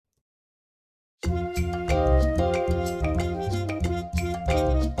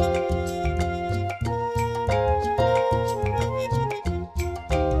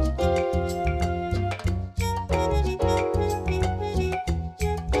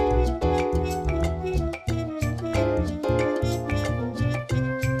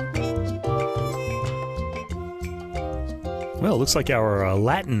Well, it looks like our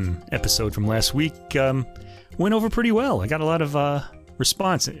Latin episode from last week went over pretty well. I got a lot of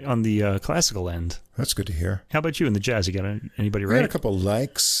response on the classical end. That's good to hear. How about you in the jazz? You got anybody right? We had a couple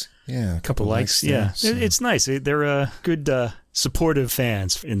likes. Yeah, a couple likes. Yeah, so. It's nice. They're good, supportive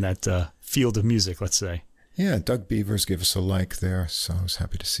fans in that field of music, let's say. Yeah, Doug Beavers gave us a like there, so I was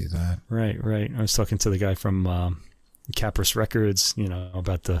happy to see that. Right. I was talking to the guy from Capris Records,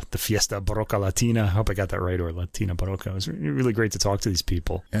 about the Fiesta Barroca Latina. I hope I got that right, or Latina Barroca. It was really great to talk to these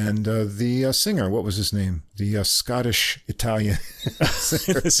people. And the singer, what was his name? The Scottish Italian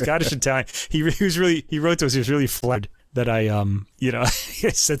singer. The Scottish Italian. He wrote to us. He was really flattered that I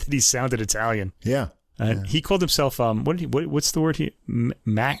said that he sounded Italian. Yeah. He called himself what's the word?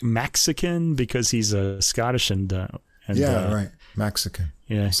 Mexican, because he's Scottish and right, Mexican.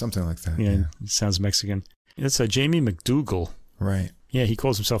 Yeah, something like that. Yeah, it sounds Mexican. It's Jamie McDougall. Right. Yeah, he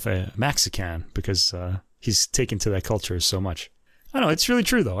calls himself a Mexican because he's taken to that culture so much. I don't know. It's really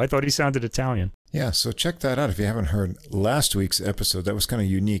true though. I thought he sounded Italian. Yeah, so check that out if you haven't heard last week's episode. That was kind of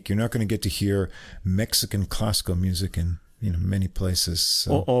unique. You're not going to get to hear Mexican classical music in many places.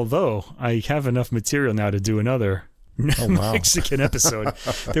 So. Although I have enough material now to do another Mexican episode.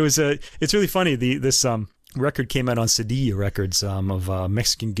 It's really funny. This record came out on Cedilla Records of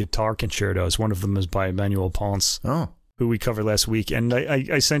Mexican guitar concertos. One of them is by Manuel Ponce, who we covered last week, and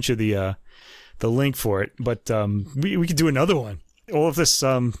I sent you the link for it. But we could do another one. All of this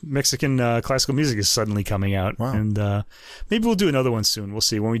Mexican classical music is suddenly coming out. Wow. And maybe we'll do another one soon. We'll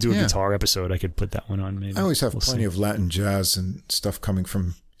see. When we do a guitar episode, I could put that one on. Maybe I always have plenty of Latin jazz and stuff coming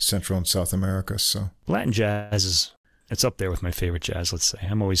from Central and South America. So Latin jazz it's up there with my favorite jazz, let's say.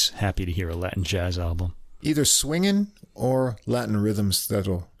 I'm always happy to hear a Latin jazz album. Either swinging or Latin rhythms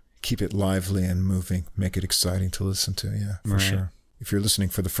that'll keep it lively and moving, make it exciting to listen to. Yeah, for sure. If you're listening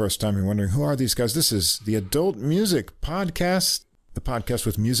for the first time, you're wondering, who are these guys? This is the Adult Music Podcast. The podcast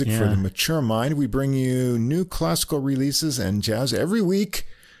with music for the mature mind. We bring you new classical releases and jazz every week,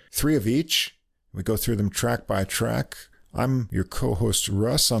 3 of each. We go through them track by track. I'm your co-host,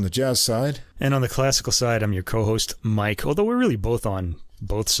 Russ, on the jazz side. And on the classical side, I'm your co-host, Mike, although we're really both on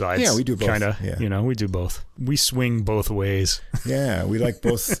both sides. Yeah, we do both. Kinda, we do both. We swing both ways. Yeah, we like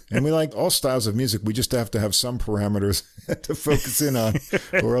both. And we like all styles of music. We just have to have some parameters to focus in on,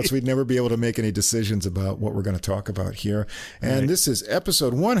 or else we'd never be able to make any decisions about what we're going to talk about here. And This is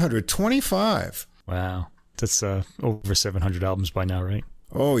episode 125. Wow. That's over 700 albums by now, right?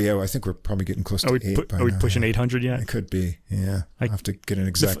 Oh, yeah. I think we're probably getting close to 8 by now. Are we pushing 800 yet? It could be, yeah. I'll have to get an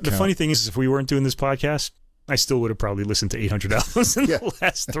exact count. The funny thing is, if we weren't doing this podcast, I still would have probably listened to 800 albums in the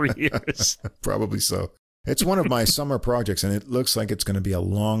last 3 years. Probably so. It's one of my summer projects, and it looks like it's going to be a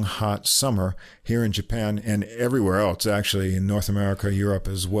long, hot summer here in Japan and everywhere else, actually, in North America, Europe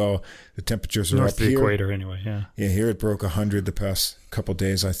as well. The temperatures are up here. North of the equator, anyway, yeah. Yeah, here it broke 100 the past couple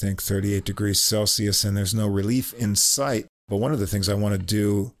days, I think, 38 degrees Celsius, and there's no relief in sight. But one of the things I want to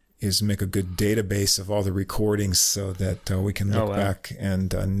do is make a good database of all the recordings so that we can look back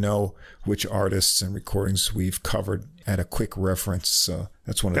and know which artists and recordings we've covered at a quick reference. So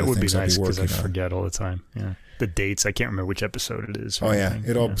that's one of the things I'll be working on. That would be nice because I forget all the time. Yeah, the dates, I can't remember which episode it is.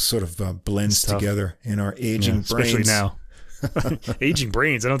 It all sort of blends together in our aging brains. Especially now. Aging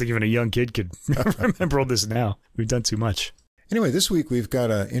brains. I don't think even a young kid could remember all this now. We've done too much. Anyway, this week we've got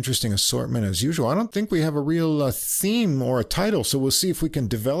an interesting assortment as usual. I don't think we have a real theme or a title, so we'll see if we can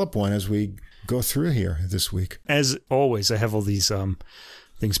develop one as we go through here this week. As always, I have all these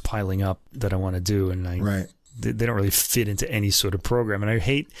things piling up that I want to do, and they don't really fit into any sort of program. And I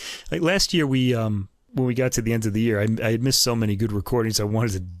hate, like last year when we got to the end of the year, I had missed so many good recordings I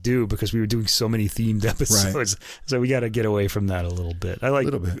wanted to do because we were doing so many themed episodes. Right. So we got to get away from that a little bit. I like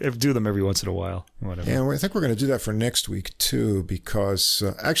do them every once in a while. Whatever. And I think we're going to do that for next week too, because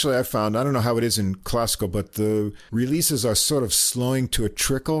actually I found, I don't know how it is in classical, but the releases are sort of slowing to a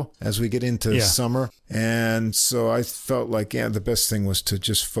trickle as we get into summer. And so I felt like, the best thing was to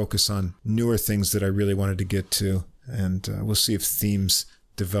just focus on newer things that I really wanted to get to. And we'll see if themes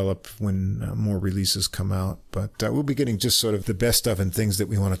develop when more releases come out. But we'll be getting just sort of the best of and things that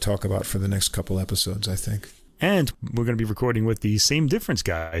we want to talk about for the next couple episodes, I think. And we're going to be recording with the Same Difference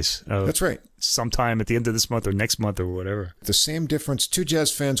guys. That's right. Sometime at the end of this month or next month or whatever. The Same Difference, 2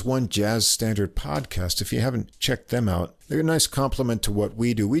 Jazz Fans, 1 Jazz Standard podcast. If you haven't checked them out, They're a nice complement to what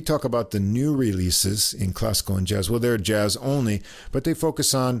we do. We talk about the new releases in classical and jazz. Well, they're jazz only, but they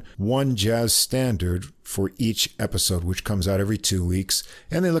focus on one jazz standard for each episode, which comes out every 2 weeks.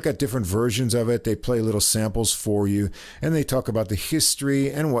 And they look at different versions of it. They play little samples for you. And they talk about the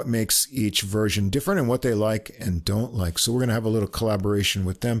history and what makes each version different and what they like and don't like. So we're going to have a little collaboration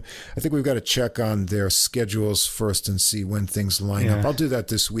with them. I think we've got to check on their schedules first and see when things line up. I'll do that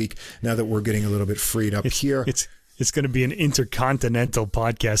this week now that we're getting a little bit freed up here. It's going to be an intercontinental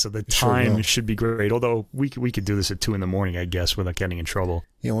podcast, so the time should be great. Although we could do this at 2 a.m, I guess, without getting in trouble.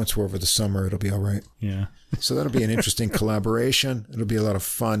 Yeah, once we're over the summer, it'll be all right. Yeah. So that'll be an interesting collaboration. It'll be a lot of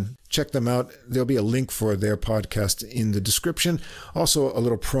fun. Check them out. There'll be a link for their podcast in the description. Also, a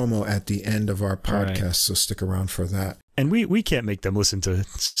little promo at the end of our podcast, so stick around for that. And we can't make them listen to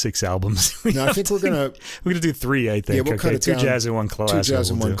 6 albums. No, I think we're gonna do 3. I think. Yeah, we'll cut it 2 down. Jazz and 1 classical. 2 jazz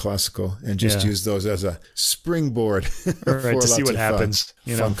and 1 classical, and just use those as a springboard to see what happens.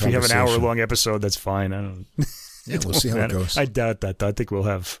 If you have an hour-long episode, that's fine. I don't. Yeah, we'll see how it goes. I doubt that. I think we'll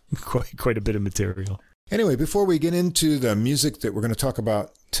have quite a bit of material. Anyway, before we get into the music that we're going to talk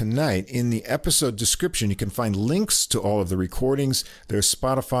about tonight, in the episode description, you can find links to all of the recordings. There's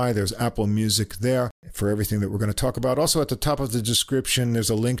Spotify, there's Apple Music there for everything that we're going to talk about. Also, at the top of the description, there's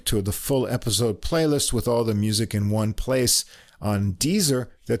a link to the full episode playlist with all the music in one place on Deezer.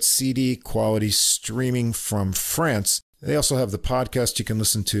 That's CD quality streaming from France. They also have the podcast you can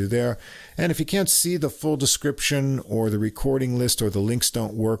listen to there. And if you can't see the full description or the recording list or the links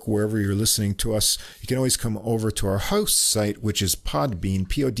don't work wherever you're listening to us, you can always come over to our host site, which is Podbean,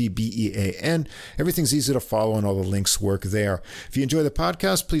 Podbean. Everything's easy to follow and all the links work there. If you enjoy the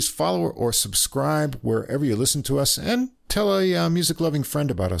podcast, please follow or subscribe wherever you listen to us, and tell a music-loving friend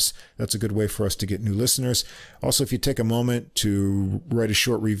about us. That's a good way for us to get new listeners. Also, if you take a moment to write a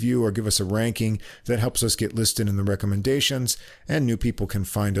short review or give us a ranking, that helps us get listed in the recommendations, and new people can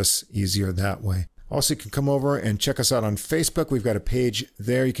find us easier that way. Also, you can come over and check us out on Facebook. We've got a page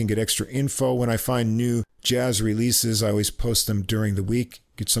there. You can get extra info. When I find new jazz releases, I always post them during the week.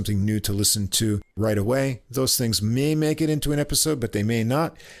 Get something new to listen to right away. Those things may make it into an episode, but they may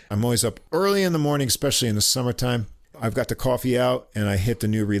not. I'm always up early in the morning, especially in the summertime. I've got the coffee out and I hit the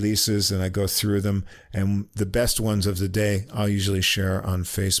new releases and I go through them. And the best ones of the day, I'll usually share on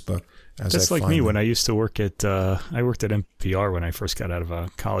Facebook. That's like me when I used to work at, I worked at NPR when I first got out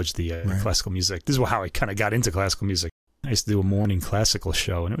of college, the classical music. This is how I kind of got into classical music. I used to do a morning classical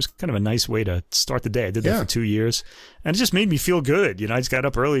show, and it was kind of a nice way to start the day. I did that for 2 years, and it just made me feel good. I just got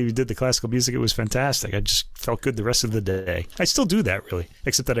up early, we did the classical music. It was fantastic. I just felt good the rest of the day. I still do that, really,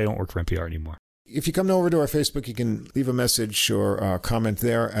 except that I don't work for NPR anymore. If you come over to our Facebook, you can leave a message or comment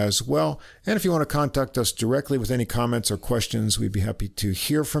there as well. And if you want to contact us directly with any comments or questions, we'd be happy to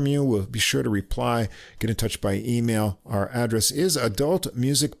hear from you. We'll be sure to reply. Get in touch by email. Our address is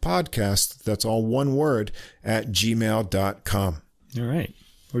adultmusicpodcast, that's all one word, @gmail.com. All right.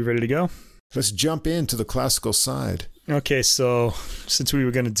 Are we ready to go? Let's jump into the classical side. Okay, so since we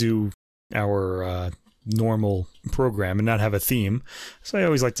were going to do our normal program and not have a theme, so I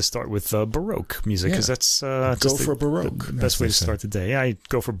always like to start with Baroque music, because that's for Baroque. The best way to start the day. I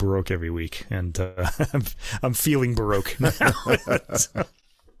go for Baroque every week, and I'm feeling Baroque now.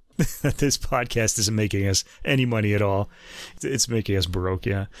 This podcast isn't making us any money at all. It's making us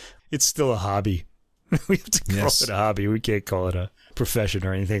Baroque. It's still a hobby. We have to call it a hobby. We can't call it a profession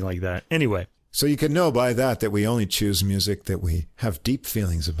or anything like that. Anyway, so you can know by that we only choose music that we have deep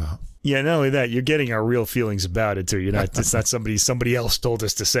feelings about. Yeah, not only that, you're getting our real feelings about it too. It's not somebody else told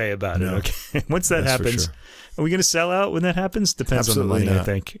us to say about it. Okay, once that happens, are we going to sell out when that happens? Depends on the money, I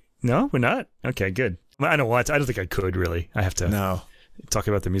think. No, we're not. Okay, good. I don't want. I don't think I could really. I have to talk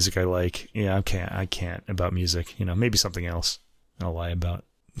about the music I like. Yeah, I can't about music. Maybe something else I'll lie about.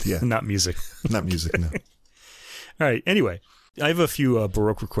 Yeah, not music. Not music. No. All right. Anyway, I have a few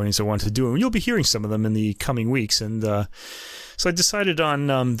Baroque recordings I wanted to do, and you'll be hearing some of them in the coming weeks. And so I decided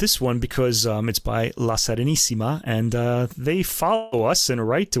on this one because it's by La Serenissima, and they follow us and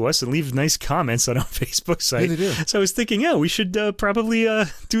write to us and leave nice comments on our Facebook site. Yeah, they do. So I was thinking, we should probably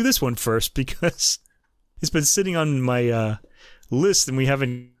do this one first, because it's been sitting on my list and we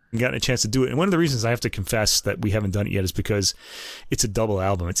haven't gotten a chance to do it. And one of the reasons I have to confess that we haven't done it yet is because it's a double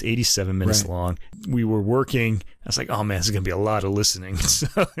album. It's 87 minutes long. We were working. I was like, oh man, this is going to be a lot of listening.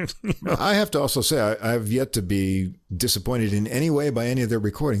 So, I have to also say, I have yet to be disappointed in any way by any of their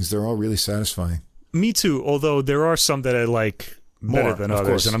recordings. They're all really satisfying. Me too, although there are some that I like better than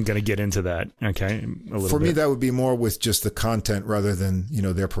others, and I'm going to get into that. Okay, For me, that would be more with just the content rather than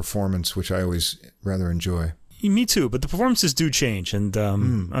their performance, which I always rather enjoy. Me too, but the performances do change, and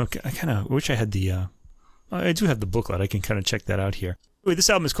I kind of wish I had the I do have the booklet. I can kind of check that out here. Anyway, this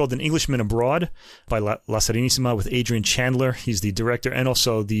album is called An Englishman Abroad by La Serenissima with Adrian Chandler. He's the director and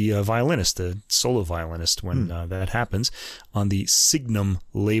also the violinist, the solo violinist when that happens, on the Signum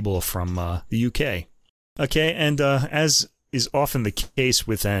label from the UK. Okay, and as is often the case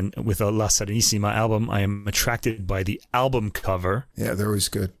with a La Serenissima album, I am attracted by the album cover. Yeah, they're always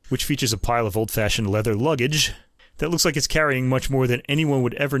good. Which features a pile of old-fashioned leather luggage that looks like it's carrying much more than anyone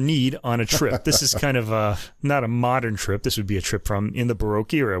would ever need on a trip. This is kind of not a modern trip. This would be a trip from in the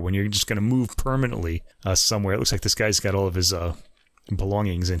Baroque era when you're just going to move permanently somewhere. It looks like this guy's got all of his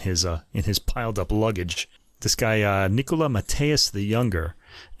belongings in his piled up luggage. This guy, Nicola Matthäus the Younger.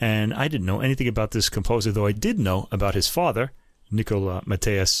 And I didn't know anything about this composer, though I did know about his father, Nicola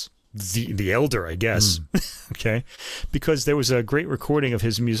Matthäus the Elder, I guess. Okay, because there was a great recording of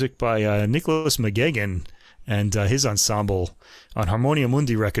his music by Nicholas McGuigan and his ensemble on Harmonia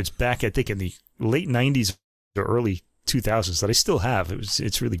Mundi Records back, I think, in the late 90s or early 2000s that I still have.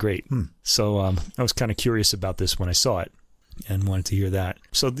 It's really great. So I was kind of curious about this when I saw it and wanted to hear that.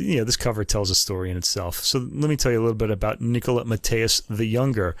 So, this cover tells a story in itself. So let me tell you a little bit about Nicola Matthäus the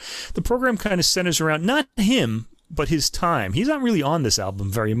Younger. The program kind of centers around not him, but his time. He's not really on this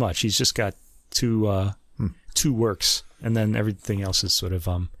album very much. He's just got two works, and then everything else is sort of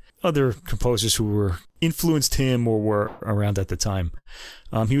other composers who were influenced him or were around at the time.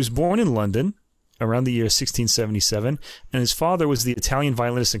 He was born in London around the year 1677, and his father was the Italian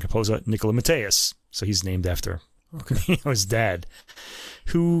violinist and composer Nicola Matthäus. So he's named after his dad,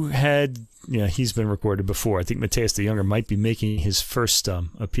 who had, he's been recorded before. I think Matthäus the Younger might be making his first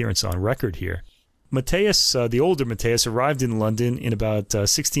appearance on record here. Matthäus, the older Matthäus, arrived in London in about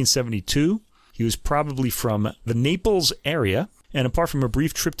 1672. He was probably from the Naples area, and apart from a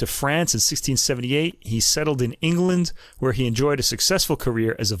brief trip to France in 1678, he settled in England, where he enjoyed a successful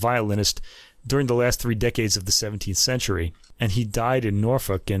career as a violinist during the last 3 decades of the 17th century, and he died in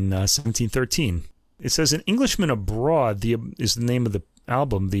Norfolk in 1713. It says An Englishman Abroad is the name of the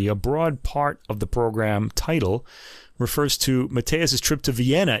album. The abroad part of the program title refers to Matthäus' trip to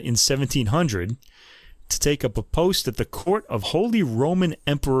Vienna in 1700 to take up a post at the court of Holy Roman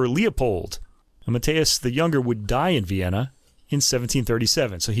Emperor Leopold. And Matthäus the Younger would die in Vienna in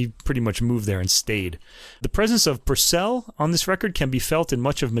 1737, so he pretty much moved there and stayed. The presence of Purcell on this record can be felt in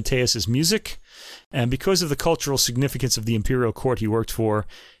much of Matthäus' music, and because of the cultural significance of the imperial court he worked for,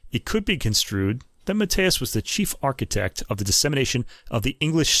 it could be construed that Matthäus was the chief architect of the dissemination of the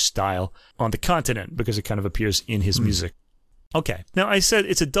English style on the continent, because it kind of appears in his music. Okay, now I said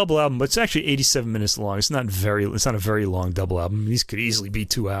it's a double album, but it's actually 87 minutes long. It's not a very long double album. These could easily be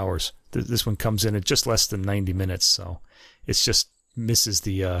 2 hours. This one comes in at just less than 90 minutes, so it's just misses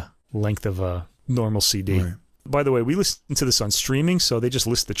the length of a normal CD. Right. By the way, we listen to this on streaming, so they just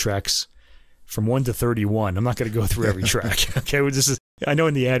list the tracks from 1 to 31. I'm not going to go through every track. Okay, I know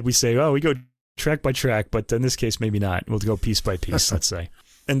in the ad we say, we go track by track, but in this case, maybe not. We'll go piece by piece, let's say.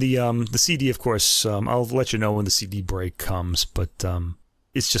 And the CD, of course, I'll let you know when the CD break comes, but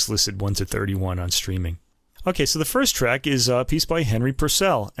it's just listed 1 to 31 on streaming. Okay, so the first track is a piece by Henry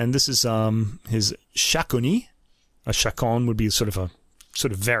Purcell, and this is his chaconne. A chaconne would be sort of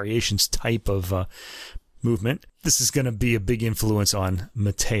variations type of movement. This is going to be a big influence on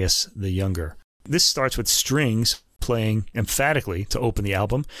Matthäus the Younger. This starts with strings playing emphatically to open the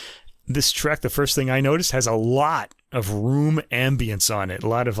album. This track, the first thing I noticed, has a lot of room ambience on it, a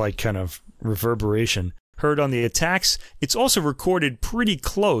lot of kind of reverberation. Heard on the attacks, it's also recorded pretty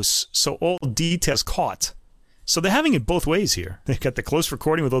close, so all details caught. So they're having it both ways here. They've got the close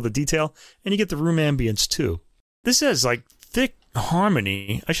recording with all the detail, and you get the room ambience too. This has thick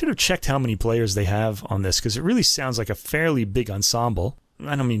harmony. I should have checked how many players they have on this, because it really sounds like a fairly big ensemble.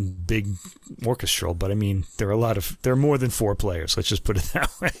 I don't mean big orchestral, but I mean there are more than 4 players. Let's just put it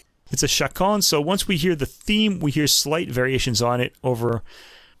that way. It's a chaconne, so once we hear the theme, we hear slight variations on it over,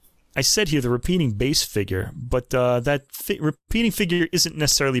 I said here, the repeating bass figure, but that repeating figure isn't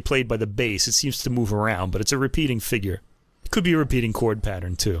necessarily played by the bass. It seems to move around, but it's a repeating figure. It could be a repeating chord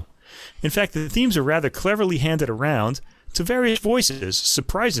pattern, too. In fact, the themes are rather cleverly handed around to various voices,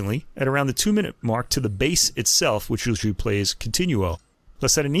 surprisingly, at around the 2-minute mark to the bass itself, which usually plays continuo. La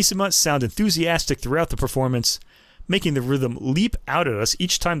Serenissima sound enthusiastic throughout the performance, making the rhythm leap out at us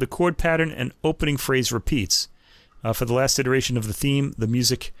each time the chord pattern and opening phrase repeats. For the last iteration of the theme, the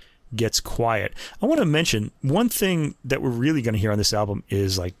music gets quiet. I want to mention one thing that we're really going to hear on this album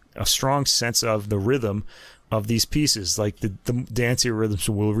is a strong sense of the rhythm of these pieces. The dancier rhythms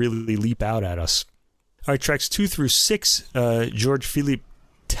will really leap out at us. All right, tracks 2 through 6, George Philippe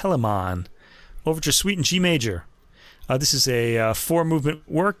Telemann, Overture Suite in G major. This is a 4-movement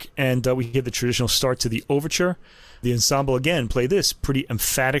work, and we get the traditional start to the overture. The ensemble, again, play this pretty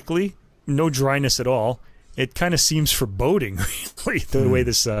emphatically. No dryness at all. It kind of seems foreboding, really, the way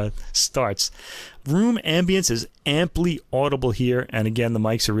this starts. Room ambience is amply audible here, and again, the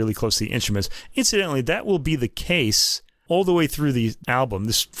mics are really close to the instruments. Incidentally, that will be the case all the way through the album.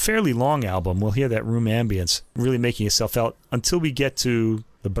 This fairly long album, we'll hear that room ambience really making itself out until we get to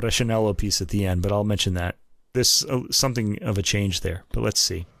the Brescianello piece at the end, but I'll mention that. There's something of a change there, but let's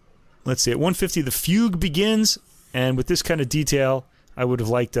see. Let's see, at 150, the fugue begins, and with this kind of detail, I would have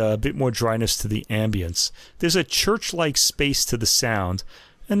liked a bit more dryness to the ambience. There's a church-like space to the sound,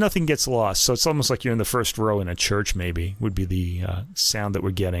 and nothing gets lost. So it's almost like you're in the first row in a church, maybe, would be the sound that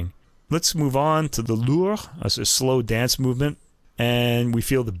we're getting. Let's move on to the Lourd, a slow dance movement, and we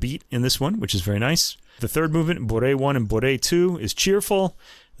feel the beat in this one, which is very nice. The third movement, Bourrée 1 and Bourrée 2, is cheerful.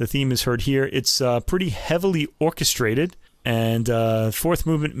 The theme is heard here. It's pretty heavily orchestrated. And fourth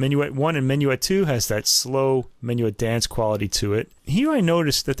movement, Menuet 1 and Menuet 2, has that slow Menuet dance quality to it. Here I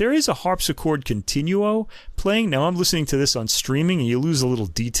noticed that there is a harpsichord continuo playing. Now I'm listening to this on streaming, and you lose a little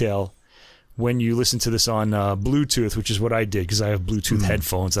detail when you listen to this on Bluetooth, which is what I did because I have Bluetooth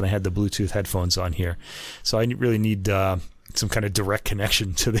headphones, and I had the Bluetooth headphones on here. So I really need some kind of direct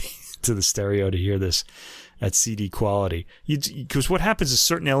connection to the stereo to hear this at CD quality. Because what happens is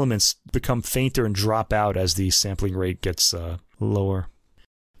certain elements become fainter and drop out as the sampling rate gets lower.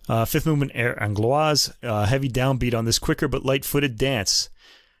 Fifth movement, Air Angloise. Heavy downbeat on this quicker but light-footed dance.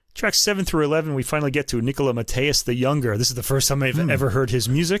 Tracks 7 through 11, we finally get to Nicola Matthäus the Younger. This is the first time I've ever heard his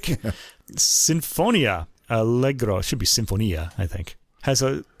music. Sinfonia Allegro. It should be Sinfonia, I think. Has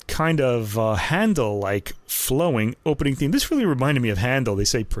a kind of Handel-like flowing opening theme. This really reminded me of Handel. They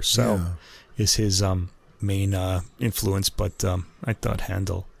say Purcell is his main influence, but I thought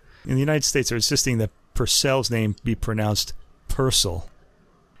Handel. In the United States, they're insisting that Purcell's name be pronounced Purcell.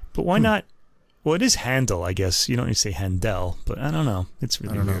 But why not? Well, it is Handel, I guess. You don't need to say Handel, but I don't know. It's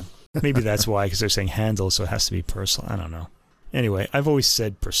really weird. Maybe that's why, because they're saying Handel, so it has to be Purcell. I don't know. Anyway, I've always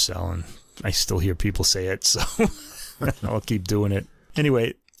said Purcell, and I still hear people say it, so I'll keep doing it.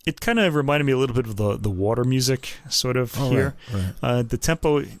 Anyway, it kind of reminded me a little bit of the water music, sort of, here. Right. The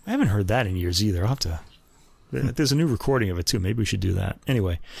tempo, I haven't heard that in years either. I'll have to... There's a new recording of it, too. Maybe we should do that.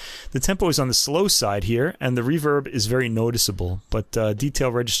 Anyway, the tempo is on the slow side here, and the reverb is very noticeable, but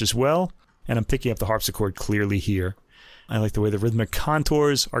detail registers well, and I'm picking up the harpsichord clearly here. I like the way the rhythmic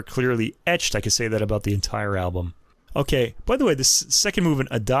contours are clearly etched. I could say that about the entire album. Okay, by the way, this second movement,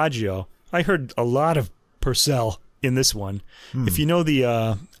 Adagio, I heard a lot of Purcell in this one. If you know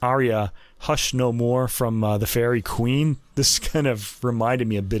the aria Hush No More from The Fairy Queen, this kind of reminded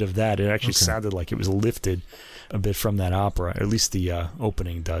me a bit of that. It actually sounded like it was lifted a bit from that opera, at least the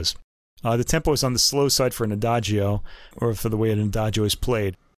opening does. The tempo is on the slow side for an Adagio, or for the way an Adagio is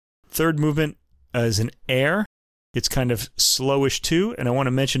played. Third movement is an air. It's kind of slowish too, and I want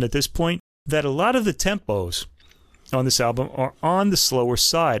to mention at this point that a lot of the tempos on this album are on the slower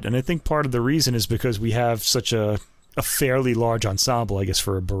side, and I think part of the reason is because we have such a fairly large ensemble, I guess,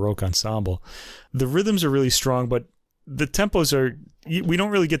 for a Baroque ensemble. The rhythms are really strong, but the tempos are... We don't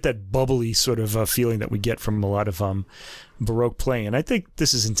really get that bubbly sort of feeling that we get from a lot of Baroque playing, and I think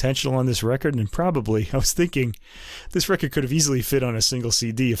this is intentional on this record, and probably, I was thinking, this record could have easily fit on a single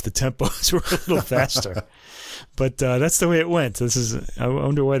CD if the tempos were a little faster. But that's the way it went. I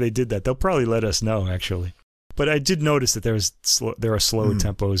wonder why they did that. They'll probably let us know, actually. But I did notice that there are slow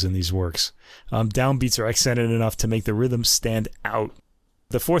tempos in these works. Downbeats are accented enough to make the rhythm stand out.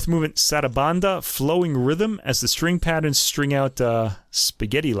 The fourth movement, Sarabanda, flowing rhythm as the string patterns string out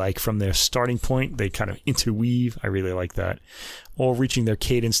spaghetti-like from their starting point. They kind of interweave. I really like that. All reaching their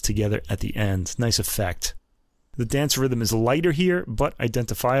cadence together at the end. Nice effect. The dance rhythm is lighter here, but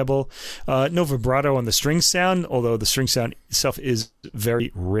identifiable. No vibrato on the string sound, although the string sound itself is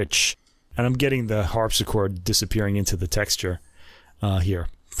very rich. And I'm getting the harpsichord disappearing into the texture here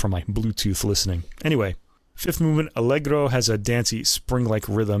from my Bluetooth listening. Anyway, fifth movement, Allegro, has a dancey spring-like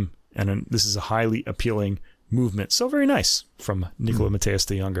rhythm, and this is a highly appealing movement. So very nice from Nicola Matthäus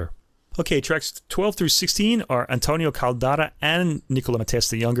the Younger. Okay, tracks 12 through 16 are Antonio Caldara and Nicola Matthäus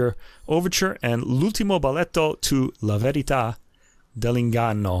the Younger Overture and L'ultimo balletto to La Verità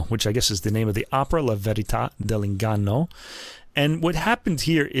dell'Inganno, which I guess is the name of the opera, La Verità dell'Inganno. And what happened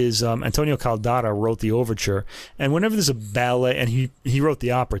here is Antonio Caldara wrote the overture, and whenever there's a ballet, and he wrote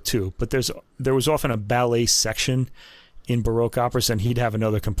the opera too, but there was often a ballet section in Baroque operas, and he'd have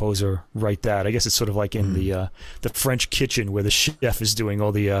another composer write that. I guess it's sort of like in the French kitchen where the chef is doing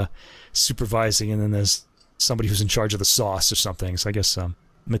all the supervising, and then there's somebody who's in charge of the sauce or something. So I guess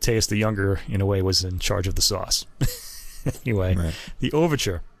Matthäus the Younger, in a way, was in charge of the sauce. Anyway, right. The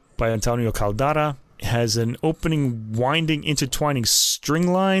Overture by Antonio Caldara has an opening, winding, intertwining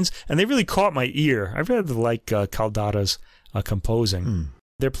string lines, and they really caught my ear. I really like Caldara's composing.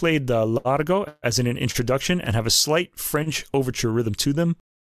 They're played largo as in an introduction and have a slight French overture rhythm to them.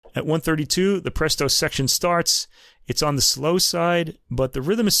 At 132, the presto section starts. It's on the slow side, but the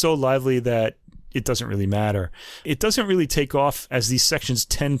rhythm is so lively that it doesn't really matter. It doesn't really take off as these sections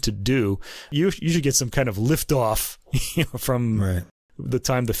tend to do. You should get some kind of lift off from the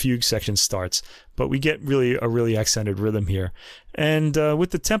time the fugue section starts. But we get a really accented rhythm here. And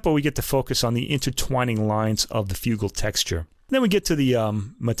with the tempo, we get to focus on the intertwining lines of the fugal texture. Then we get to the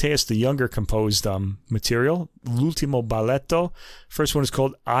Matthias the Younger composed material, L'ultimo balletto. First one is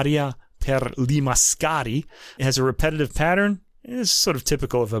called Aria per li Mascari. It has a repetitive pattern. It's sort of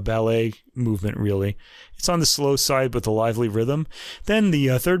typical of a ballet movement, really. It's on the slow side with a lively rhythm. Then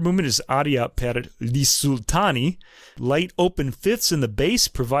the third movement is Aria per li Sultani. Light open fifths in the bass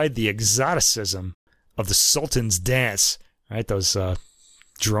provide the exoticism of the Sultan's dance. Right, those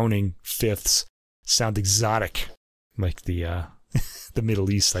droning fifths sound exotic, like the Middle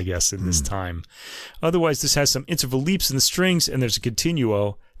East, I guess, in this time. Otherwise, this has some interval leaps in the strings, and there's a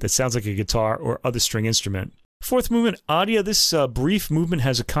continuo that sounds like a guitar or other string instrument. Fourth movement, Aria. This brief movement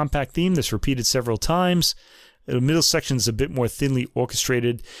has a compact theme that's repeated several times. The middle section is a bit more thinly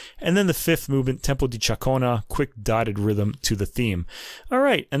orchestrated. And then the fifth movement, Tempo di Ciacona, quick dotted rhythm to the theme. All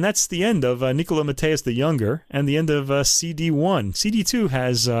right, and that's the end of Niccolo Matthias the Younger and the end of CD1. CD2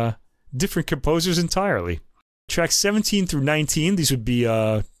 has different composers entirely. Tracks 17 through 19, these would be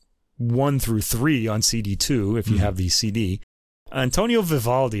 1 through 3 on CD2 if you have the CD. Antonio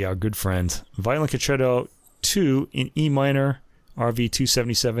Vivaldi, our good friend, Violin Concerto 2 in E minor, RV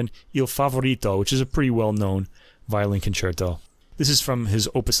 277, Il Favorito, which is a pretty well-known violin concerto. This is from his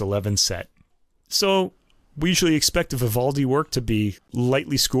Opus 11 set. So we usually expect a Vivaldi work to be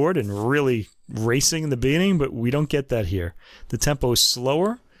lightly scored and really racing in the beginning, but we don't get that here. The tempo is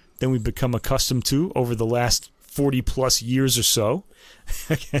slower than we've become accustomed to over the last 40-plus years or so.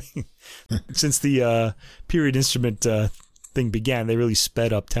 Since the period instrument thing began, they really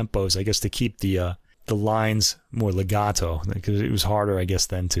sped up tempos, I guess, to keep the lines more legato, because it was harder, I guess,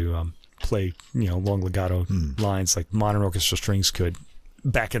 then to play, long legato lines like modern orchestral strings could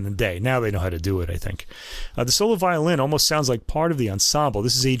back in the day. Now they know how to do it, I think. The solo violin almost sounds like part of the ensemble.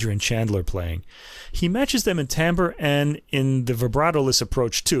 This is Adrian Chandler playing. He matches them in timbre and in the vibratoless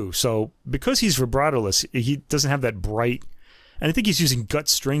approach, too. So because he's vibratoless, he doesn't have that bright, and I think he's using gut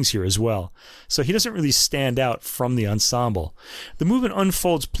strings here as well. So he doesn't really stand out from the ensemble. The movement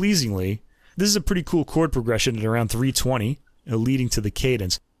unfolds pleasingly. This is a pretty cool chord progression at around 320, leading to the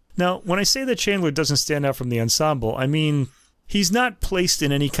cadence. Now, when I say that Chandler doesn't stand out from the ensemble, I mean he's not placed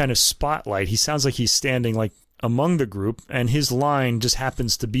in any kind of spotlight. He sounds like he's standing like among the group, and his line just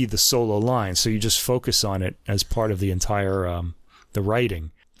happens to be the solo line, so you just focus on it as part of the entire the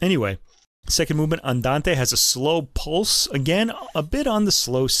writing. Anyway, second movement, Andante, has a slow pulse, again, a bit on the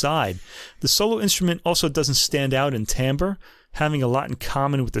slow side. The solo instrument also doesn't stand out in timbre, having a lot in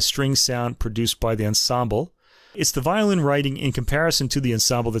common with the string sound produced by the ensemble. It's the violin writing in comparison to the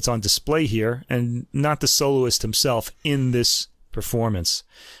ensemble that's on display here, and not the soloist himself in this performance.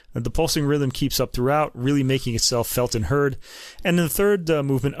 The pulsing rhythm keeps up throughout, really making itself felt and heard. And in the third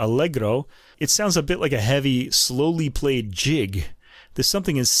movement, Allegro, it sounds a bit like a heavy, slowly played jig. There's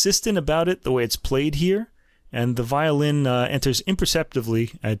something insistent about it, the way it's played here, and the violin enters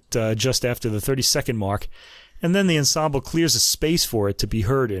imperceptibly at just after the 30-second mark, and then the ensemble clears a space for it to be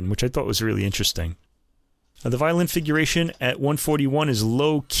heard in, which I thought was really interesting. The violin figuration at 141 is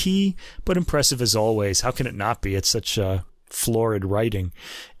low-key, but impressive as always. How can it not be? It's such florid writing.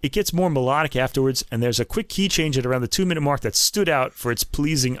 It gets more melodic afterwards, and there's a quick key change at around the 2-minute mark that stood out for its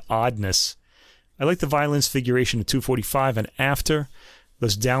pleasing oddness. I like the violin's figuration at 245 and after,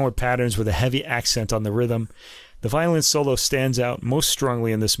 those downward patterns with a heavy accent on the rhythm. The violin solo stands out most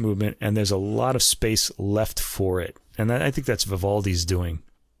strongly in this movement, and there's a lot of space left for it. And I think that's Vivaldi's doing.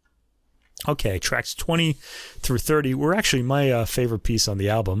 Okay, tracks 20 through 30 were actually my favorite piece on the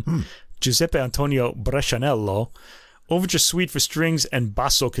album. Giuseppe Antonio Brescianello, Overture Suite for Strings and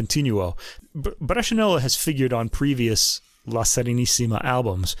Basso Continuo. Brescianello has figured on previous La Serenissima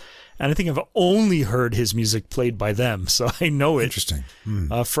albums, and I think I've only heard his music played by them, so I know it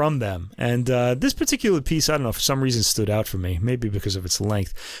from them. And this particular piece, I don't know, for some reason stood out for me, maybe because of its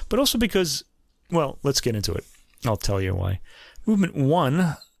length, but also because, well, let's get into it. I'll tell you why. Movement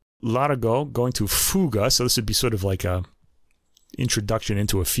 1, Largo, going to Fuga, so this would be sort of like a introduction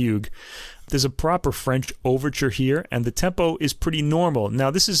into a fugue. There's a proper French overture here, and the tempo is pretty normal.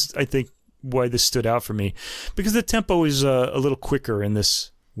 Now, this is, I think, why this stood out for me, because the tempo is a little quicker in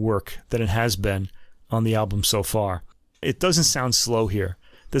this work than it has been on the album so far. It doesn't sound slow here.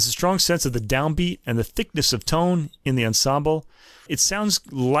 There's a strong sense of the downbeat and the thickness of tone in the ensemble. It sounds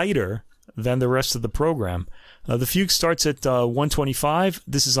lighter than the rest of the program. The fugue starts at 125.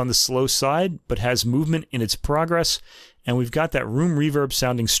 This is on the slow side, but has movement in its progress, and we've got that room reverb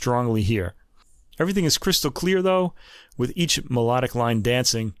sounding strongly here. Everything is crystal clear, though, with each melodic line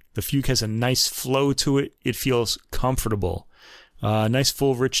dancing. The fugue has a nice flow to it. It feels comfortable. Nice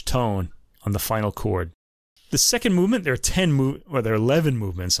full, rich tone on the final chord. The second movement, there are 11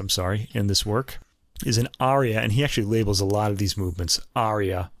 movements, in this work, is an aria, and he actually labels a lot of these movements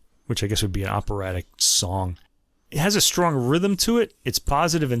aria, which I guess would be an operatic song. It has a strong rhythm to it. It's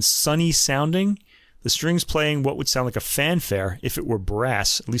positive and sunny sounding. The strings playing what would sound like a fanfare if it were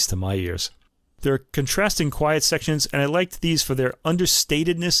brass, at least to my ears. There are contrasting quiet sections, and I liked these for their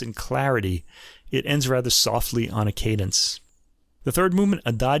understatedness and clarity. It ends rather softly on a cadence. The third movement,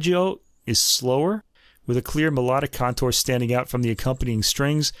 adagio, is slower, with a clear melodic contour standing out from the accompanying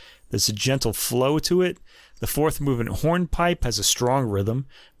strings. There's a gentle flow to it. The fourth movement, hornpipe, has a strong rhythm,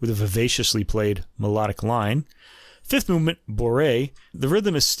 with a vivaciously played melodic line. Fifth movement, bourrée, the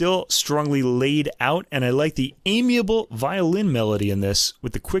rhythm is still strongly laid out, and I like the amiable violin melody in this,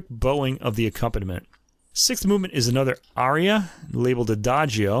 with the quick bowing of the accompaniment. Sixth movement is another aria, labeled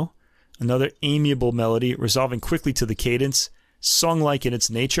adagio, another amiable melody, resolving quickly to the cadence, song-like in its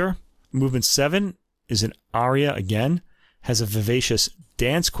nature. Movement 7 is an aria again, has a vivacious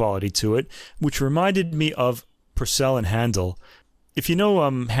dance quality to it, which reminded me of Purcell and Handel. If you know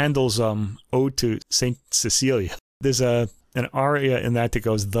Handel's Ode to St. Cecilia, there's an aria in that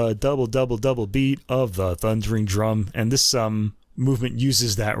goes, the double, double, double beat of the thundering drum, and this movement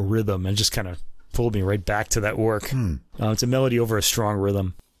uses that rhythm and just kind of pulled me right back to that work. It's a melody over a strong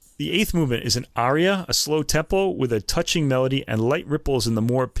rhythm. The eighth movement is an aria, a slow tempo with a touching melody and light ripples in the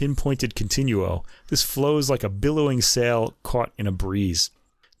more pinpointed continuo. This flows like a billowing sail caught in a breeze.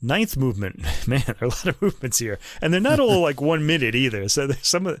 Ninth movement, man, there are a lot of movements here, and they're not all like 1 minute either. So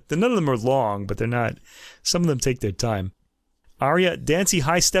none of them are long, but they're not. Some of them take their time. Aria, dancey,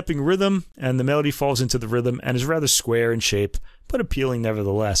 high-stepping rhythm, and the melody falls into the rhythm and is rather square in shape, but appealing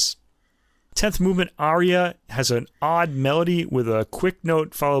nevertheless. 10th movement, aria, has an odd melody with a quick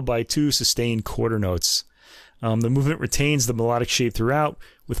note followed by 2 sustained quarter notes. The movement retains the melodic shape throughout,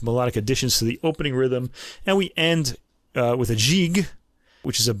 with melodic additions to the opening rhythm, and we end with a jig,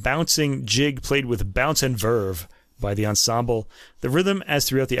 which is a bouncing jig played with bounce and verve by the ensemble. The rhythm, as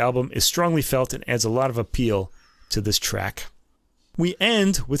throughout the album, is strongly felt and adds a lot of appeal to this track. We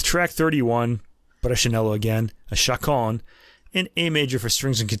end with track 31, Braccianello again, a chaconne, in A major for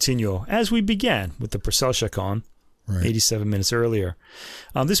strings and continuo, as we began with the Purcell chaconne, 87 minutes earlier.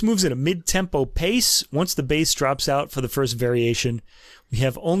 This moves at a mid-tempo pace. Once the bass drops out for the first variation, we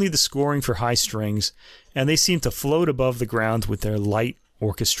have only the scoring for high strings, and they seem to float above the ground with their light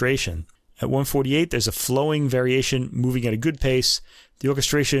orchestration. At 148, there's a flowing variation moving at a good pace. The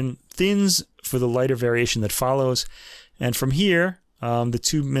orchestration thins for the lighter variation that follows, and from here, the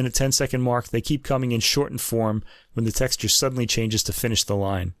 2-minute 10-second mark, they keep coming in shortened form when the texture suddenly changes to finish the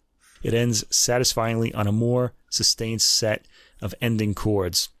line. It ends satisfyingly on a more sustained set of ending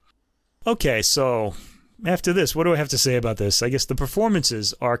chords. Okay, so after this, what do I have to say about this? I guess the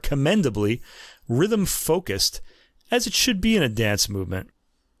performances are commendably rhythm-focused, as it should be in a dance movement.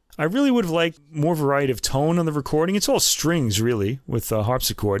 I really would have liked more variety of tone on the recording. It's all strings, really, with the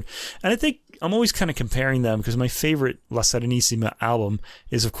harpsichord. And I think I'm always kind of comparing them because my favorite La Serenissima album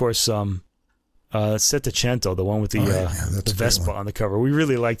is, of course, Settecento, the one with the Vespa on the cover. We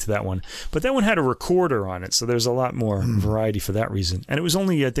really liked that one. But that one had a recorder on it, so there's a lot more variety for that reason. And it was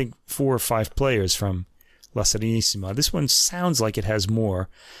only, I think, 4 or 5 players from La Serenissima. This one sounds like it has more.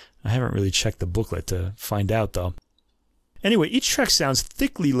 I haven't really checked the booklet to find out, though. Anyway, each track sounds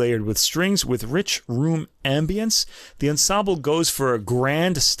thickly layered with strings with rich room ambience. The ensemble goes for a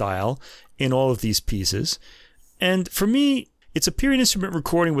grand style in all of these pieces. And for me, it's a period instrument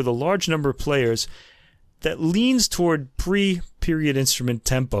recording with a large number of players that leans toward pre-period instrument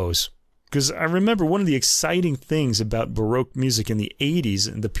tempos. Because I remember one of the exciting things about Baroque music in the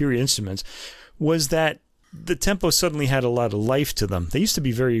 80s and the period instruments was that the tempo suddenly had a lot of life to them. They used to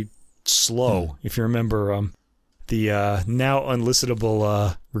be very slow, if you remember the now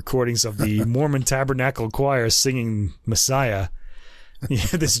unlistenable recordings of the Mormon Tabernacle Choir singing Messiah.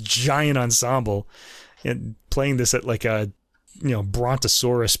 This giant ensemble and playing this at like a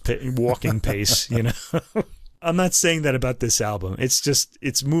brontosaurus walking pace. I'm not saying that about this album.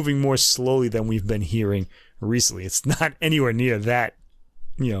 It's moving more slowly than we've been hearing recently. It's not anywhere near that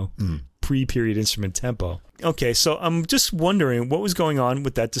pre-period instrument tempo. Okay, so I'm just wondering what was going on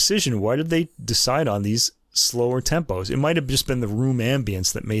with that decision. Why did they decide on these slower tempos? It might have just been the room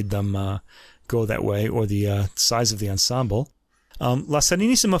ambience that made them go that way, or the size of the ensemble. La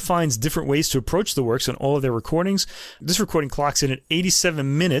Serenissima finds different ways to approach the works on all of their recordings. This recording clocks in at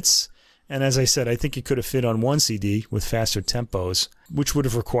 87 minutes, and as I said, I think it could have fit on one CD with faster tempos, which would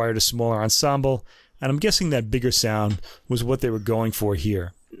have required a smaller ensemble, and I'm guessing that bigger sound was what they were going for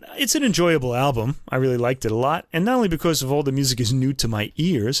here. It's an enjoyable album. I really liked it a lot, and not only because of all the music is new to my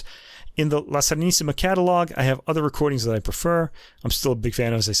ears. In the La Serenissima catalog, I have other recordings that I prefer. I'm still a big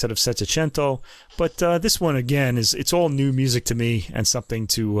fan, as I said, of Settecento, but this one, again, it's all new music to me and something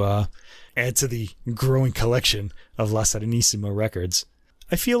to add to the growing collection of La Serenissima records.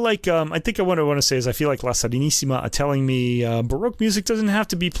 I feel like, I think what I want to say is I feel like La Serenissima are telling me Baroque music doesn't have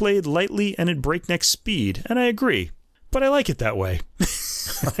to be played lightly and at breakneck speed, and I agree. But I like it that way.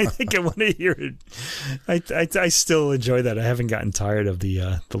 I think I want to hear it. I still enjoy that. I haven't gotten tired of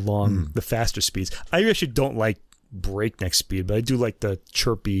the faster speeds. I actually don't like breakneck speed, but I do like the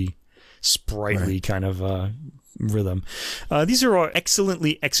chirpy, sprightly kind of rhythm. These are all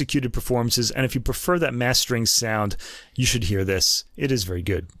excellently executed performances, and if you prefer that mastering sound, you should hear this. It is very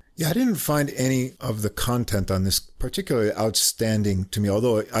good. Yeah, I didn't find any of the content on this particularly outstanding to me,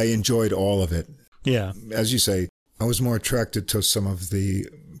 although I enjoyed all of it. Yeah. As you say, I was more attracted to some of the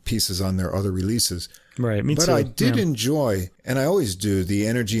pieces on their other releases. Right, me too. But I did enjoy, and I always do, the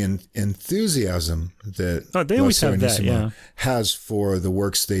energy and enthusiasm that they always have that, has for the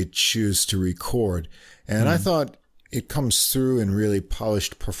works they choose to record. And I thought it comes through in really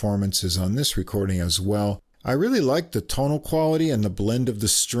polished performances on this recording as well. I really like the tonal quality and the blend of the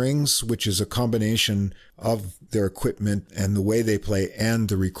strings, which is a combination of their equipment and the way they play and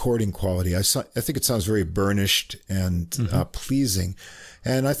the recording quality. I think it sounds very burnished and pleasing.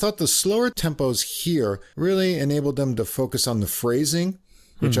 And I thought the slower tempos here really enabled them to focus on the phrasing,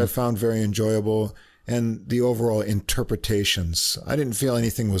 which I found very enjoyable, and the overall interpretations. I didn't feel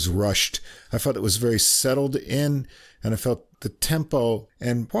anything was rushed. I felt it was very settled in, and I felt the tempo,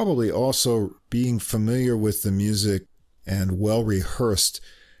 and probably also being familiar with the music and well rehearsed,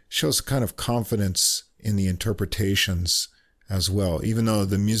 shows a kind of confidence in the interpretations as well. Even though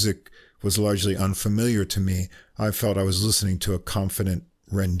the music was largely unfamiliar to me, I felt I was listening to a confident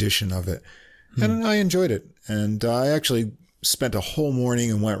rendition of it. And I enjoyed it. And I actually spent a whole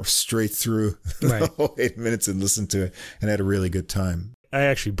morning and went straight through the whole 8 minutes and listened to it, and had a really good time. I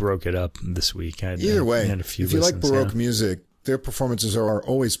actually broke it up this week. Either way, if you like Baroque music, their performances are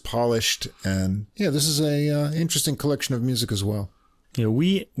always polished, and this is a interesting collection of music as well.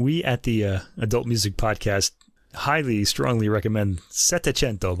 We at the Adult Music Podcast highly, strongly recommend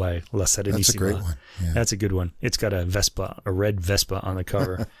Settecento by La Serenissima. That's a great one. Yeah. That's a good one. It's got a red Vespa on the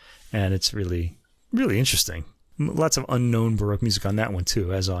cover, and it's really, really interesting. Lots of unknown Baroque music on that one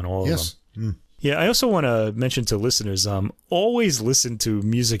too, as on all of them. Yeah, I also want to mention to listeners, always listen to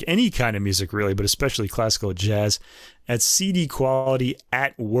music, any kind of music really, but especially classical jazz, at CD quality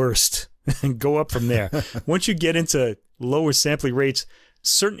at worst, and go up from there. Once you get into lower sampling rates,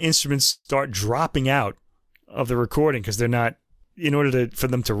 certain instruments start dropping out of the recording because they're not, in order for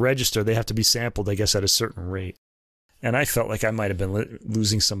them to register, they have to be sampled, I guess, at a certain rate. And I felt like I might have been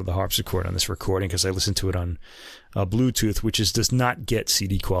losing some of the harpsichord on this recording because I listened to it on Bluetooth, which does not get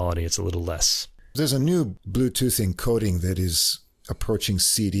CD quality. It's a little less. There's a new Bluetooth encoding that is approaching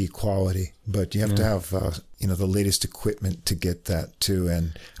CD quality, but you have to have the latest equipment to get that too,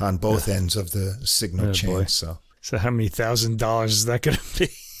 and on both ends of the signal chain. Boy. So how many $1,000 is that going to be?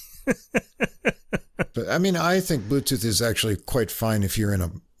 But I mean, I think Bluetooth is actually quite fine if you're in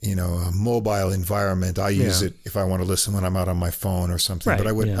a mobile environment. I use it if I want to listen when I'm out on my phone or something, but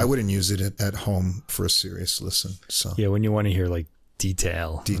I wouldn't use it at home for a serious listen. So when you want to hear like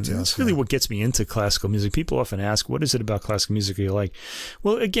details. That's really what gets me into classical music. People often ask, what is it about classical music you like?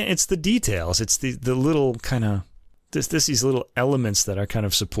 Well, again, it's the details. It's the little kind of these little elements that are kind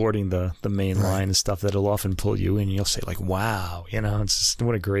of supporting the main line and stuff that'll often pull you in. You'll say like, wow, it's just,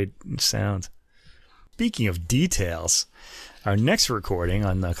 what a great sound. Speaking of details, our next recording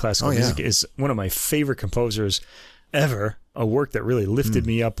on classical music is one of my favorite composers ever, a work that really lifted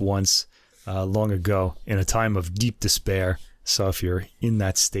me up once long ago in a time of deep despair. So if you're in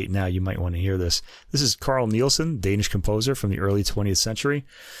that state now, you might want to hear this. This is Carl Nielsen, Danish composer from the early 20th century.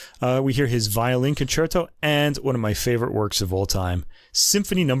 We hear his violin concerto and one of my favorite works of all time,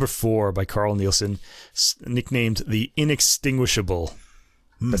 Symphony No. 4 by Carl Nielsen, nicknamed The Inextinguishable.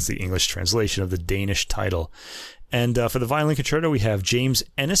 That's the English translation of the Danish title. And for the violin concerto, we have James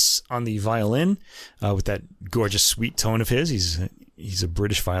Ennis on the violin with that gorgeous, sweet tone of his. He's He's a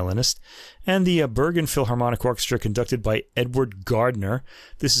British violinist. And the Bergen Philharmonic Orchestra, conducted by Edward Gardner.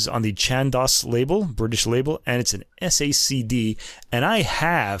 This is on the Chandos label, British label, and it's an SACD. And I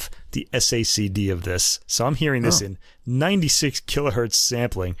have the SACD of this. So I'm hearing this in 96 kilohertz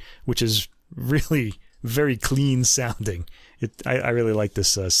sampling, which is really very clean sounding. I really like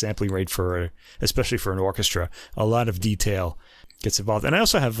this sampling rate, especially for an orchestra. A lot of detail gets involved. And I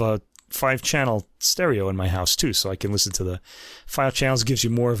also have 5-channel stereo in my house too, so I can listen to the 5 channels. It gives you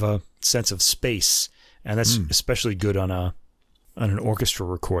more of a sense of space, and that's especially good on an orchestra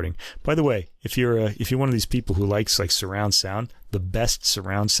recording. By the way, if you're one of these people who likes like surround sound, the best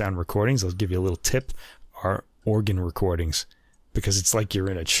surround sound recordings, I'll give you a little tip, are organ recordings. Because it's like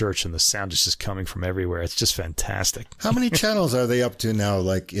you're in a church and the sound is just coming from everywhere. It's just fantastic. How many channels are they up to now,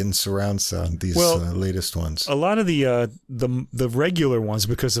 like in surround sound, these latest ones? A lot of the regular ones,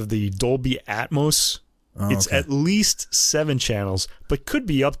 because of the Dolby Atmos, it's at least 7 channels, but could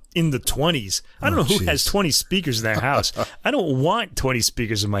be up in the 20s. I don't know who has 20 speakers in their house. I don't want 20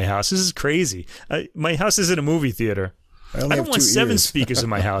 speakers in my house. This is crazy. My house isn't a movie theater. I don't want 7 speakers in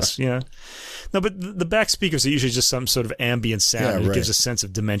my house. Yeah. No, but the back speakers are usually just some sort of ambient sound. And it gives a sense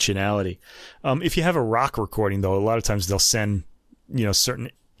of dimensionality. If you have a rock recording, though, a lot of times they'll send, certain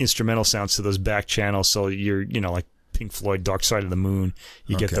instrumental sounds to those back channels. So you're, like Pink Floyd, Dark Side of the Moon.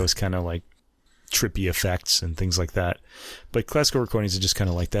 You get those kind of like trippy effects and things like that. But classical recordings are just kind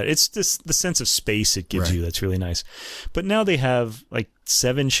of like that. It's just the sense of space it gives you that's really nice. But now they have like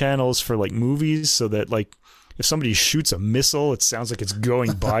 7 channels for like movies, so that like, if somebody shoots a missile, it sounds like it's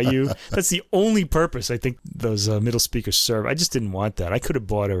going by you. That's the only purpose I think those middle speakers serve. I just didn't want that. I could have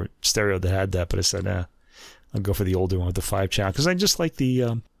bought a stereo that had that, but I said, I'll go for the older one with the 5-channel, because I just like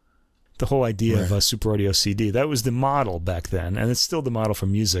the whole idea of a Super Audio CD. That was the model back then, and it's still the model for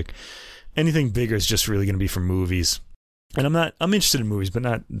music. Anything bigger is just really going to be for movies. And I'm interested in movies, but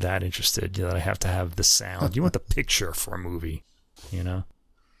not that interested that I have to have the sound. You want the picture for a movie,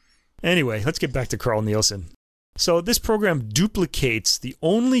 Anyway, let's get back to Carl Nielsen. So this program duplicates the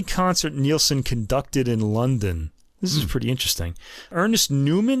only concert Nielsen conducted in London. This is pretty interesting. Ernest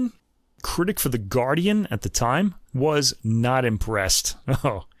Newman, critic for The Guardian at the time, was not impressed. If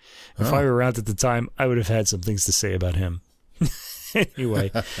I were around at the time, I would have had some things to say about him.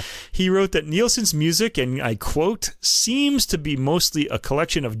 Anyway, he wrote that Nielsen's music, and I quote, seems to be mostly a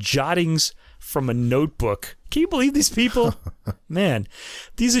collection of jottings from a notebook. Can you believe these people? Man,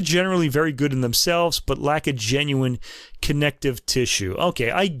 these are generally very good in themselves, but lack a genuine connective tissue.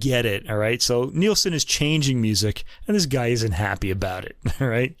 Okay, I get it, all right? So Nielsen is changing music, and this guy isn't happy about it, all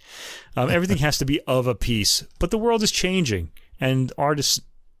right? Everything has to be of a piece, but the world is changing, and artists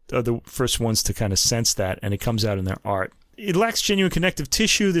are the first ones to kind of sense that, and it comes out in their art. It lacks genuine connective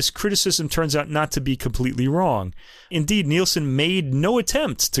tissue. This criticism turns out not to be completely wrong. Indeed, Nielsen made no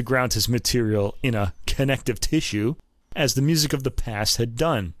attempt to ground his material in a connective tissue, as the music of the past had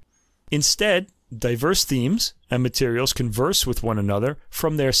done. Instead, diverse themes and materials converse with one another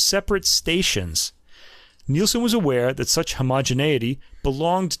from their separate stations. Nielsen was aware that such homogeneity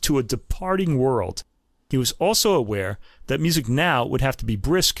belonged to a departing world. He was also aware that music now would have to be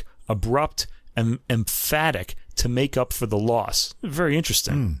brisk, abrupt, and emphatic to make up for the loss. Very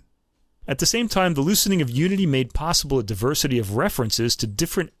interesting. At the same time, the loosening of unity made possible a diversity of references to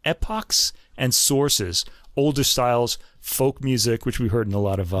different epochs and sources, older styles, folk music, which we heard in a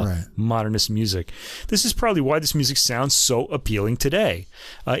lot of modernist music. This is probably why this music sounds so appealing today.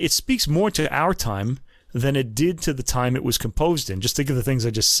 It speaks more to our time than it did to the time it was composed in. Just think of the things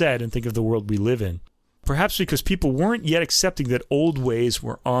I just said and think of the world we live in. Perhaps because people weren't yet accepting that old ways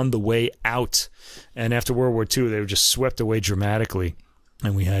were on the way out. And after World War II, they were just swept away dramatically.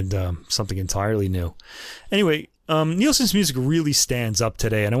 And we had something entirely new. Anyway, Nielsen's music really stands up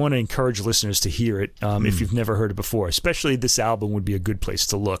today, and I want to encourage listeners to hear it if you've never heard it before. Especially this album would be a good place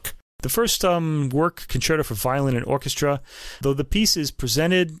to look. The first work, Concerto for Violin and Orchestra, though the piece is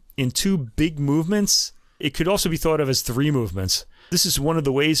presented in 2 big movements, it could also be thought of as 3 movements. This is one of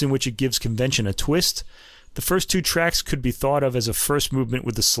the ways in which it gives convention a twist. The first 2 tracks could be thought of as a first movement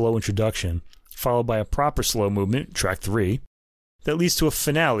with a slow introduction, followed by a proper slow movement, track 3, that leads to a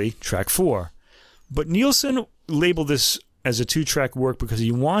finale, track 4. But Nielsen labeled this as a 2-track work because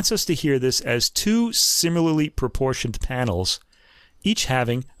he wants us to hear this as 2 similarly proportioned panels, each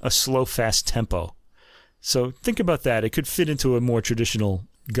having a slow-fast tempo. So think about that. It could fit into a more traditional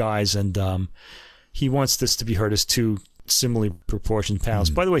guise, and he wants this to be heard as 2 similarly proportioned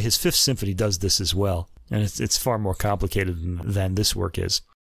panels. By the way, his 5th Symphony does this as well, and it's far more complicated than this work is.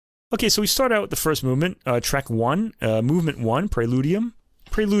 Okay, so we start out with the first movement, track 1, movement 1, Preludium.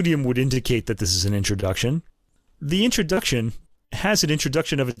 Preludium would indicate that this is an introduction. The introduction has an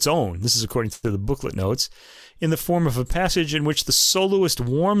introduction of its own. This is according to the booklet notes, in the form of a passage in which the soloist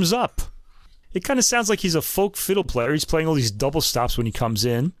warms up. It kind of sounds like he's a folk fiddle player. He's playing all these double stops when he comes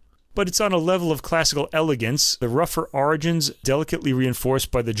in, but it's on a level of classical elegance, the rougher origins delicately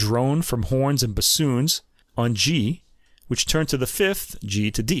reinforced by the drone from horns and bassoons on G, which turn to the fifth,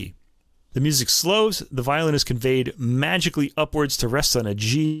 G to D. The music slows, the violin is conveyed magically upwards to rest on a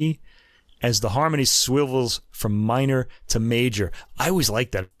G, as the harmony swivels from minor to major. I always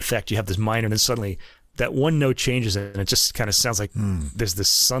like that effect. You have this minor, and then suddenly that one note changes, and it just kind of sounds like there's this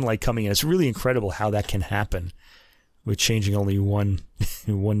sunlight coming in. It's really incredible how that can happen with changing only one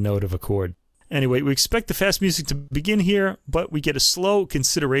note of a chord. Anyway, we expect the fast music to begin here, but we get a slow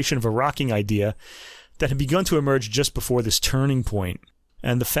consideration of a rocking idea that had begun to emerge just before this turning point.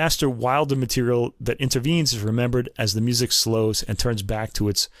 And the faster, wilder material that intervenes is remembered as the music slows and turns back to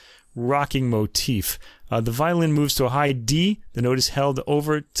its rocking motif. The violin moves to a high D. The note is held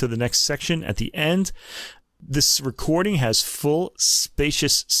over to the next section at the end. This recording has full,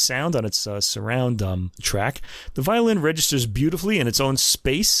 spacious sound on its surround track. The violin registers beautifully in its own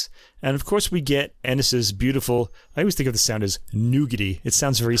space. And of course, we get Ennis's beautiful, I always think of the sound as nougaty. It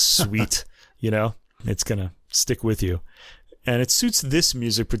sounds very sweet, you know? It's going to stick with you. And it suits this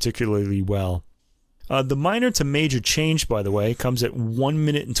music particularly well. The minor to major change, by the way, comes at 1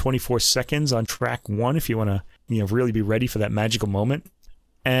 minute and 24 seconds on track 1 if you want to really be ready for that magical moment.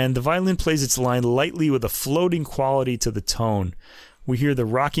 And the violin plays its line lightly with a floating quality to the tone. We hear the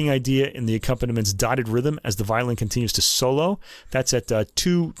rocking idea in the accompaniment dotted rhythm as the violin continues to solo. That's at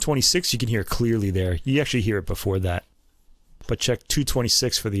 2:26. You can hear it clearly there. You actually hear it before that. But check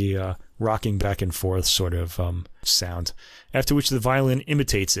 2:26 for the rocking back and forth sort of sound. After which the violin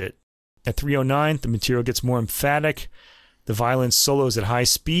imitates it. At 3:09, the material gets more emphatic. The violin solos at high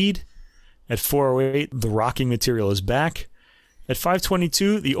speed. At 4:08, the rocking material is back. At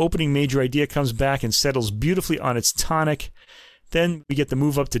 5:22, the opening major idea comes back and settles beautifully on its tonic. Then we get the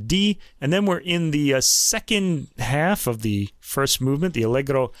move up to D, and then we're in the second half of the first movement, the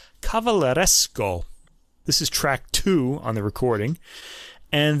Allegro Cavalleresco. This is track 2 on the recording,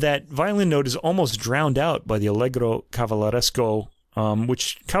 and that violin note is almost drowned out by the Allegro Cavalleresco,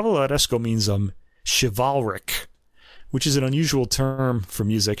 which cavalleresco means chivalric, which is an unusual term for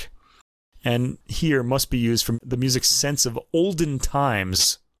music, and here must be used from the music's sense of olden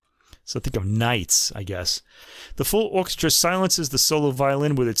times. So think of knights, I guess. The full orchestra silences the solo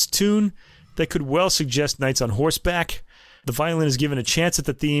violin with its tune that could well suggest knights on horseback. The violin is given a chance at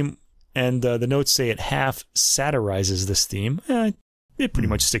the theme, and the notes say it half satirizes this theme. It pretty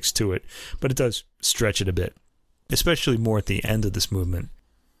much sticks to it, but it does stretch it a bit, especially more at the end of this movement.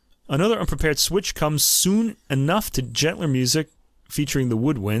 Another unprepared switch comes soon enough to gentler music featuring the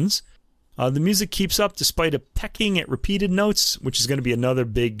woodwinds. The music keeps up despite a pecking at repeated notes, which is going to be another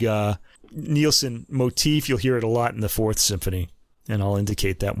big Nielsen motif. You'll hear it a lot in the Fourth Symphony, and I'll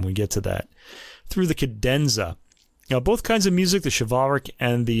indicate that when we get to that. Through the cadenza. Now, both kinds of music, the chivalric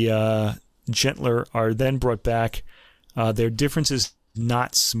and the gentler, are then brought back. Their differences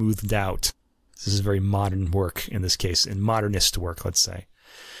not smoothed out. This is very modern work in this case, in modernist work, let's say.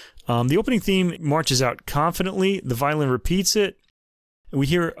 The opening theme marches out confidently. The violin repeats it. We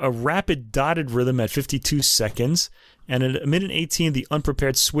hear a rapid dotted rhythm at 52 seconds, and at 1:18, the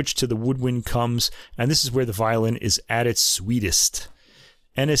unprepared switch to the woodwind comes, and this is where the violin is at its sweetest.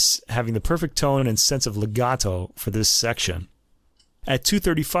 Ennis having the perfect tone and sense of legato for this section. At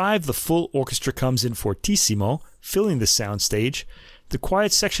 2:35, the full orchestra comes in fortissimo, filling the soundstage. The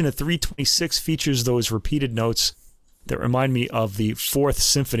quiet section at 3:26 features those repeated notes that remind me of the Fourth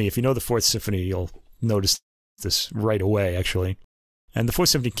Symphony. If you know the Fourth Symphony, you'll notice this right away, actually. And the Fourth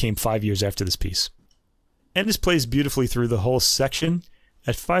Symphony came 5 years after this piece. Ennis plays beautifully through the whole section.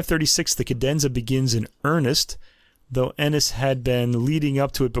 At 5:36, the cadenza begins in earnest, though Ennis had been leading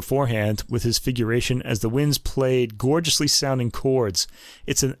up to it beforehand with his figuration as the winds played gorgeously sounding chords.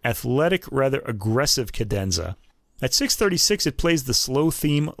 It's an athletic, rather aggressive cadenza. At 6:36, it plays the slow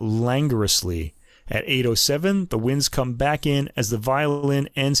theme languorously. At 8:07, the winds come back in as the violin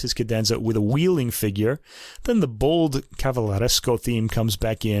ends his cadenza with a wheeling figure. Then the bold cavalleresco theme comes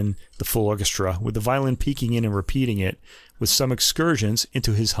back in the full orchestra, with the violin peeking in and repeating it, with some excursions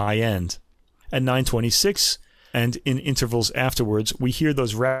into his high end. At 9:26, and in intervals afterwards, we hear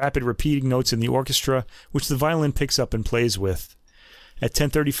those rapid repeating notes in the orchestra, which the violin picks up and plays with. At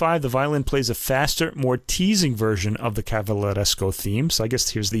 10:35, the violin plays a faster, more teasing version of the cavalleresco theme, so I guess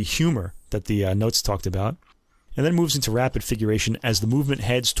here's the humor that the notes talked about, and then moves into rapid figuration as the movement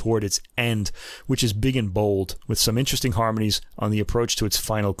heads toward its end, which is big and bold, with some interesting harmonies on the approach to its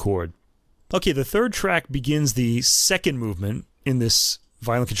final chord. Okay, the third track begins the second movement, in this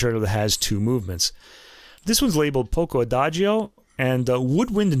violin concerto that has 2 movements. This one's labeled Poco Adagio, and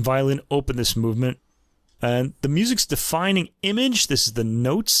woodwind and violin open this movement. And the music's defining image, this is the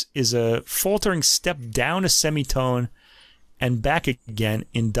notes, is a faltering step down a semitone and back again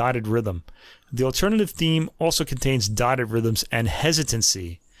in dotted rhythm. The alternative theme also contains dotted rhythms and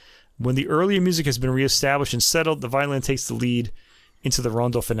hesitancy. When the earlier music has been reestablished and settled, the violin takes the lead into the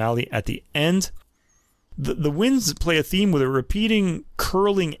rondo finale at the end. The winds play a theme with a repeating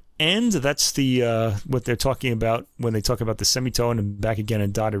curling end. That's the what they're talking about when they talk about the semitone and back again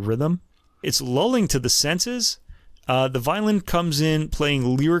in dotted rhythm. It's lulling to the senses. The violin comes in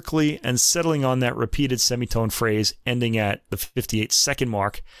playing lyrically and settling on that repeated semitone phrase, ending at the 58-second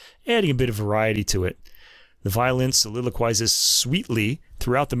mark, adding a bit of variety to it. The violin soliloquizes sweetly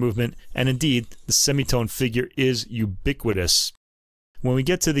throughout the movement, and indeed, the semitone figure is ubiquitous. When we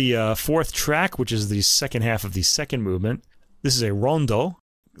get to the 4th track, which is the second half of the second movement, this is a rondo,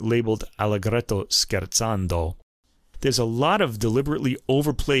 labeled Allegretto scherzando. There's a lot of deliberately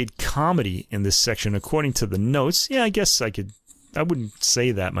overplayed comedy in this section, according to the notes. Yeah, I guess I wouldn't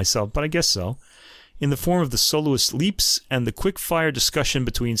say that myself, but I guess so. In the form of the soloist leaps and the quick-fire discussion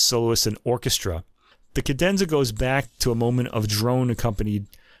between soloist and orchestra. The cadenza goes back to a moment of drone-accompanied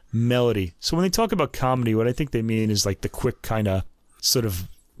melody. So when they talk about comedy, what I think they mean is like the quick kind of sort of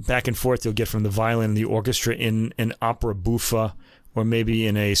back and forth you'll get from the violin and the orchestra in an opera buffa, or maybe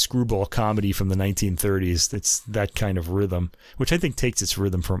in a screwball comedy from the 1930s. It's that kind of rhythm, which I think takes its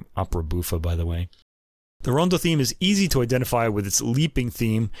rhythm from opera buffa, by the way. The rondo theme is easy to identify with its leaping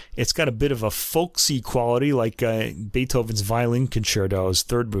theme. It's got a bit of a folksy quality like Beethoven's violin concerto's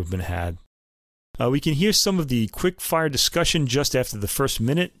 3rd movement had. We can hear some of the quick-fire discussion just after the first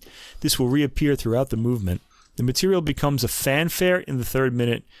minute. This will reappear throughout the movement. The material becomes a fanfare in the 3rd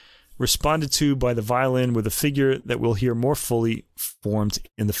minute, responded to by the violin with a figure that we'll hear more fully formed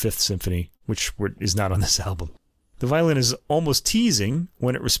in the 5th symphony, which is not on this album. The violin is almost teasing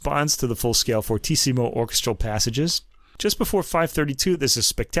when it responds to the full-scale fortissimo orchestral passages. Just before 5:32, there's a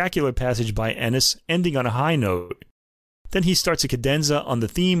spectacular passage by Ennis ending on a high note. Then he starts a cadenza on the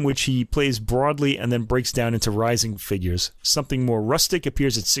theme, which he plays broadly and then breaks down into rising figures. Something more rustic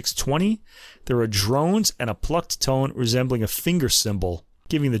appears at 6:20. There are drones and a plucked tone resembling a finger cymbal,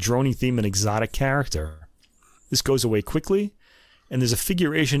 giving the droning theme an exotic character. This goes away quickly, and there's a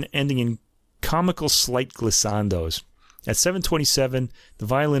figuration ending in comical slight glissandos. At 7:27, the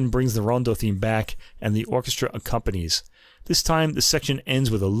violin brings the rondo theme back, and the orchestra accompanies. This time, the section ends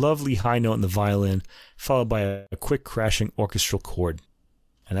with a lovely high note in the violin, followed by a quick crashing orchestral chord.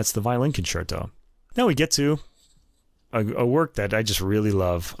 And that's the violin concerto. Now we get to a work that I just really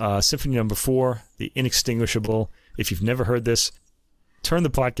love. Symphony No. 4, The Inextinguishable. If you've never heard this, turn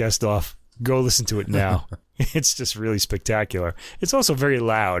the podcast off. Go listen to it now. It's just really spectacular. It's also very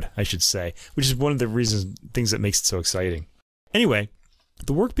loud, I should say, which is one of the things that makes it so exciting. Anyway,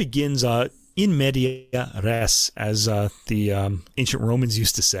 the work begins in media res, as the ancient Romans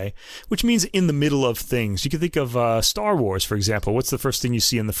used to say, which means in the middle of things. You can think of Star Wars, for example. What's the first thing you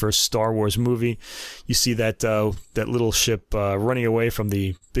see in the first Star Wars movie? You see that little ship running away from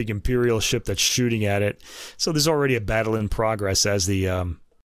the big Imperial ship that's shooting at it. So there's already a battle in progress as the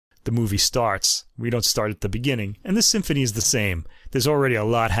movie starts. We don't start at the beginning. And this symphony is the same. There's already a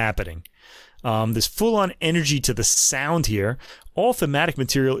lot happening. There's full-on energy to the sound here. All thematic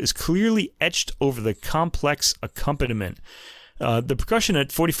material is clearly etched over the complex accompaniment. The percussion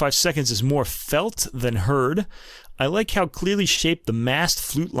at 45 seconds is more felt than heard. I like how clearly shaped the massed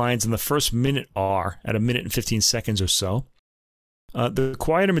flute lines in the first minute are, at 1 minute and 15 seconds or so. The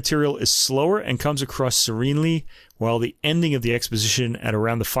quieter material is slower and comes across serenely, while the ending of the exposition at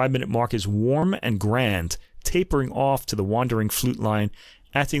around the 5-minute mark is warm and grand, tapering off to the wandering flute line,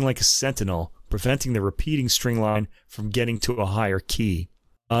 acting like a sentinel, preventing the repeating string line from getting to a higher key.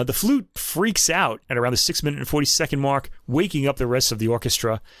 The flute freaks out at around the 6-minute and 40-second mark, waking up the rest of the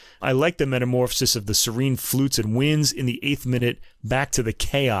orchestra. I like the metamorphosis of the serene flutes and winds in the 8th minute back to the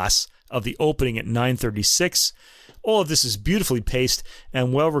chaos of the opening at 9:36. All of this is beautifully paced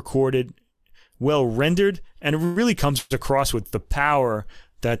and well recorded, well rendered, and it really comes across with the power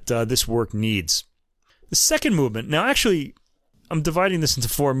that this work needs. The second movement, now actually, I'm dividing this into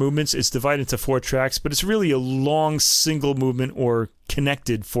 4 movements. It's divided into 4 tracks, but it's really a long single movement or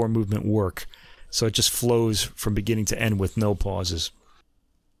connected 4-movement work. So it just flows from beginning to end with no pauses.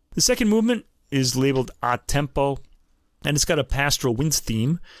 The second movement is labeled a tempo, and it's got a pastoral winds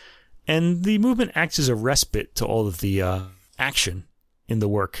theme. And the movement acts as a respite to all of the action in the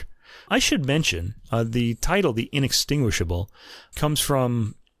work. I should mention the title, The Inextinguishable, comes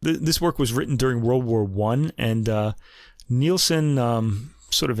from This work was written during World War I, and Nielsen,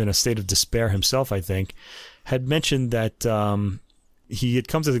 sort of in a state of despair himself, I think, had mentioned that he had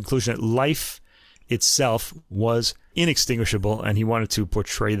come to the conclusion that life itself was inextinguishable, and he wanted to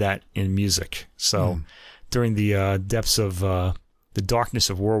portray that in music. So during the depths of the darkness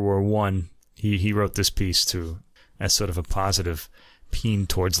of World War I, he wrote this piece as sort of a positive paean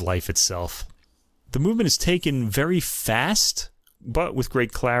towards life itself. The movement is taken very fast, but with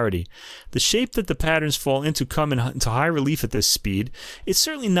great clarity. The shape that the patterns fall into come into high relief at this speed. It's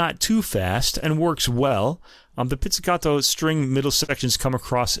certainly not too fast and works well. The pizzicato string middle sections come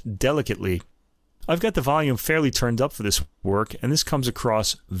across delicately. I've got the volume fairly turned up for this work, and this comes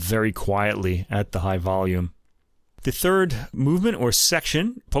across very quietly at the high volume. The third movement or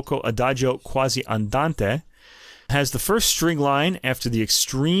section, Poco Adagio Quasi Andante, has the first string line after the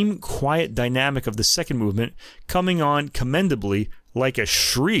extreme quiet dynamic of the second movement coming on commendably like a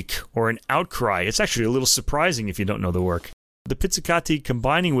shriek or an outcry. It's actually a little surprising if you don't know the work. The pizzicati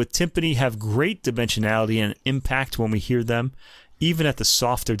combining with timpani have great dimensionality and impact when we hear them, even at the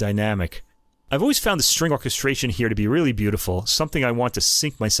softer dynamic. I've always found the string orchestration here to be really beautiful, something I want to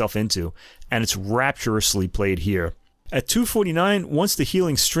sink myself into, and it's rapturously played here. At 2:49, once the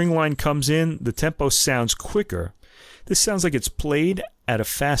healing string line comes in, the tempo sounds quicker. This sounds like it's played at a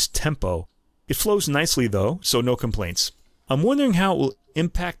fast tempo. It flows nicely though, so no complaints. I'm wondering how it will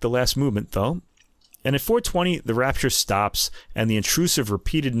impact the last movement though. And at 4:20, the rapture stops, and the intrusive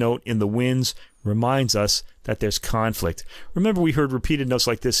repeated note in the winds reminds us that there's conflict. Remember, we heard repeated notes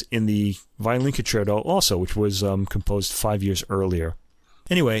like this in the violin concerto also, which was composed 5 years earlier.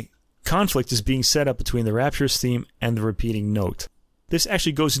 Anyway, conflict is being set up between the rapturous theme and the repeating note. This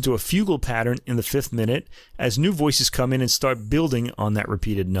actually goes into a fugal pattern in the 5th minute as new voices come in and start building on that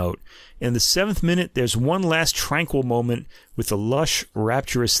repeated note. In the 7th minute, there's one last tranquil moment with the lush,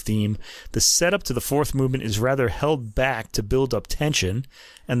 rapturous theme. The setup to the 4th movement is rather held back to build up tension,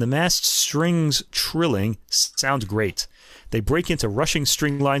 and the massed strings trilling sound great. They break into rushing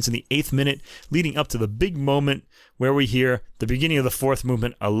string lines in the 8th minute, leading up to the big moment where we hear the beginning of the 4th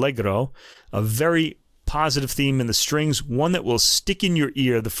movement, Allegro, a very positive theme in the strings, one that will stick in your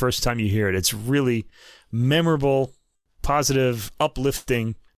ear the first time you hear it. It's really memorable, positive,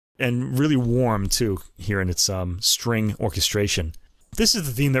 uplifting, and really warm too here in its string orchestration. This is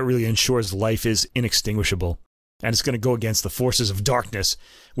the theme that really ensures life is inextinguishable, and it's going to go against the forces of darkness,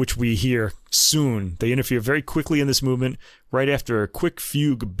 which we hear soon. They interfere very quickly in this movement, right after a quick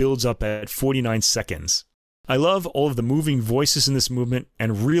fugue builds up at 49 seconds. I love all of the moving voices in this movement,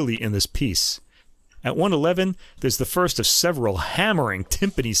 and really in this piece. At 1:11, there's the first of several hammering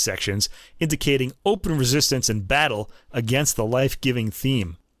timpani sections indicating open resistance and battle against the life-giving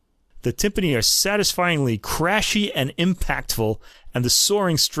theme. The timpani are satisfyingly crashy and impactful, and the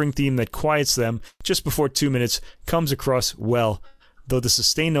soaring string theme that quiets them just before 2 minutes comes across well, though the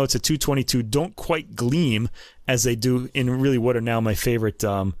sustained notes at 2:22 don't quite gleam as they do in really what are now my favorite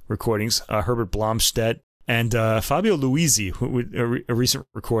recordings, Herbert Blomstedt, and Fabio Luisi, a recent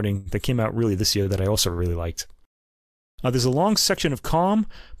recording that came out really this year that I also really liked. There's a long section of calm,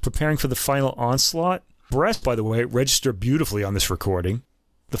 preparing for the final onslaught. Brass, by the way, register beautifully on this recording.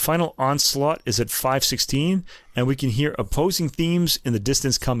 The final onslaught is at 5:16, and we can hear opposing themes in the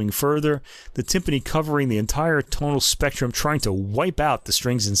distance coming further, the timpani covering the entire tonal spectrum, trying to wipe out the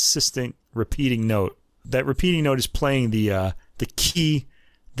string's insistent repeating note. That repeating note is playing the key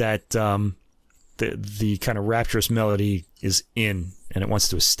that the kind of rapturous melody is in, and it wants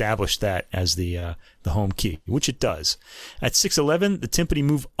to establish that as the home key, which it does. At 6:11, the timpani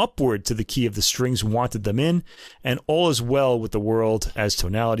move upward to the key of the strings wanted them in, and all is well with the world as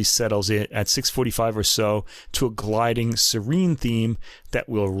tonality settles in at 6:45 or so to a gliding, serene theme that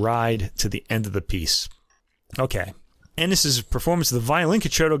will ride to the end of the piece. Okay. Ennis's performance of the violin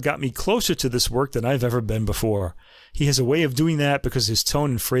concerto got me closer to this work than I've ever been before. He has a way of doing that because his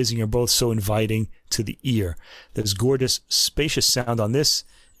tone and phrasing are both so inviting to the ear. There's gorgeous, spacious sound on this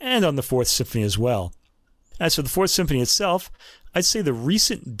and on the Fourth Symphony as well. As for the Fourth Symphony itself, I'd say the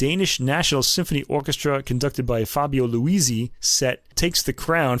recent Danish National Symphony Orchestra conducted by Fabio Luisi set takes the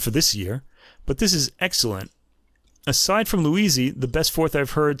crown for this year, but this is excellent. Aside from Luisi, the best fourth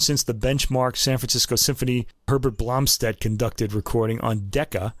I've heard since the benchmark San Francisco Symphony Herbert Blomstedt conducted recording on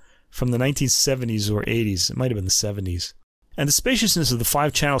Decca from the 1970s or 80s. It might have been the 70s. And the spaciousness of the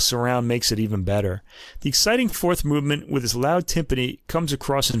 5-channel surround makes it even better. The exciting fourth movement with its loud timpani comes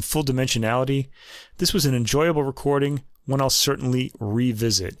across in full dimensionality. This was an enjoyable recording, one I'll certainly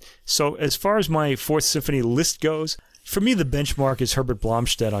revisit. So as far as my Fourth Symphony list goes, for me the benchmark is Herbert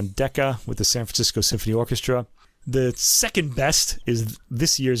Blomstedt on Decca with the San Francisco Symphony Orchestra. The second best is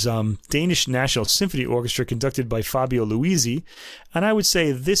this year's Danish National Symphony Orchestra, conducted by Fabio Luisi. And I would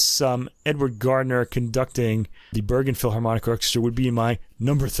say this Edward Gardner conducting the Bergen Philharmonic Orchestra would be my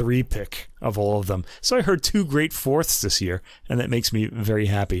number 3 pick of all of them. So I heard 2 great fourths this year, and that makes me very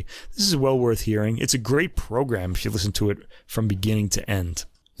happy. This is well worth hearing. It's a great program if you listen to it from beginning to end.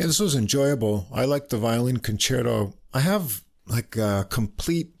 Yeah, this was enjoyable. I like the violin concerto. I have like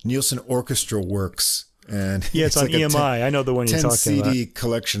complete Nielsen orchestra works. And yeah, it's on like EMI. I know the one you're talking about. 10 CD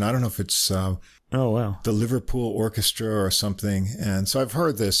collection. I don't know if it's oh wow, the Liverpool Orchestra or something. And so I've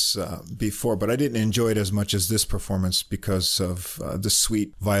heard this before, but I didn't enjoy it as much as this performance because of the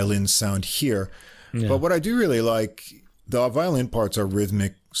sweet violin sound here. Yeah. But what I do really like, the violin parts are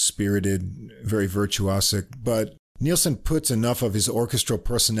rhythmic, spirited, very virtuosic, but Nielsen puts enough of his orchestral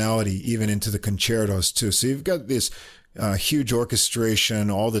personality even into the concertos too. So you've got this huge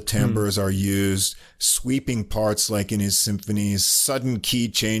orchestration, all the timbres are used, sweeping parts like in his symphonies, sudden key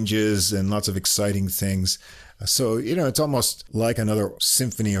changes, and lots of exciting things. So, it's almost like another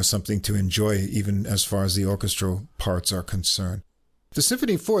symphony or something to enjoy, even as far as the orchestral parts are concerned. The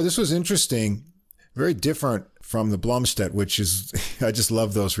Symphony 4, this was interesting, very different from the Blomstedt, which is, I just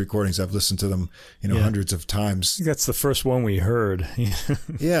love those recordings. I've listened to them, hundreds of times. I think that's the first one we heard.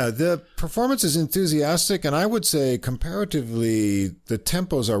 Yeah, the performance is enthusiastic, and I would say comparatively, the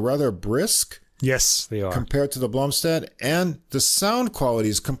tempos are rather brisk. Yes, they are. Compared to the Blomstedt, and the sound quality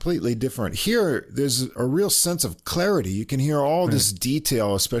is completely different. Here, there's a real sense of clarity. You can hear all this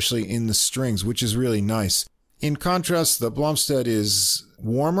detail, especially in the strings, which is really nice. In contrast, the Blomstedt is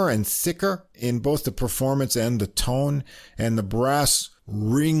warmer and thicker in both the performance and the tone, and the brass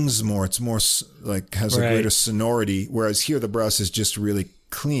rings more. It's more like has a greater sonority, whereas here the brass is just really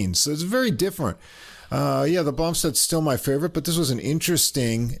clean. So it's very different. The Blomstedt's still my favorite, but this was an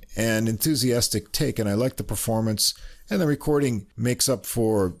interesting and enthusiastic take, and I like the performance. And the recording makes up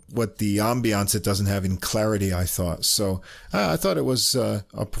for what the ambiance it doesn't have in clarity, I thought. So I thought it was a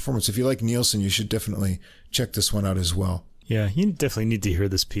performance. If you like Nielsen, you should definitely check this one out as well. Yeah, you definitely need to hear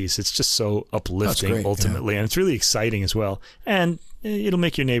this piece. It's just so uplifting, ultimately, and it's really exciting as well. And it'll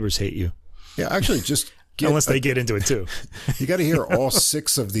make your neighbors hate you. Yeah, actually, just unless they get into it too. You got to hear all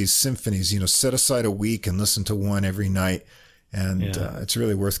 6 of these symphonies. Set aside a week and listen to one every night, and it's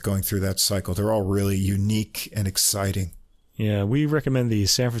really worth going through that cycle. They're all really unique and exciting. Yeah, we recommend the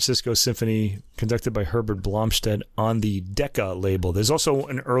San Francisco Symphony conducted by Herbert Blomstedt on the Decca label. There's also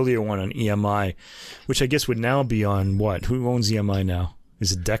an earlier one on EMI, which I guess would now be on what? Who owns EMI now?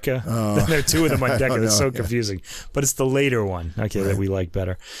 Is it Decca? There are 2 of them on Decca. It's so confusing. But it's the later one, that we like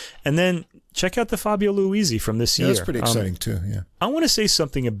better. And then check out the Fabio Luisi from this year. That's pretty exciting too, yeah. I want to say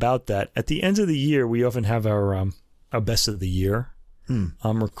something about that. At the end of the year, we often have our best of the year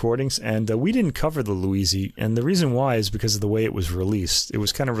recordings, and we didn't cover the Luisi, and the reason why is because of the way it was released. It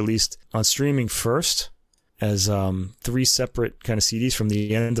was kind of released on streaming first as 3 separate kind of CDs from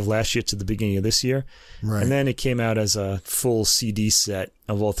the end of last year to the beginning of this year, and then it came out as a full CD set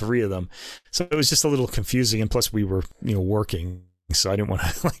of all 3 of them. So it was just a little confusing, and plus we were working, so I didn't want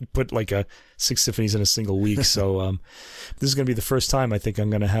to put 6 symphonies in a single week. So this is going to be the first time I think I'm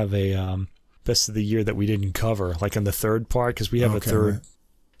going to have a best of the year that we didn't cover, like on the third part, because we have a third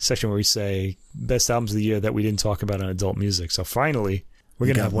section where we say best albums of the year that we didn't talk about on adult music. So finally, we're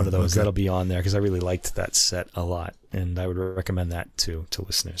going to have one of those. That'll be on there because I really liked that set a lot, and I would recommend that to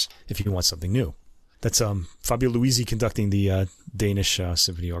listeners if you want something new. That's Fabio Luisi conducting the Danish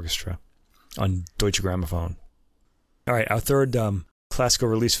Symphony Orchestra on Deutsche Grammophon. All right, our third classical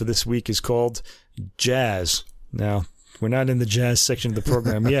release for this week is called Jazz. Now, we're not in the jazz section of the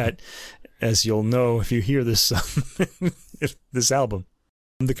program yet, as you'll know if you hear this this album.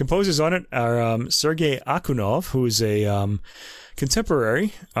 The composers on it are Sergei Akunov, who is a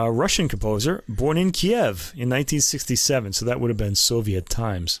contemporary Russian composer born in Kiev in 1967, so that would have been Soviet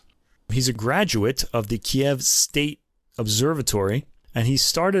times. He's a graduate of the Kiev State Observatory, and he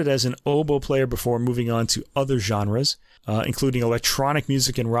started as an oboe player before moving on to other genres, including electronic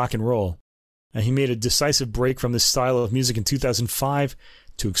music and rock and roll. And he made a decisive break from this style of music in 2005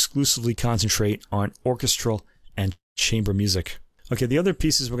 to exclusively concentrate on orchestral and chamber music. Okay, the other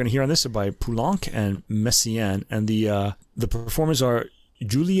pieces we're going to hear on this are by Poulenc and Messiaen, and the performers are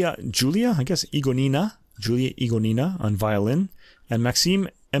Julia Igonina on violin, and Maxim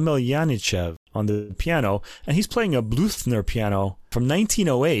Emelyanichev on the piano, and he's playing a Bluthner piano from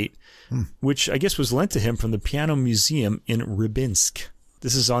 1908, which I guess was lent to him from the Piano Museum in Rybinsk.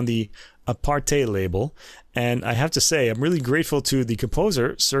 This is on the Aparte label. And I have to say, I'm really grateful to the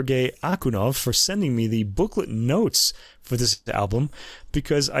composer, Sergei Akunov, for sending me the booklet notes for this album,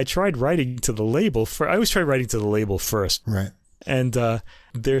 because I tried writing to the label. I always try writing to the label first. Right. And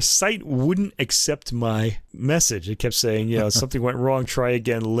their site wouldn't accept my message. It kept saying, something went wrong, try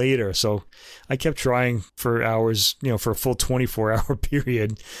again later. So I kept trying for hours, for a full 24-hour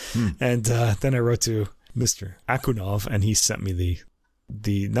period. And then I wrote to Mr. Akunov, and he sent me the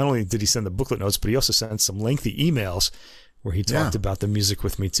not only did he send the booklet notes, but he also sent some lengthy emails where he talked about the music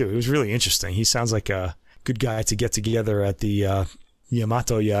with me too. It was really interesting. He sounds like a good guy to get together at the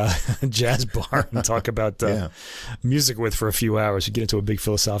Yamato-ya jazz bar and talk about music with for a few hours. You get into a big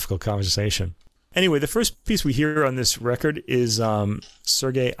philosophical conversation. Anyway, the first piece we hear on this record is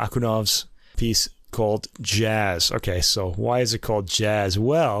Sergei Akunov's piece called Jazz. Okay, so why is it called Jazz?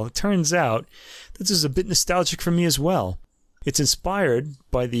 Well, it turns out this is a bit nostalgic for me as well. It's inspired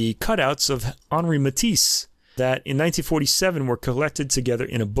by the cutouts of Henri Matisse that in 1947 were collected together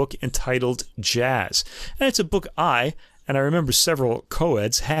in a book entitled Jazz. And it's a book and I remember several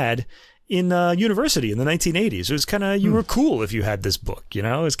co-eds had in university in the 1980s. It was kind of, you were cool if you had this book, It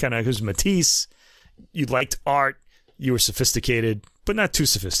was kind of, it was Matisse. You liked art. You were sophisticated, but not too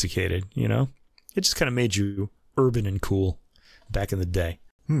sophisticated, It just kind of made you urban and cool back in the day.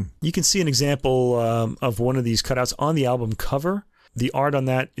 You can see an example of one of these cutouts on the album cover. The art on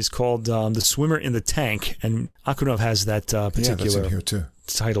that is called The Swimmer in the Tank, and Akunov has that particular here too.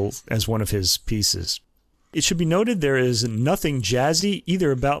 Title as one of his pieces. It should be noted there is nothing jazzy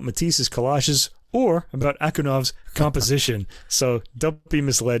either about Matisse's collages or about Akunov's composition, so don't be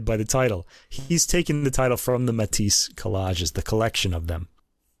misled by the title. He's taken the title from the Matisse collages, the collection of them.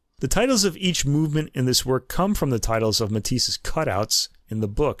 The titles of each movement in this work come from the titles of Matisse's cutouts in the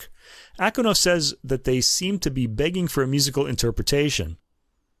book. Akunov says that they seem to be begging for a musical interpretation.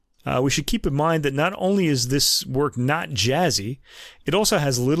 We should keep in mind that not only is this work not jazzy, it also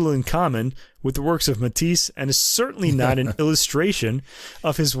has little in common with the works of Matisse and is certainly not an illustration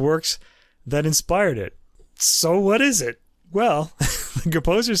of his works that inspired it. So what is it? Well, the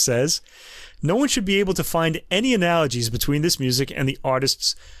composer says, no one should be able to find any analogies between this music and the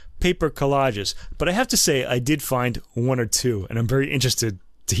artist's paper collages. But I have to say, I did find one or two, and I'm very interested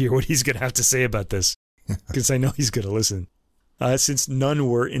to hear what he's going to have to say about this, because I know he's going to listen. Since none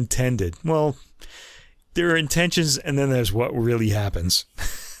were intended. Well, there are intentions, and then there's what really happens.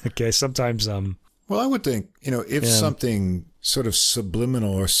 Okay, sometimes... Well, I would think, if something sort of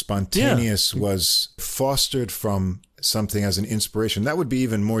subliminal or spontaneous was fostered from something as an inspiration, that would be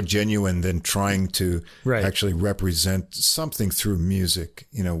even more genuine than trying to actually represent something through music,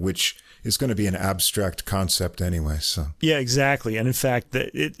 which is going to be an abstract concept anyway. So yeah, exactly. And in fact,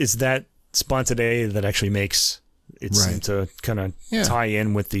 it's that spontaneity that actually makes it seem to kind of tie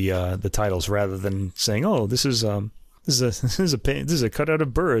in with the titles, rather than saying, "Oh, this is a cutout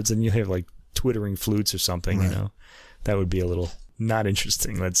of birds," and you have like twittering flutes or something. That would be a little not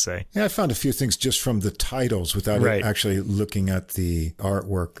interesting, let's say. Yeah, I found a few things just from the titles without actually looking at the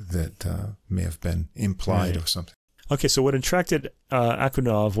artwork that may have been implied or something. Okay, so what attracted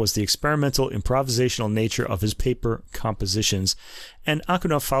Akunov was the experimental, improvisational nature of his paper compositions, and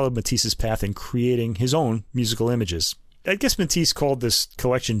Akunov followed Matisse's path in creating his own musical images. I guess Matisse called this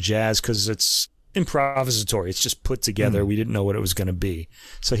collection Jazz because it's improvisatory. It's just put together. We didn't know what it was going to be.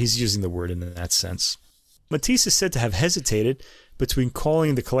 So he's using the word in that sense. Matisse is said to have hesitated between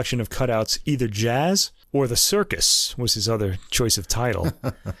calling the collection of cutouts either Jazz or The Circus was his other choice of title.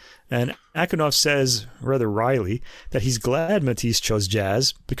 And Akunov says, rather wryly, that he's glad Matisse chose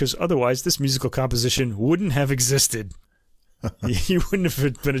Jazz because otherwise this musical composition wouldn't have existed. He wouldn't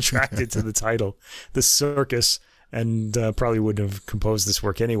have been attracted to the title, The Circus, and probably wouldn't have composed this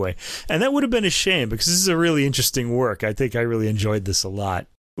work anyway. And that would have been a shame because this is a really interesting work. I think I really enjoyed this a lot.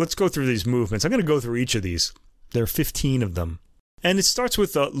 Let's go through these movements. I'm going to go through each of these. There are 15 of them. And it starts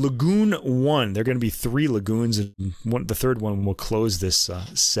with Lagoon 1. There are going to be 3 lagoons, and the third one will close this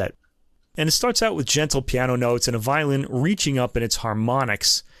set. And it starts out with gentle piano notes and a violin reaching up in its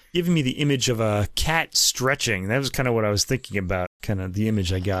harmonics, giving me the image of a cat stretching. That was kind of what I was thinking about, kind of the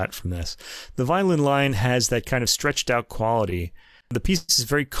image I got from this. The violin line has that kind of stretched out quality. The piece is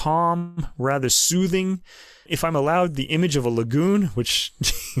very calm, rather soothing. If I'm allowed the image of a lagoon, which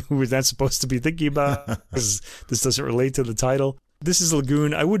we're not supposed to be thinking about, because this doesn't relate to the title, this is a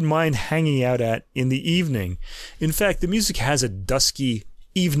lagoon I wouldn't mind hanging out at in the evening. In fact, the music has a dusky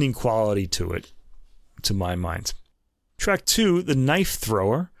evening quality to it, to my mind. Track 2, The Knife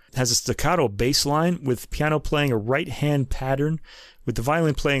Thrower, has a staccato bass line with piano playing a right-hand pattern with the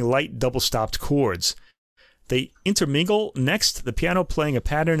violin playing light double-stopped chords. They intermingle next, the piano playing a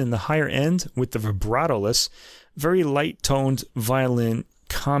pattern in the higher end with the vibratoless, very light-toned violin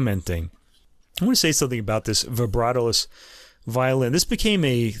commenting. I want to say something about this vibratoless violin. This became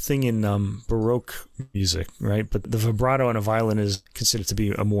a thing in Baroque music, right? But the vibrato on a violin is considered to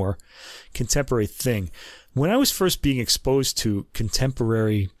be a more contemporary thing. When I was first being exposed to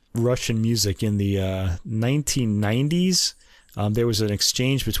contemporary Russian music in the 1990s, there was an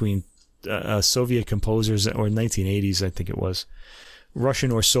exchange between Soviet composers, or 1980s, I think it was.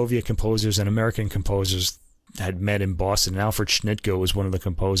 Russian or Soviet composers and American composers had met in Boston. Alfred Schnitger was one of the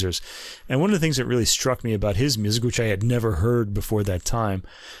composers. And one of the things that really struck me about his music, which I had never heard before that time,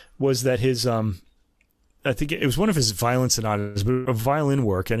 was that his, I think it was one of his violin sonatas, but a violin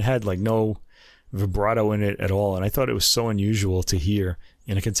work, and it had like no vibrato in it at all. And I thought it was so unusual to hear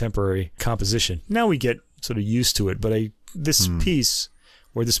in a contemporary composition. Now we get sort of used to it, but this piece,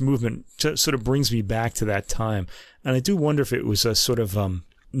 or this movement, sort of brings me back to that time. And I do wonder if it was a sort of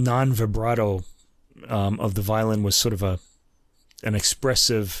non-vibrato of the violin was sort of an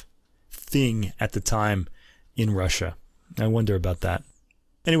expressive thing at the time in Russia. I wonder about that.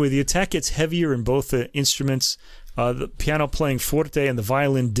 Anyway, the attack gets heavier in both the instruments, the piano playing forte and the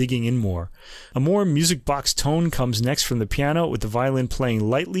violin digging in more. A more music box tone comes next from the piano, with the violin playing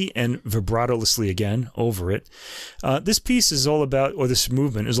lightly and vibratolessly again over it. This piece is all about, or this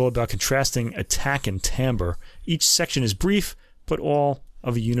movement is all about contrasting attack and timbre. Each section is brief, but all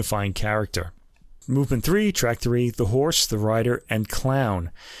of a unifying character. Movement 3, track 3, the horse, the rider, and clown,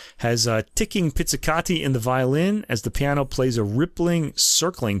 has a ticking pizzicati in the violin as the piano plays a rippling,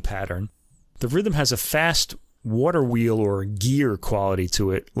 circling pattern. The rhythm has a fast water wheel or gear quality to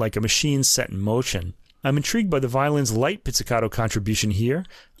it, like a machine set in motion. I'm intrigued by the violin's light pizzicato contribution here.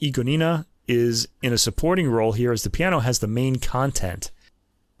 Igonina is in a supporting role here as the piano has the main content.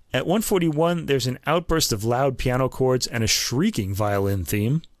 At 141, there's an outburst of loud piano chords and a shrieking violin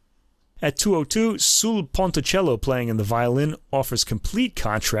theme. At 202, Sul Ponticello playing in the violin offers complete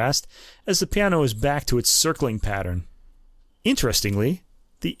contrast as the piano is back to its circling pattern. Interestingly,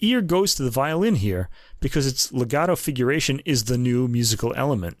 the ear goes to the violin here because its legato figuration is the new musical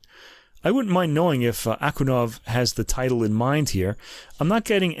element. I wouldn't mind knowing if Akunov has the title in mind here. I'm not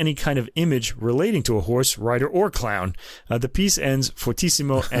getting any kind of image relating to a horse, rider, or clown. The piece ends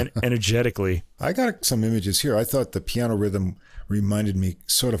fortissimo and energetically. I got some images here. I thought the piano rhythm reminded me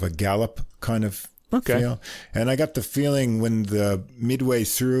sort of a gallop kind of feel. And I got the feeling when the midway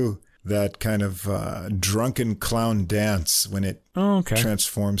through that kind of drunken clown dance when it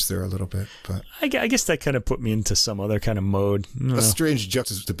transforms there a little bit. But I guess that kind of put me into some other kind of mode. A strange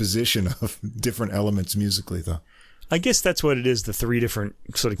juxtaposition of different elements musically, though. I guess that's what it is. The three different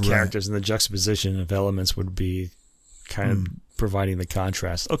sort of characters and the juxtaposition of elements would be kind of providing the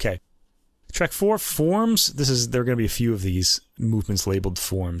contrast. Okay. Track 4, forms. There are going to be a few of these movements labeled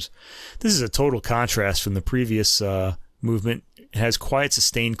forms. This is a total contrast from the previous movement. It has quiet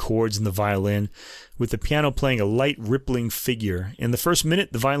sustained chords in the violin, with the piano playing a light rippling figure. In the first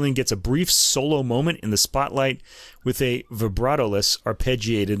minute, the violin gets a brief solo moment in the spotlight with a vibratoless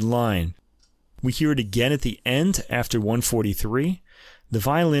arpeggiated line. We hear it again at the end after 143. The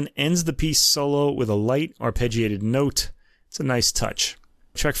violin ends the piece solo with a light arpeggiated note. It's a nice touch.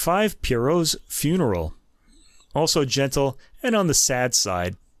 Track 5, Pierrot's Funeral. Also gentle and on the sad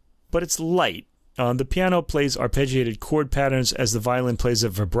side, but it's light. The piano plays arpeggiated chord patterns as the violin plays a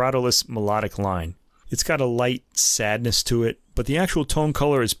vibratoless melodic line. It's got a light sadness to it, but the actual tone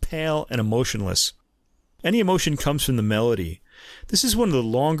color is pale and emotionless. Any emotion comes from the melody. This is one of the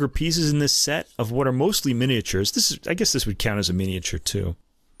longer pieces in this set of what are mostly miniatures. I guess this would count as a miniature too.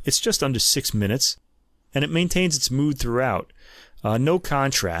 It's just under 6 minutes, and it maintains its mood throughout. No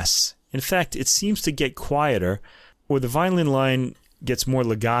contrasts. In fact, it seems to get quieter, or the violin line gets more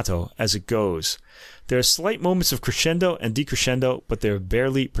legato as it goes. There are slight moments of crescendo and decrescendo, but they're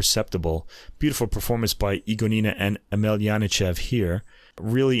barely perceptible. Beautiful performance by Igonina and Emel Janichev here,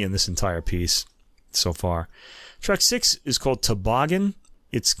 really in this entire piece so far. Track 6 is called Toboggan.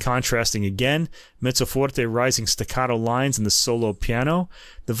 It's contrasting again, mezzo forte rising staccato lines in the solo piano.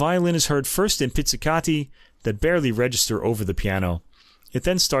 The violin is heard first in pizzicati that barely register over the piano. It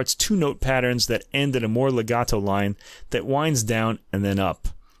then starts 2-note patterns that end in a more legato line that winds down and then up.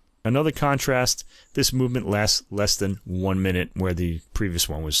 Another contrast, this movement lasts less than 1 minute, where the previous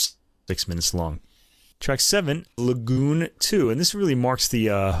one was 6 minutes long. Track 7, Lagoon 2, and this really marks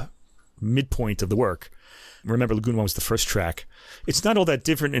the midpoint of the work. Remember, Lagoon 1 was the first track. It's not all that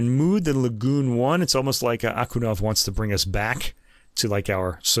different in mood than Lagoon 1. It's almost like Akunov wants to bring us back to like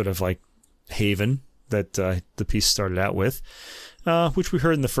our sort of like haven that the piece started out with. which we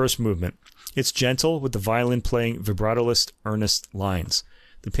heard in the first movement. It's gentle, with the violin playing vibratoless, earnest lines.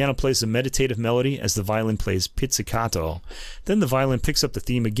 The piano plays a meditative melody as the violin plays pizzicato. Then the violin picks up the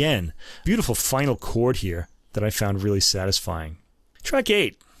theme again. Beautiful final chord here that I found really satisfying. Track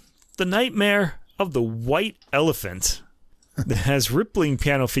 8, The Nightmare of the White Elephant. It has rippling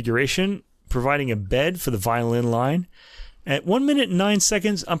piano figuration, providing a bed for the violin line. At 1 minute and 9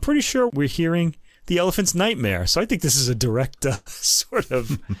 seconds, I'm pretty sure we're hearing the elephant's nightmare. So I think this is a direct sort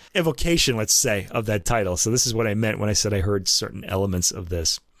of evocation, let's say, of that title. So this is what I meant when I said I heard certain elements of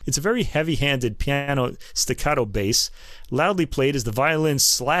this. It's a very heavy-handed piano staccato bass, loudly played as the violin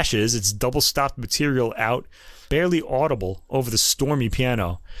slashes its double-stopped material out, barely audible over the stormy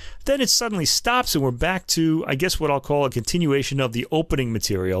piano. Then it suddenly stops and we're back to, I guess what I'll call a continuation of the opening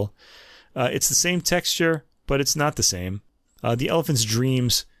material. It's the same texture, but it's not the same. The elephant's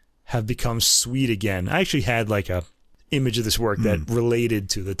dreams have become sweet again. I actually had like a image of this work that related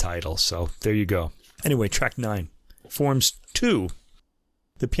to the title, so there you go. Anyway, track 9, Forms 2.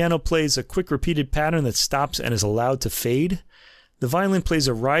 The piano plays a quick repeated pattern that stops and is allowed to fade. The violin plays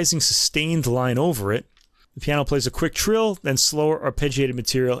a rising sustained line over it. The piano plays a quick trill, then slower arpeggiated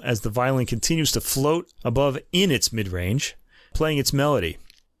material as the violin continues to float above in its mid-range, playing its melody.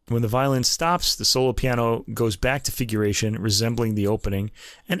 When the violin stops, the solo piano goes back to figuration, resembling the opening,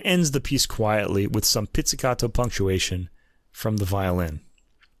 and ends the piece quietly with some pizzicato punctuation from the violin.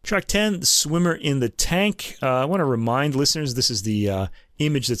 Track 10, The Swimmer in the Tank. I want to remind listeners, this is the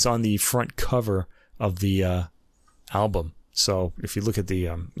image that's on the front cover of the album. So if you look at the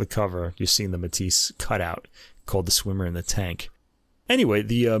cover, you're seeing the Matisse cutout called The Swimmer in the Tank. Anyway,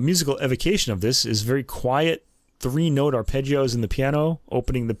 the musical evocation of this is very quiet, 3-note arpeggios in the piano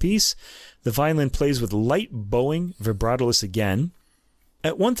opening the piece. The violin plays with light bowing, vibratoless again.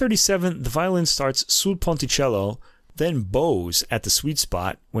 At 1:37, the violin starts sul ponticello, then bows at the sweet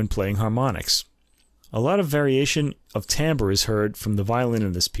spot when playing harmonics. A lot of variation of timbre is heard from the violin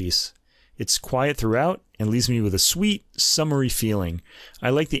in this piece. It's quiet throughout and leaves me with a sweet, summery feeling. I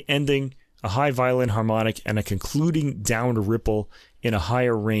like the ending, a high violin harmonic, and a concluding downward ripple in a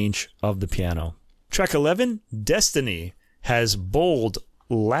higher range of the piano. Track 11, Destiny, has bold,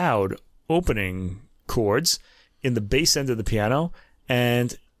 loud opening chords in the bass end of the piano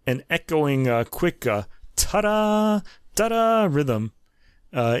and an echoing quick ta-da, ta-da rhythm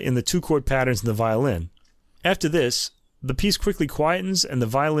in the 2-chord patterns in the violin. After this, the piece quickly quietens and the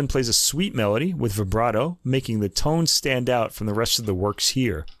violin plays a sweet melody with vibrato, making the tones stand out from the rest of the works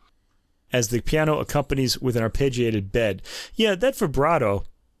here, as the piano accompanies with an arpeggiated bed. Yeah, that vibrato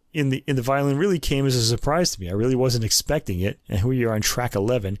in the violin really came as a surprise to me. I really wasn't expecting it, and here we are on track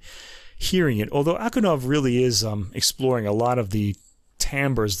 11, hearing it. Although Akhunov really is exploring a lot of the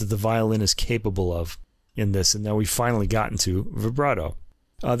timbres that the violin is capable of in this, and now we've finally gotten to vibrato.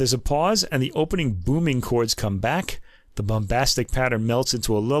 There's a pause, and the opening booming chords come back. The bombastic pattern melts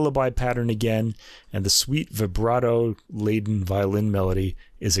into a lullaby pattern again, and the sweet vibrato-laden violin melody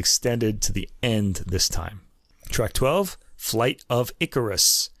is extended to the end this time. Track 12, Flight of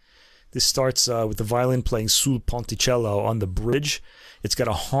Icarus. This starts with the violin playing sul ponticello on the bridge. It's got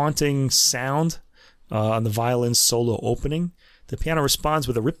a haunting sound on the violin's solo opening. The piano responds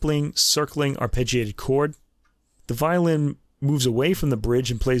with a rippling, circling, arpeggiated chord. The violin moves away from the bridge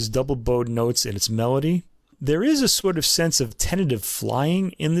and plays double-bowed notes in its melody. There is a sort of sense of tentative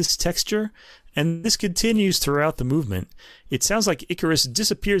flying in this texture, and this continues throughout the movement. It sounds like Icarus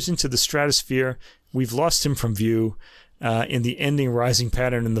disappears into the stratosphere. We've lost him from view in the ending rising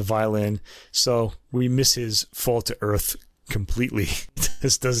pattern in the violin, so we miss his fall to earth completely.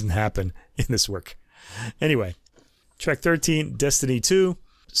 This doesn't happen in this work. Anyway, track 13, Destiny 2.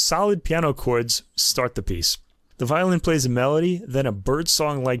 Solid piano chords start the piece. The violin plays a melody, then a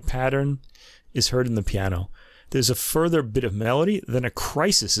birdsong-like pattern is heard in the piano. There's a further bit of melody, then a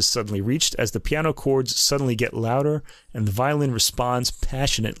crisis is suddenly reached as the piano chords suddenly get louder and the violin responds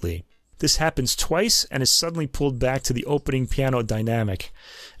passionately. This happens twice and is suddenly pulled back to the opening piano dynamic.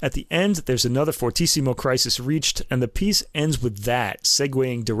 At the end, there's another fortissimo crisis reached, and the piece ends with that,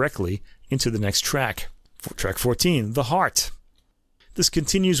 segueing directly into the next track. Track 14, The Heart. This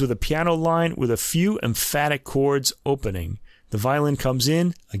continues with a piano line with a few emphatic chords opening. The violin comes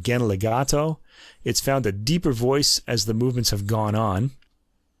in, again legato. It's found a deeper voice as the movements have gone on.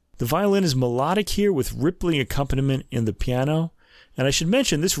 The violin is melodic here with rippling accompaniment in the piano. And I should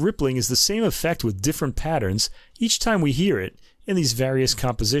mention this rippling is the same effect with different patterns each time we hear it in these various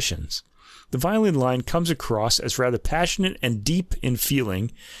compositions. The violin line comes across as rather passionate and deep in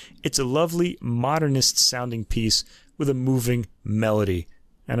feeling. It's a lovely, modernist-sounding piece with a moving melody.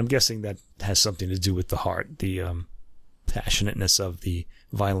 And I'm guessing that has something to do with the heart, the passionateness of the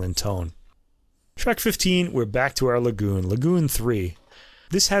violin tone. Track 15, we're back to our Lagoon, Lagoon 3.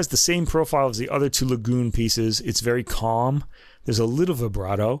 This has the same profile as the other two Lagoon pieces. It's very calm. There's a little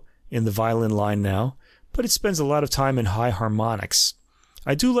vibrato in the violin line now, but it spends a lot of time in high harmonics.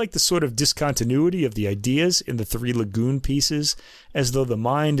 I do like the sort of discontinuity of the ideas in the three Lagoon pieces, as though the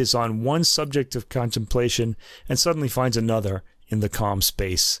mind is on one subject of contemplation and suddenly finds another in the calm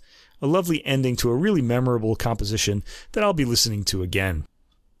space. A lovely ending to a really memorable composition that I'll be listening to again.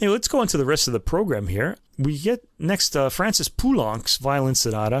 Hey, let's go on to the rest of the program here. We get next Francis Poulenc's Violin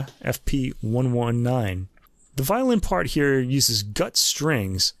Sonata, FP 119. The violin part here uses gut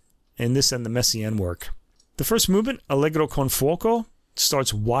strings in this and the Messiaen work. The first movement, Allegro con fuoco,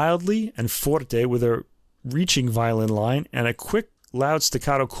 starts wildly and forte with a reaching violin line and a quick, loud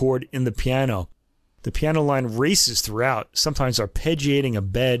staccato chord in the piano. The piano line races throughout, sometimes arpeggiating a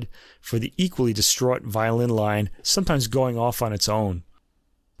bed for the equally distraught violin line, sometimes going off on its own.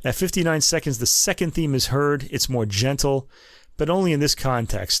 At 59 seconds, the second theme is heard. It's more gentle, but only in this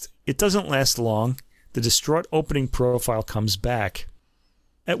context. It doesn't last long. The distraught opening profile comes back.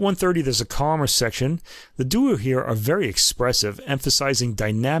 At 1:30, there's a calmer section. The duo here are very expressive, emphasizing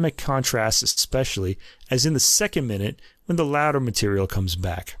dynamic contrasts, especially as in the second minute when the louder material comes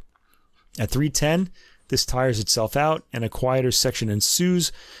back. At 3:10, this tires itself out and a quieter section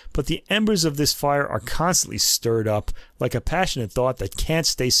ensues, but the embers of this fire are constantly stirred up like a passionate thought that can't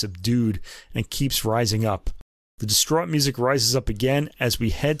stay subdued and keeps rising up. The distraught music rises up again as we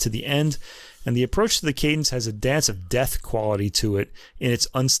head to the end, and the approach to the cadence has a dance of death quality to it in its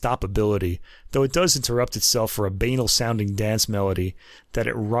unstoppability, though it does interrupt itself for a banal-sounding dance melody that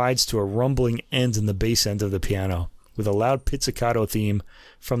it rides to a rumbling end in the bass end of the piano, with a loud pizzicato theme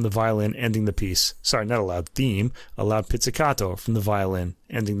from the violin ending the piece. Sorry, not a loud theme, a loud pizzicato from the violin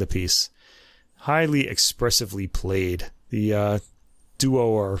ending the piece. Highly expressively played. The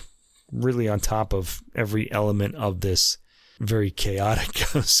duo are really on top of every element of this very chaotic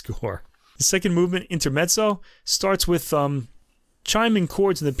score. The second movement, Intermezzo, starts with chiming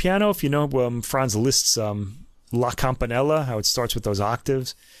chords in the piano. If you know Franz Liszt's La Campanella, how it starts with those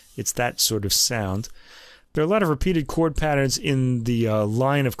octaves, it's that sort of sound. There are a lot of repeated chord patterns in the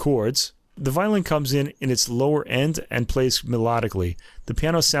line of chords. The violin comes in its lower end and plays melodically. The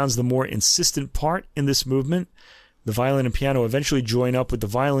piano sounds the more insistent part in this movement. The violin and piano eventually join up with the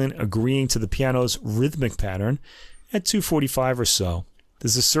violin agreeing to the piano's rhythmic pattern at 2:45 or so.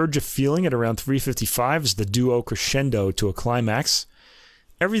 There's a surge of feeling at around 3:55 as the duo crescendo to a climax.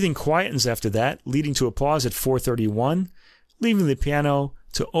 Everything quietens after that, leading to a pause at 4:31, leaving the piano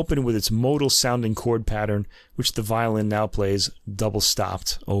to open with its modal-sounding chord pattern, which the violin now plays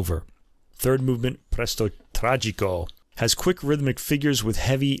double-stopped over. Third movement, Presto Tragico, has quick rhythmic figures with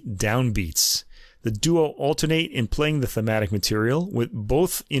heavy downbeats. The duo alternate in playing the thematic material, with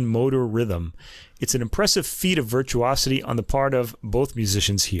both in motor rhythm. It's an impressive feat of virtuosity on the part of both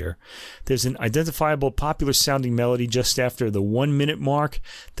musicians here. There's an identifiable popular-sounding melody just after the 1-minute mark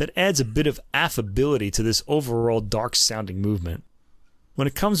that adds a bit of affability to this overall dark-sounding movement. When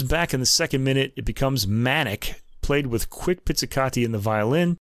it comes back in the second minute, it becomes manic, played with quick pizzicati in the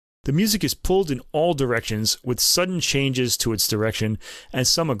violin. The music is pulled in all directions with sudden changes to its direction and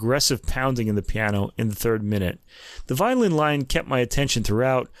some aggressive pounding in the piano in the third minute. The violin line kept my attention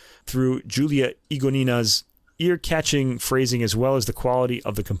throughout, through Giulia Igonina's ear-catching phrasing as well as the quality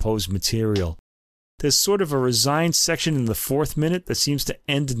of the composed material. There's sort of a resigned section in the fourth minute that seems to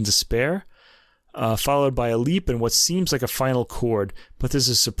end in despair, followed by a leap and what seems like a final chord, but there's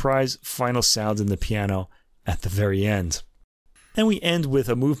a surprise final sound in the piano at the very end. And we end with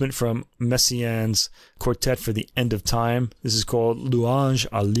a movement from Messiaen's Quartet for the End of Time. This is called Louange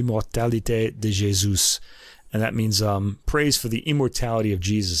à l'immortalité de Jésus. And that means praise for the immortality of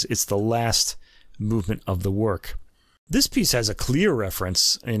Jesus. It's the last movement of the work. This piece has a clear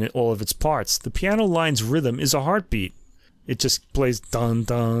reference in all of its parts. The piano line's rhythm is a heartbeat. It just plays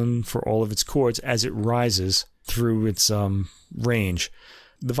dun-dun for all of its chords as it rises through its range.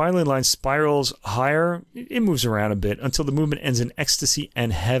 The violin line spirals higher, it moves around a bit until the movement ends in ecstasy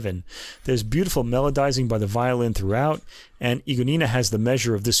and heaven. There's beautiful melodizing by the violin throughout, and Igonina has the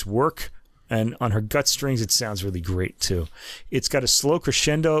measure of this work, and on her gut strings it sounds really great too. It's got a slow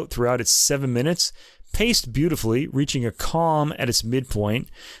crescendo throughout its 7 minutes, paced beautifully, reaching a calm at its midpoint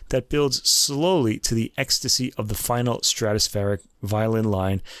that builds slowly to the ecstasy of the final stratospheric violin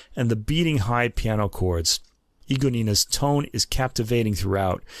line and the beating high piano chords. Igonina's tone is captivating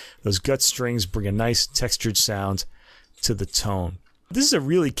throughout. Those gut strings bring a nice textured sound to the tone. This is a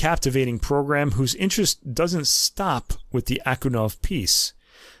really captivating program whose interest doesn't stop with the Akunov piece.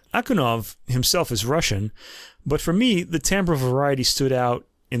 Akunov himself is Russian, but for me, the timbre variety stood out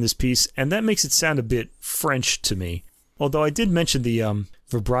in this piece, and that makes it sound a bit French to me. Although I did mention the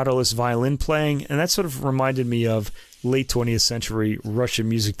vibratoless violin playing, and that sort of reminded me of late 20th century Russian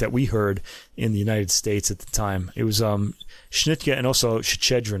music that we heard in the United States at the time. It was Schnittke and also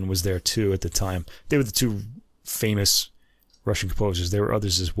Shchedrin was there too at the time. They were the two famous Russian composers. There were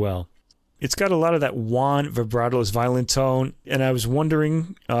others as well. It's got a lot of that wan vibratoless violin tone, and I was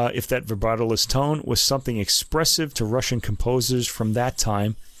wondering if that vibratoless tone was something expressive to Russian composers from that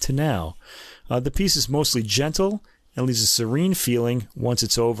time to now. The piece is mostly gentle and leaves a serene feeling once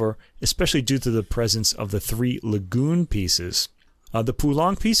it's over, especially due to the presence of the 3 lagoon pieces. The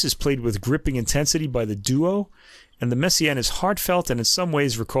Poulenc piece is played with gripping intensity by the duo, and the Messiaen is heartfelt and in some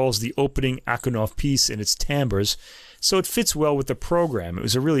ways recalls the opening Akunov piece in its timbres, so it fits well with the program. It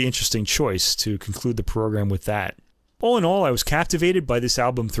was a really interesting choice to conclude the program with that. All in all, I was captivated by this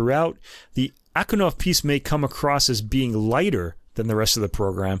album throughout. The Akunov piece may come across as being lighter than the rest of the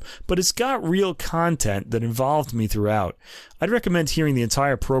program, but it's got real content that involved me throughout. I'd recommend hearing the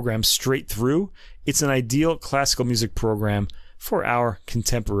entire program straight through. It's an ideal classical music program for our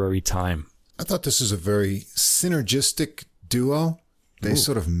contemporary time. I thought this is a very synergistic duo. They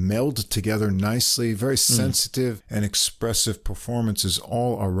sort of meld together nicely, very sensitive and expressive performances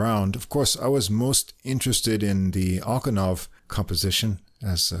all around. Of course, I was most interested in the Akunov composition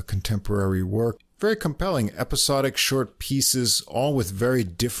as a contemporary work. Very compelling, episodic short pieces, all with very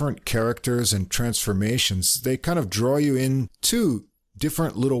different characters and transformations. They kind of draw you into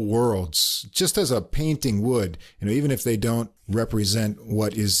different little worlds, just as a painting would, even if they don't represent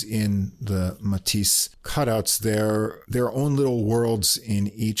what is in the Matisse cutouts, their own little worlds in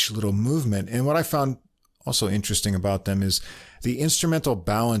each little movement. And what I found also interesting about them is the instrumental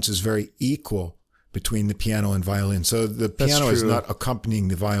balance is very equal between the piano and violin. So the piano is not accompanying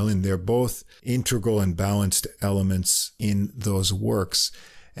the violin. They're both integral and balanced elements in those works.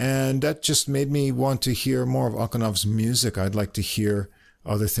 And that just made me want to hear more of Akunov's music. I'd like to hear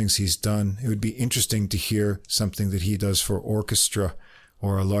other things he's done. It would be interesting to hear something that he does for orchestra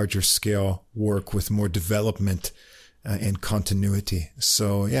or a larger scale work with more development and continuity.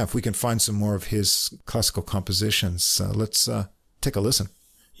 So yeah, if we can find some more of his classical compositions, let's take a listen.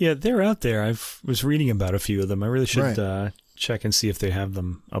 Yeah, they're out there. I was reading about a few of them. I really should check and see if they have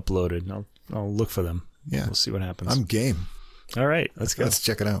them uploaded. I'll look for them. Yeah. We'll see what happens. I'm game. All right, let's go. Let's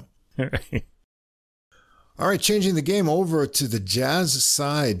check it out. All right. All right, changing the game over to the jazz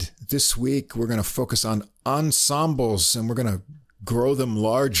side. This week, we're going to focus on ensembles, and we're going to grow them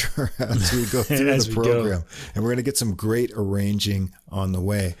larger as we go through the program. And we're going to get some great arranging on the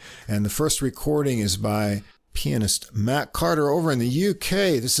way. And the first recording is by pianist Matt Carter over in the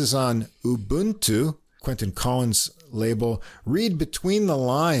UK. This is on Ubuntu, Quentin Collins' label. Read Between the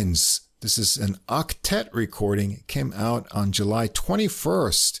Lines. This is an octet recording. It came out on July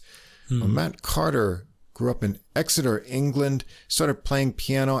 21st. Well, Matt Carter grew up in Exeter, England, started playing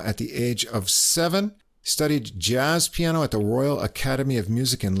piano at the age of 7, studied jazz piano at the Royal Academy of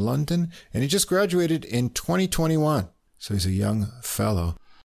Music in London, and he just graduated in 2021. So he's a young fellow.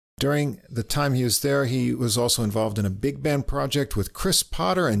 During the time he was there, he was also involved in a big band project with Chris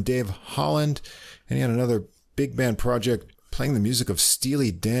Potter and Dave Holland, and he had another big band project playing the music of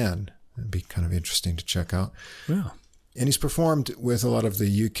Steely Dan. That'd be kind of interesting to check out. Yeah. And he's performed with a lot of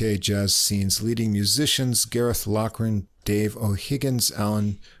the UK jazz scene's leading musicians, Gareth Loughran, Dave O'Higgins,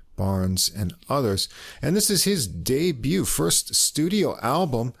 Alan Barnes, and others. And this is his debut, first studio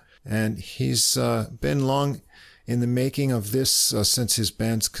album, and he's been long in the making of this since his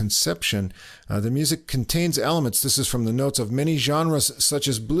band's conception. The music contains elements, this is from the notes, of many genres such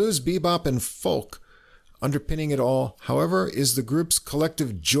as blues, bebop, and folk. Underpinning it all, however, is the group's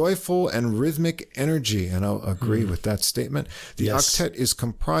collective joyful and rhythmic energy, and I'll agree with that statement. The octet is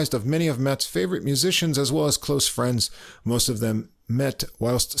comprised of many of Matt's favorite musicians as well as close friends. Most of them met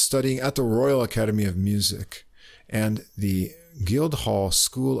whilst studying at the Royal Academy of Music and the Guildhall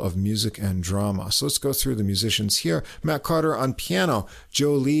School of Music and Drama. So let's go through the musicians here. Matt Carter on piano,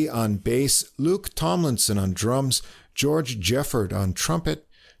 Joe Lee on bass, Luke Tomlinson on drums, George Jefford on trumpet,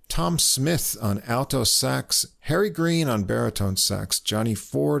 Tom Smith on alto sax, Harry Green on baritone sax, Johnny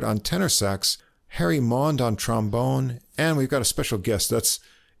Ford on tenor sax, Harry Mond on trombone, and we've got a special guest. That's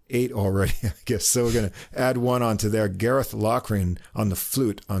 8 already, I guess. So we're going to add one onto there, Gareth Loughran on the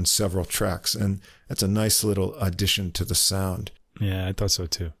flute on several tracks, and that's a nice little addition to the sound. Yeah, I thought so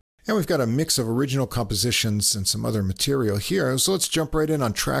too. And we've got a mix of original compositions and some other material here. So let's jump right in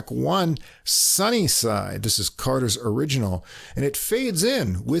on track 1, Sunny Side. This is Carter's original, and it fades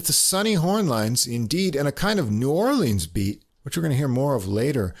in with sunny horn lines, indeed, and a kind of New Orleans beat which we're going to hear more of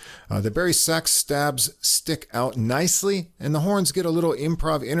later. The bari sax stabs stick out nicely, and the horns get a little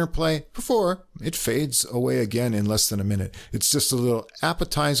improv interplay before it fades away again in less than a minute. It's just a little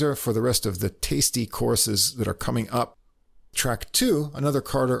appetizer for the rest of the tasty choruses that are coming up. Track 2, another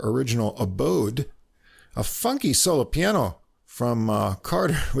Carter original, Abode, a funky solo piano from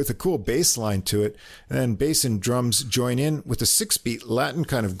Carter with a cool bass line to it, and then bass and drums join in with a 6-beat Latin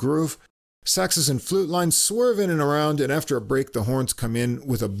kind of groove. Saxes and flute lines swerve in and around, and after a break, the horns come in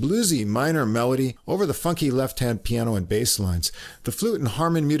with a bluesy minor melody over the funky left-hand piano and bass lines. The flute and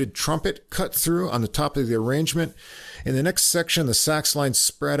Harmon-muted trumpet cut through on the top of the arrangement. In the next section, the sax lines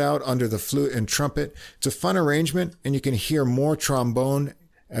spread out under the flute and trumpet. It's a fun arrangement, and you can hear more trombone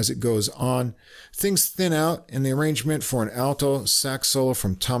as it goes on. Things thin out in the arrangement for an alto sax solo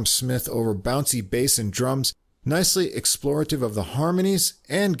from Tom Smith over bouncy bass and drums. Nicely explorative of the harmonies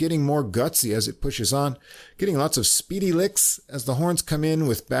and getting more gutsy as it pushes on, getting lots of speedy licks as the horns come in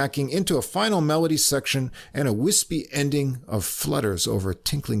with backing into a final melody section and a wispy ending of flutters over a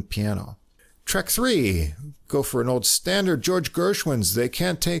tinkling piano. Track 3, go for an old standard, George Gershwin's They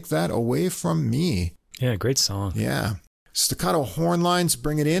Can't Take That Away From Me. Yeah, great song. Yeah. Staccato horn lines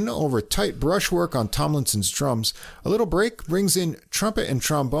bring it in over tight brushwork on Tomlinson's drums. A little break brings in trumpet and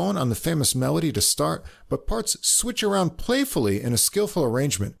trombone on the famous melody to start, but parts switch around playfully in a skillful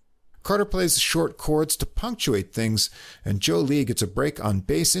arrangement. Carter plays short chords to punctuate things, and Joe Lee gets a break on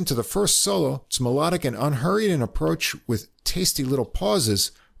bass into the first solo. It's melodic and unhurried in approach with tasty little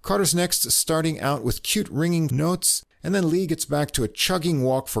pauses. Carter's next starting out with cute ringing notes, and then Lee gets back to a chugging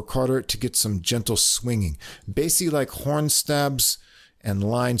walk for Carter to get some gentle swinging. Bassy like horn stabs and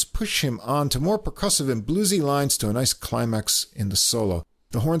lines push him on to more percussive and bluesy lines to a nice climax in the solo.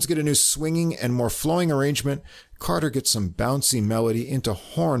 The horns get a new swinging and more flowing arrangement. Carter gets some bouncy melody into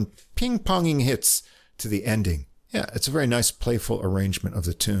horn ping-ponging hits to the ending. Yeah, it's a very nice playful arrangement of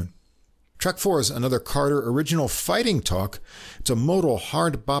the tune. Track 4 is another Carter original, Fighting Talk. It's a modal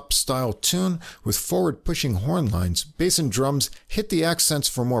hard bop style tune with forward pushing horn lines. Bass and drums hit the accents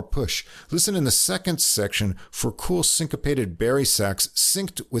for more push. Listen in the second section for cool syncopated bari sax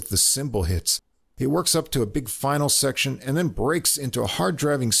synced with the cymbal hits. It works up to a big final section and then breaks into a hard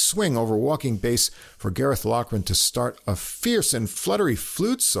driving swing over walking bass for Gareth Loughran to start a fierce and fluttery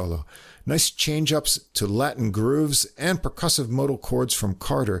flute solo. Nice change-ups to Latin grooves and percussive modal chords from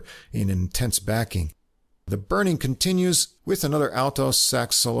Carter in intense backing. The burning continues with another alto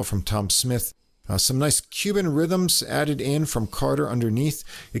sax solo from Tom Smith. Some nice Cuban rhythms added in from Carter underneath.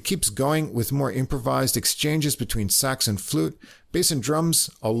 It keeps going with more improvised exchanges between sax and flute. Bass and drums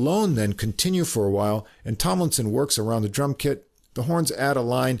alone then continue for a while, and Tomlinson works around the drum kit. The horns add a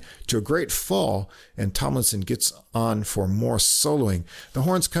line to a great fall, and Tomlinson gets on for more soloing. The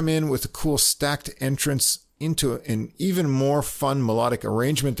horns come in with a cool stacked entrance into an even more fun melodic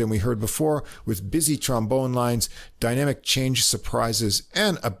arrangement than we heard before, with busy trombone lines, dynamic change surprises,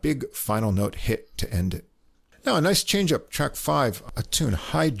 and a big final note hit to end it. Now, a nice change-up, track 5, a tune,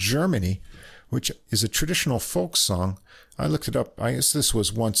 High Germany, which is a traditional folk song. I looked it up. I guess this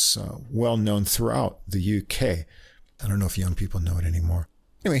was once well known throughout the UK. I don't know if young people know it anymore.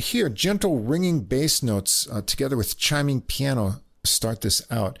 Anyway, here, gentle ringing bass notes together with chiming piano start this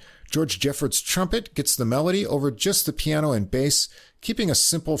out. George Jeffords' trumpet gets the melody over just the piano and bass, keeping a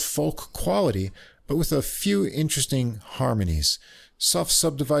simple folk quality, but with a few interesting harmonies. Soft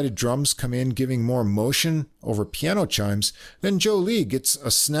subdivided drums come in, giving more motion over piano chimes. Then Joe Lee gets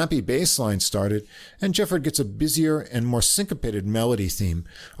a snappy bass line started, and Jefford gets a busier and more syncopated melody theme.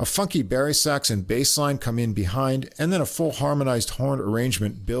 A funky bari sax and bass line come in behind, and then a full harmonized horn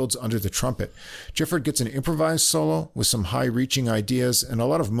arrangement builds under the trumpet. Jefford gets an improvised solo with some high-reaching ideas and a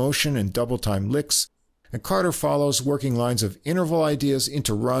lot of motion and double-time licks, and Carter follows, working lines of interval ideas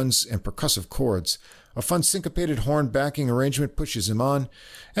into runs and percussive chords. A fun syncopated horn backing arrangement pushes him on,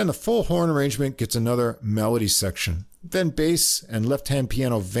 and the full horn arrangement gets another melody section. Then bass and left-hand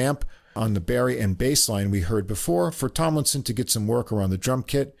piano vamp on the bari and bass line we heard before for Tomlinson to get some work around the drum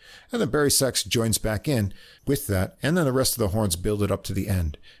kit, and the bari sax joins back in with that, and then the rest of the horns build it up to the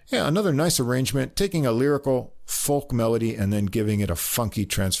end. Yeah, another nice arrangement, taking a lyrical folk melody and then giving it a funky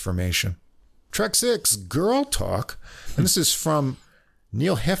transformation. Track 6, Girl Talk, and this is from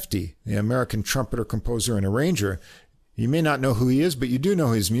Neil Hefti, the American trumpeter, composer, and arranger. You may not know who he is, but you do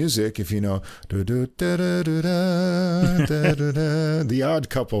know his music if you know The Odd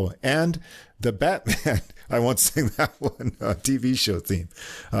Couple and The Batman. I won't sing that one, TV show theme.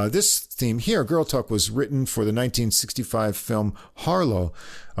 This theme here, Girl Talk, was written for the 1965 film Harlow,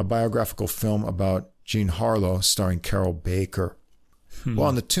 a biographical film about Jean Harlow starring Carol Baker. While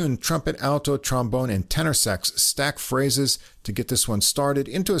on the tune, trumpet, alto, trombone, and tenor sax stack phrases to get this one started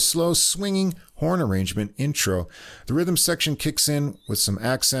into a slow, swinging horn arrangement intro. The rhythm section kicks in with some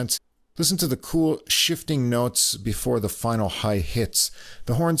accents. Listen to the cool, shifting notes before the final high hits.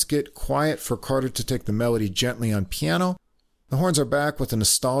 The horns get quiet for Carter to take the melody gently on piano. The horns are back with a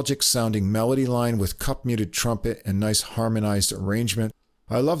nostalgic-sounding melody line with cup-muted trumpet and nice harmonized arrangement.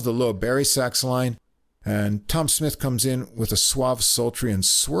 I love the low bari sax line. And Tom Smith comes in with a suave, sultry, and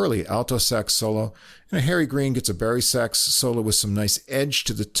swirly alto sax solo. And Harry Green gets a bari sax solo with some nice edge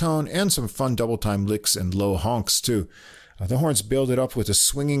to the tone and some fun double-time licks and low honks, too. The horns build it up with a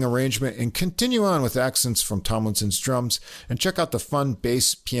swinging arrangement and continue on with accents from Tomlinson's drums. And check out the fun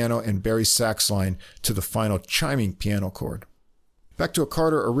bass, piano, and bari sax line to the final chiming piano chord. Back to a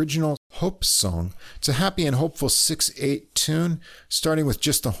Carter original, Hope Song. It's a happy and hopeful 6/8 tune, starting with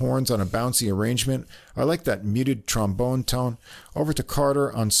just the horns on a bouncy arrangement. I like that muted trombone tone. Over to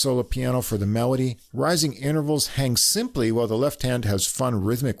Carter on solo piano for the melody. Rising intervals hang simply while the left hand has fun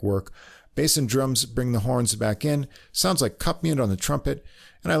rhythmic work. Bass and drums bring the horns back in. Sounds like cup mute on the trumpet.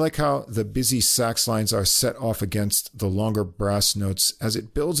 And I like how the busy sax lines are set off against the longer brass notes as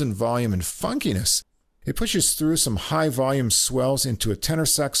it builds in volume and funkiness. It pushes through some high-volume swells into a tenor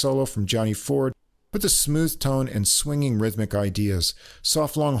sax solo from Johnny Ford with a smooth tone and swinging rhythmic ideas.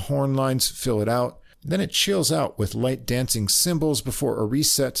 Soft, long horn lines fill it out. Then it chills out with light dancing cymbals before a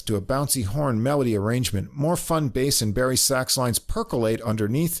reset to a bouncy horn melody arrangement. More fun bass and bari sax lines percolate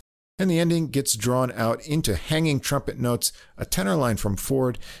underneath, and the ending gets drawn out into hanging trumpet notes, a tenor line from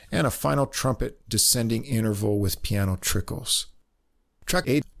Ford, and a final trumpet descending interval with piano trickles. Track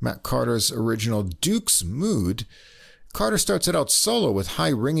 8, Matt Carter's original Duke's Mood. Carter starts it out solo with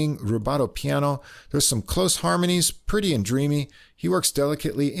high-ringing rubato piano. There's some close harmonies, pretty and dreamy. He works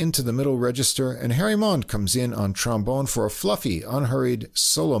delicately into the middle register, and Harry Mond comes in on trombone for a fluffy, unhurried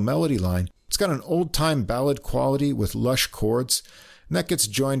solo melody line. It's got an old-time ballad quality with lush chords, and that gets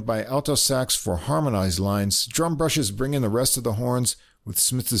joined by alto sax for harmonized lines. Drum brushes bring in the rest of the horns, with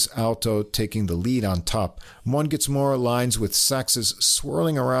Smith's alto taking the lead on top. One gets more lines with saxes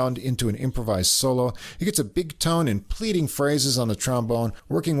swirling around into an improvised solo. He gets a big tone and pleading phrases on the trombone,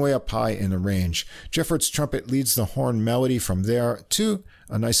 working way up high in the range. Jeffords' trumpet leads the horn melody from there to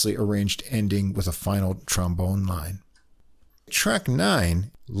a nicely arranged ending with a final trombone line. Track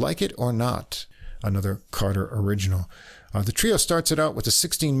 9, Like It or Not, another Carter original. The trio starts it out with a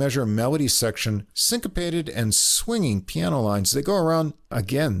 16-measure melody section, syncopated and swinging piano lines. They go around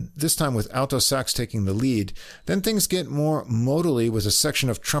again, this time with alto sax taking the lead. Then things get more modally with a section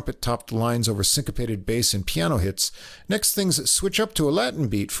of trumpet-topped lines over syncopated bass and piano hits. Next, things switch up to a Latin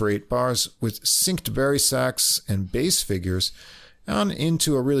beat for 8 bars with synced bari sax and bass figures, on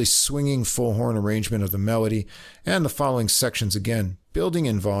into a really swinging full horn arrangement of the melody, and the following sections again, building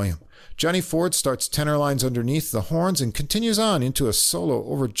in volume. Johnny Ford starts tenor lines underneath the horns and continues on into a solo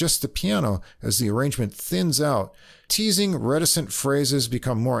over just the piano as the arrangement thins out. Teasing, reticent phrases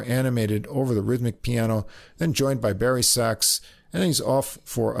become more animated over the rhythmic piano, then joined by bari sax, and he's off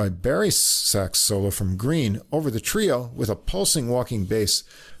for a bari sax solo from Green over the trio with a pulsing walking bass.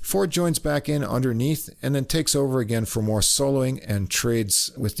 Ford joins back in underneath and then takes over again for more soloing and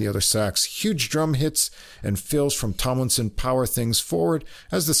trades with the other sax. Huge drum hits and fills from Tomlinson power things forward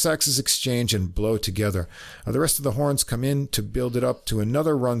as the saxes exchange and blow together. The rest of the horns come in to build it up to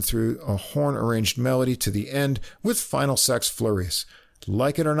another run through a horn-arranged melody to the end with final sax flurries.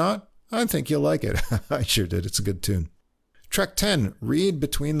 Like it or not? I think you'll like it. I sure did. It's a good tune. Track 10, Read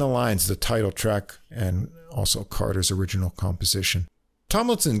Between the Lines, the title track, and also Carter's original composition.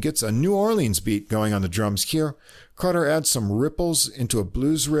 Tomlinson gets a New Orleans beat going on the drums here. Carter adds some ripples into a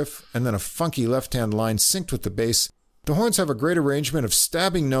blues riff and then a funky left-hand line synced with the bass. The horns have a great arrangement of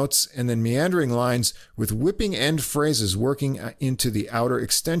stabbing notes and then meandering lines with whipping end phrases working into the outer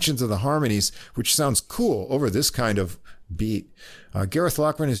extensions of the harmonies, which sounds cool over this kind of beat. Gareth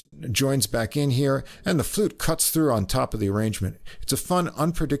Loughran joins back in here, and the flute cuts through on top of the arrangement. It's a fun,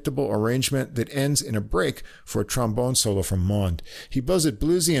 unpredictable arrangement that ends in a break for a trombone solo from Mond. He blows it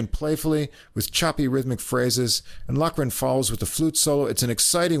bluesy and playfully with choppy rhythmic phrases, and Loughran follows with the flute solo. It's an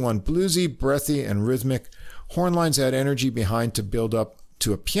exciting one, bluesy, breathy, and rhythmic. Horn lines add energy behind to build up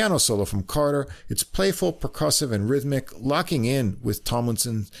to a piano solo from Carter. It's playful, percussive, and rhythmic, locking in with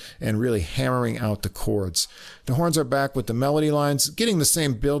Tomlinson and really hammering out the chords. The horns are back with the melody lines, getting the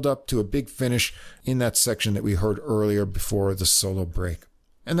same build-up to a big finish in that section that we heard earlier before the solo break.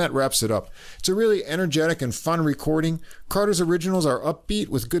 And that wraps it up. It's a really energetic and fun recording. Carter's originals are upbeat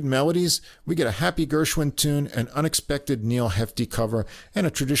with good melodies. We get a happy Gershwin tune, an unexpected Neil Hefti cover, and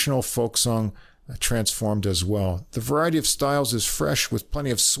a traditional folk song transformed as well. The variety of styles is fresh with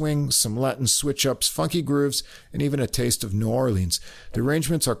plenty of swing, some Latin switch-ups, funky grooves, and even a taste of New Orleans. The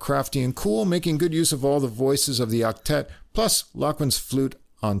arrangements are crafty and cool, making good use of all the voices of the octet, plus Lachman's flute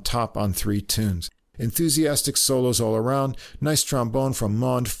on top on 3 tunes. Enthusiastic solos all around, nice trombone from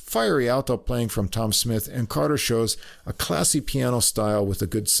Mond, fiery alto playing from Tom Smith, and Carter shows a classy piano style with a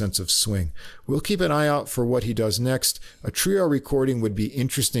good sense of swing. We'll keep an eye out for what he does next. A trio recording would be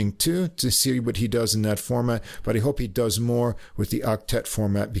interesting too, to see what he does in that format, but I hope he does more with the octet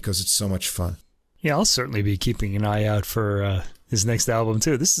format because it's so much fun. Yeah, I'll certainly be keeping an eye out for his next album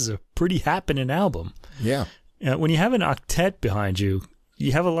too. This is a pretty happening album. Yeah. When you have an octet behind you,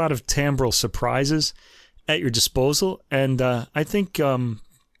 you have a lot of timbral surprises at your disposal, and I think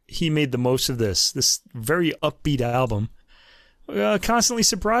he made the most of this. This very upbeat album constantly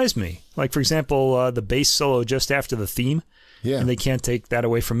surprised me. Like, for example, the bass solo just after the theme. Yeah. And they can't take that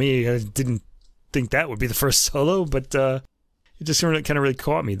away from me. I didn't think that would be the first solo, but it just kind of really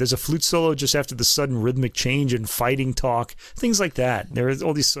caught me. There's a flute solo just after the sudden rhythmic change and fighting talk, things like that. There are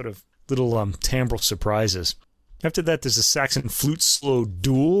all these sort of little timbral surprises. After that, there's a sax and flute solo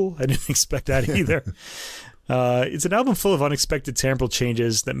duel. I didn't expect that either. It's an album full of unexpected timbral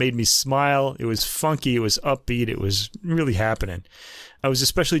changes that made me smile. It was funky. It was upbeat. It was really happening. I was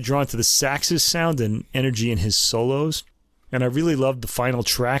especially drawn to the sax's sound and energy in his solos. And I really loved the final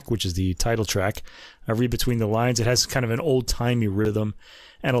track, which is the title track. I read between the lines. It has kind of an old-timey rhythm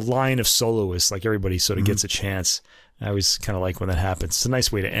and a line of soloists, like everybody sort of gets a chance. I always kind of like when that happens. It's a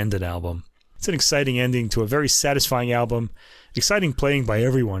nice way to end an album. It's an exciting ending to a very satisfying album. Exciting playing by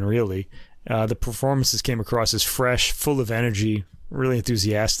everyone, really. The performances came across as fresh, full of energy, really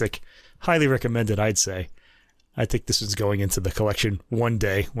enthusiastic. Highly recommended, I'd say. I think this is going into the collection one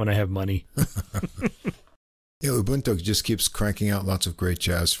day when I have money. Yeah, Ubuntu just keeps cranking out lots of great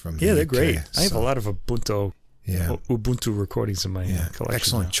jazz from the they're UK, great. I have a lot of Ubuntu recordings in my collection.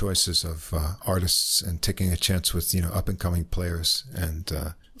 Excellent now. Choices of artists and taking a chance with up-and-coming players, and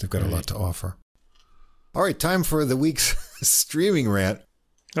they've got a lot to offer. All right, time for the week's streaming rant.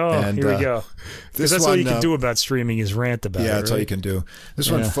 Oh, and, here we go. That's all you can do about streaming is rant about it. Yeah, that's all you can do.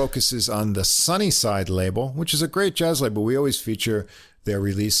 This one focuses on the Sunnyside label, which is a great jazz label. We always feature their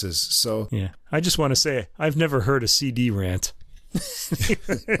releases. So yeah, I just want to say I've never heard a CD rant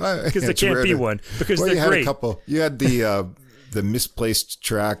because there can't be one because they're you had great. A couple. You had the misplaced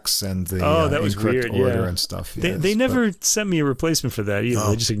tracks and the that was incorrect weird, order and stuff. Yes, they never sent me a replacement for that either.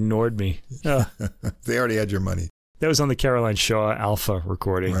 They just ignored me. They already had your money. That was on the Caroline Shaw Alpha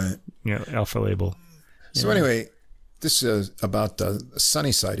recording, right? Alpha label. So anyway, this is about the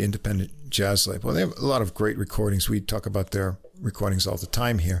Sunnyside independent jazz label. They have a lot of great recordings. We talk about their recordings all the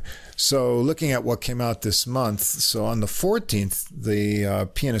time here. So looking at what came out this month, so on the 14th, the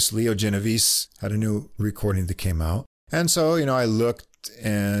pianist Leo Genovese had a new recording that came out. And so, I looked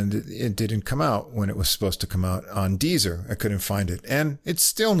and it didn't come out when it was supposed to come out on Deezer. I couldn't find it. And it's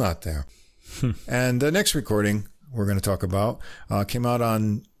still not there. And the next recording we're going to talk about came out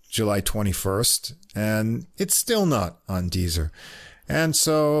on July 21st, and it's still not on Deezer. And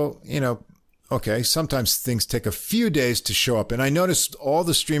so, okay, sometimes things take a few days to show up. And I noticed all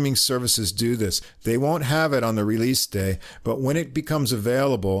the streaming services do this. They won't have it on the release day, but when it becomes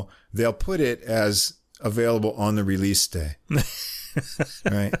available, they'll put it as available on the release day.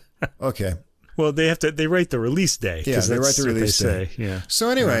 Right? Okay. Well, they write the release day. Yeah, they write the release day. Yeah. So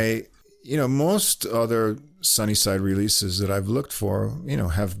anyway, most other Sunnyside releases that I've looked for,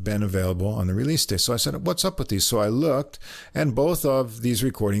 have been available on the release day. So I said, what's up with these? So I looked, and both of these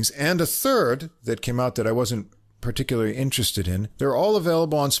recordings and a third that came out that I wasn't particularly interested in, they're all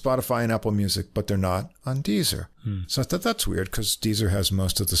available on Spotify and Apple Music, but they're not on Deezer. So I thought that's weird because Deezer has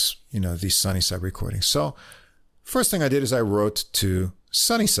most of this, these Sunnyside recordings. So first thing I did is I wrote to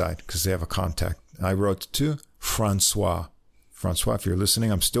Sunnyside because they have a contact. I wrote to Francois. Francois, if you're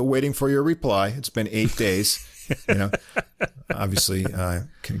listening, I'm still waiting for your reply. It's been 8 days. Obviously,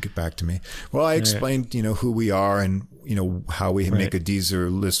 can get back to me. Well, I explained, who we are and, how we make a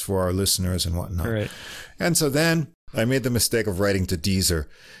Deezer list for our listeners and whatnot. Right. And so then I made the mistake of writing to Deezer.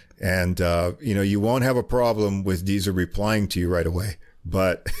 And, you won't have a problem with Deezer replying to you right away,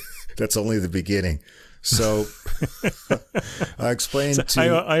 but that's only the beginning. So I explained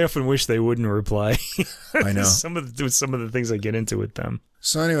I often wish they wouldn't reply. I know. some of the things I get into with them.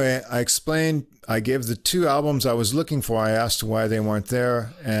 So anyway, I explained, I gave the 2 albums I was looking for. I asked why they weren't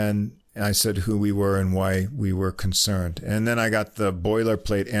there, and I said who we were and why we were concerned. And then I got the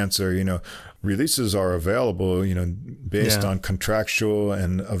boilerplate answer, releases are available, based on contractual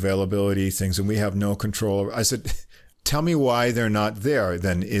and availability things, and we have no control. I said, tell me why they're not there.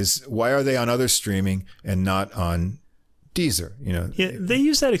 Then why are they on other streaming and not on Deezer? Yeah, they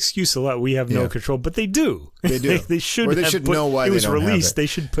use that excuse a lot. We have no control, but they do. They do. they should. Or they should know why it was they don't released. have it. They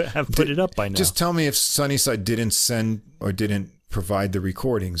should put it up by now. Just tell me if Sunnyside didn't send or didn't provide the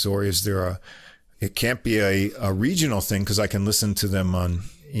recordings, or is there it can't be a regional thing because I can listen to them on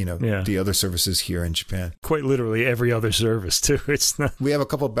the other services here in Japan. Quite literally every other service too. It's not. We have a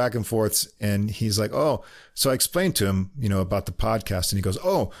couple of back and forths, and he's like, "Oh," so I explained to him, about the podcast, and he goes,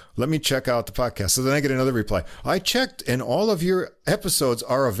 "Oh, let me check out the podcast." So then I get another reply. I checked, and all of your episodes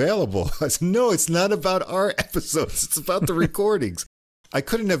are available. I said, "No, it's not about our episodes. It's about the recordings." I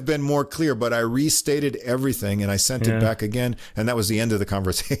couldn't have been more clear, but I restated everything and I sent it back again, and that was the end of the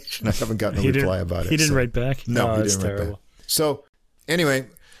conversation. I haven't gotten a reply about it. He didn't write back? No, he didn't write back. So anyway,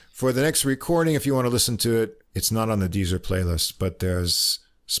 for the next recording, if you want to listen to it, it's not on the Deezer playlist, but there's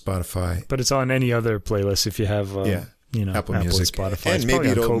Spotify. But it's on any other playlist if you have Apple Music, Spotify. And maybe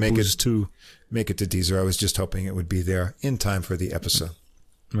it'll make it to Deezer. I was just hoping it would be there in time for the episode.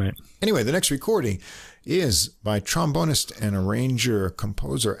 Right. Anyway, the next recording is by trombonist and arranger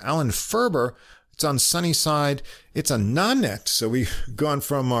composer Alan Ferber. It's on Sunnyside. It's a nonet, so we've gone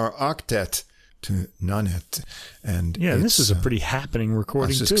from our octet to nonet, and this is a pretty happening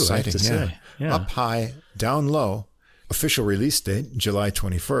recording too. Exciting, I have to say, Up high, down low. Official release date July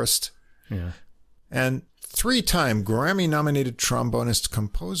 21st. Yeah, and 3-time Grammy-nominated trombonist,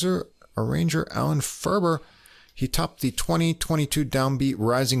 composer, arranger Alan Ferber. He topped the 2022 Downbeat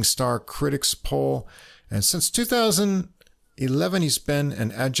Rising Star Critics poll, and since 2011, he's been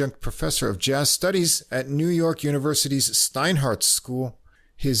an adjunct professor of jazz studies at New York University's Steinhardt School.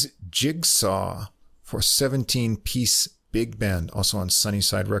 His Jigsaw for 17-piece big band, also on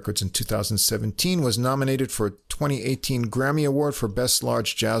Sunnyside Records in 2017, was nominated for a 2018 Grammy Award for Best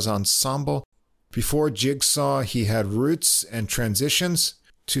Large Jazz Ensemble. Before Jigsaw, he had Roots and Transitions,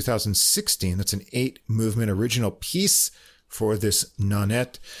 2016. That's an 8-movement original piece for this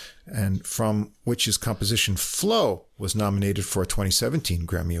nonet, and from which his composition Flow was nominated for a 2017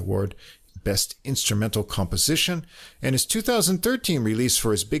 Grammy Award, Best Instrumental Composition, and his 2013 release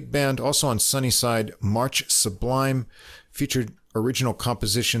for his big band, also on Sunnyside, March Sublime, featured original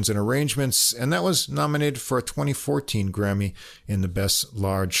compositions and arrangements, and that was nominated for a 2014 Grammy in the Best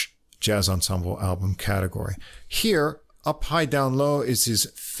Large Jazz Ensemble Album category. Here, Up High, Down Low is his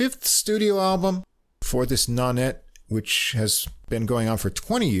 5th studio album for this nonet, which has been going on for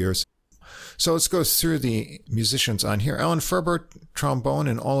 20 years. So let's go through the musicians on here. Alan Ferber, trombone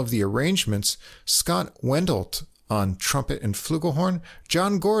and all of the arrangements. Scott Wendelt on trumpet and flugelhorn.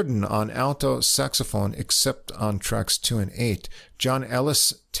 John Gordon on alto saxophone, except on tracks 2 and 8. John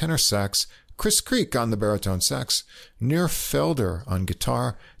Ellis, tenor sax. Chris Creek on the baritone sax. Nir Felder on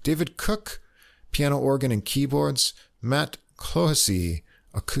guitar. David Cook, piano, organ, and keyboards. Matt Clohessy,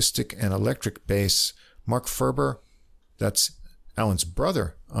 acoustic and electric bass. Mark Ferber, that's Alan's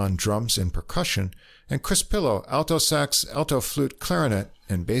brother, on drums and percussion, and Chris Pillow, alto sax, alto flute, clarinet,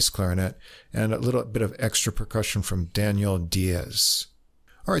 and bass clarinet, and a little bit of extra percussion from Daniel Diaz.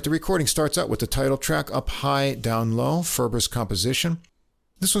 All right, the recording starts out with the title track, Up High, Down Low, Ferber's composition.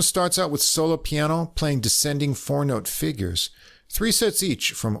 This one starts out with solo piano playing descending 4-note figures, 3 sets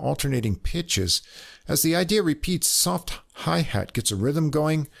each from alternating pitches. As the idea repeats, soft hi-hat gets a rhythm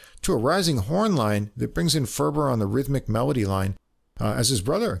going to a rising horn line that brings in Ferber on the rhythmic melody line, as his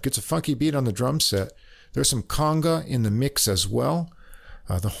brother gets a funky beat on the drum set. There's some conga in the mix as well.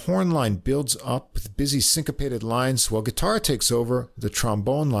 The horn line builds up with busy syncopated lines while guitar takes over the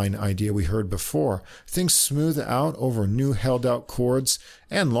trombone line idea we heard before. Things smooth out over new held-out chords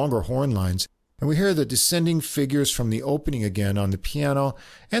and longer horn lines. And we hear the descending figures from the opening again on the piano,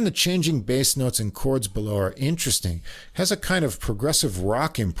 and the changing bass notes and chords below are interesting. Has a kind of progressive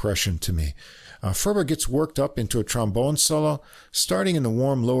rock impression to me. Ferber gets worked up into a trombone solo, starting in the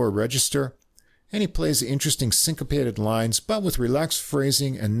warm lower register, and he plays interesting syncopated lines, but with relaxed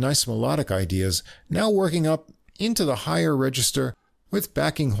phrasing and nice melodic ideas, now working up into the higher register with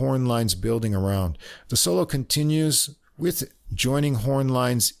backing horn lines building around. The solo continues with joining horn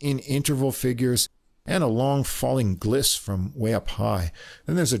lines in interval figures and a long falling gliss from way up high.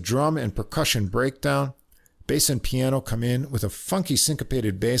 Then there's a drum and percussion breakdown. Bass and piano come in with a funky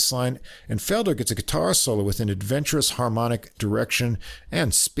syncopated bass line, and Felder gets a guitar solo with an adventurous harmonic direction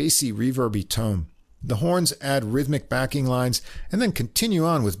and spacey reverby tone. The horns add rhythmic backing lines and then continue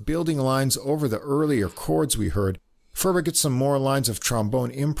on with building lines over the earlier chords we heard. Ferber gets some more lines of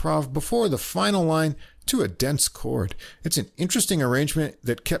trombone improv before the final line to a dense chord. It's an interesting arrangement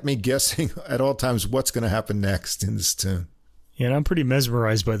that kept me guessing at all times what's going to happen next in this tune. And I'm pretty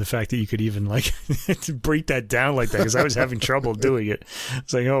mesmerized by the fact that you could even like break that down like that, because I was having trouble doing it.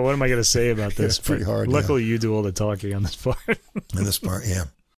 It's like, oh, what am I going to say about this? It's pretty hard. Luckily, you do all the talking on this part. In this part, yeah.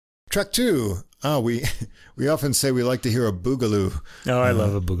 Track 2. We often say we like to hear a boogaloo. Oh, I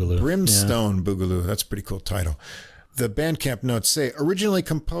love a boogaloo. Brimstone Boogaloo. That's a pretty cool title. The Bandcamp notes say, originally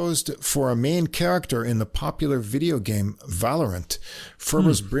composed for a main character in the popular video game Valorant,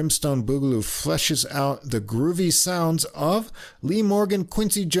 Ferber's Brimstone Boogaloo fleshes out the groovy sounds of Lee Morgan,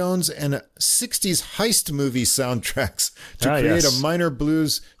 Quincy Jones, and 60s heist movie soundtracks to create a minor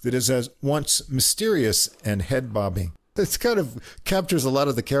blues that is at once mysterious and head-bobbing. It kind of captures a lot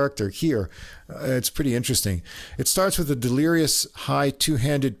of the character here. It's pretty interesting. It starts with a delirious high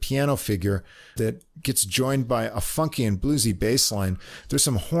two-handed piano figure that gets joined by a funky and bluesy bass line. There's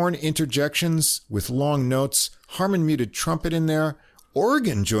some horn interjections with long notes, Harmon muted trumpet in there.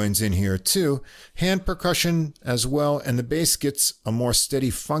 Organ joins in here too, hand percussion as well, and the bass gets a more steady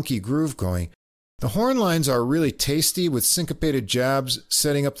funky groove going. The horn lines are really tasty with syncopated jabs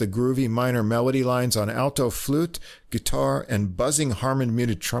setting up the groovy minor melody lines on alto flute, guitar, and buzzing Harmon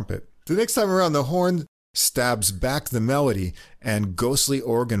muted trumpet. The next time around, the horn stabs back the melody and ghostly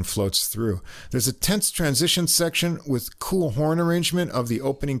organ floats through. There's a tense transition section with cool horn arrangement of the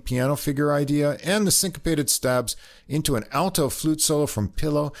opening piano figure idea and the syncopated stabs into an alto flute solo from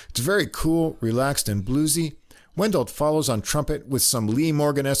Pillow. It's very cool, relaxed, and bluesy. Wendell follows on trumpet with some Lee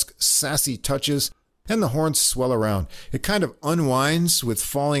Morgan-esque sassy touches, and the horns swell around. It kind of unwinds with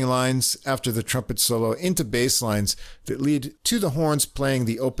falling lines after the trumpet solo into bass lines that lead to the horns playing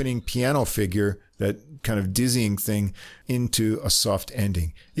the opening piano figure, that kind of dizzying thing, into a soft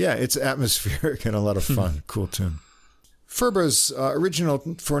ending. Yeah, it's atmospheric and a lot of fun. Cool tune. Ferber's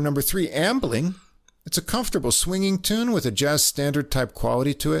original for number 3, Ambling. It's a comfortable swinging tune with a jazz standard type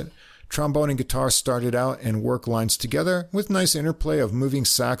quality to it. Trombone and guitar started out and work lines together with nice interplay of moving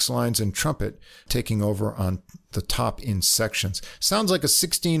sax lines and trumpet taking over on the top in sections. Sounds like a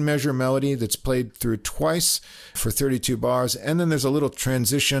 16-measure melody that's played through twice for 32 bars, and then there's a little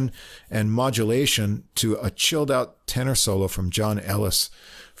transition and modulation to a chilled-out tenor solo from John Ellis.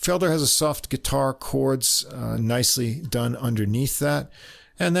 Felder has a soft guitar chords nicely done underneath that,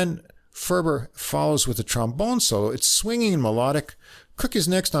 and then Ferber follows with a trombone solo. It's swinging and melodic. Cook is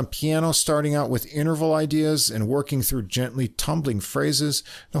next on piano, starting out with interval ideas and working through gently tumbling phrases.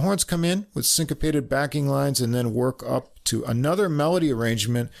 The horns come in with syncopated backing lines and then work up to another melody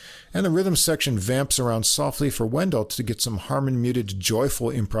arrangement, and the rhythm section vamps around softly for Wendell to get some Harmon-muted, joyful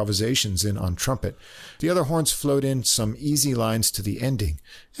improvisations in on trumpet. The other horns float in some easy lines to the ending.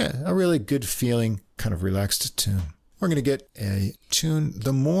 Yeah, a really good feeling, kind of relaxed tune. We're going to get a tune,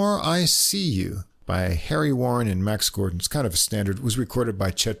 The More I See You, by Harry Warren and Max Gordon. It's kind of a standard. It was recorded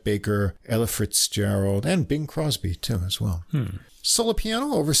by Chet Baker, Ella Fitzgerald, and Bing Crosby, too, as well. Solo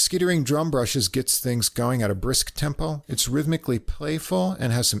piano over skittering drum brushes gets things going at a brisk tempo. It's rhythmically playful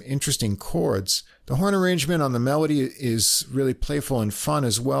and has some interesting chords. The horn arrangement on the melody is really playful and fun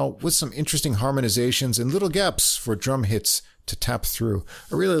as well, with some interesting harmonizations and little gaps for drum hits to tap through.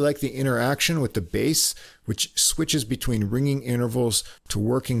 I really like the interaction with the bass, which switches between ringing intervals to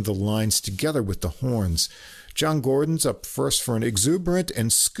working the lines together with the horns. John Gordon's up first for an exuberant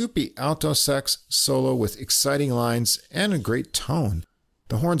and scoopy alto sax solo with exciting lines and a great tone.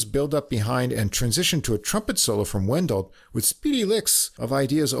 The horns build up behind and transition to a trumpet solo from Wendell with speedy licks of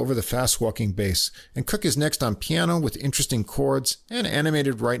ideas over the fast-walking bass. And Cook is next on piano with interesting chords and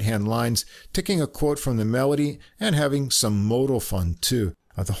animated right-hand lines, taking a quote from the melody and having some modal fun too.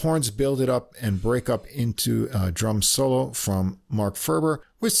 The horns build it up and break up into a drum solo from Mark Ferber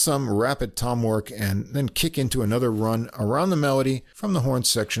with some rapid tom work, and then kick into another run around the melody from the horn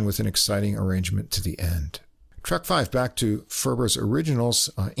section with an exciting arrangement to the end. Track 5, back to Ferber's originals,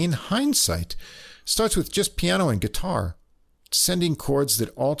 In Hindsight, starts with just piano and guitar, descending chords that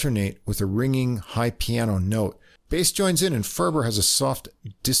alternate with a ringing high piano note. Bass joins in and Ferber has a soft,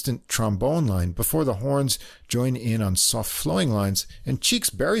 distant trombone line before the horns join in on soft flowing lines, and Cheek's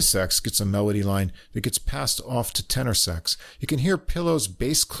bari sax gets a melody line that gets passed off to tenor sax. You can hear Pillow's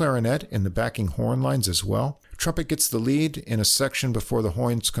bass clarinet in the backing horn lines as well. Trumpet gets the lead in a section before the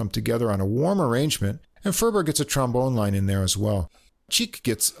horns come together on a warm arrangement, and Ferber gets a trombone line in there as well. Cheek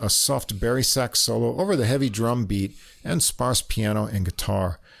gets a soft bari sax solo over the heavy drum beat and sparse piano and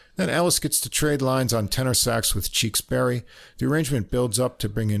guitar. Then Ellis gets to trade lines on tenor sax with Cheek's bari. The arrangement builds up to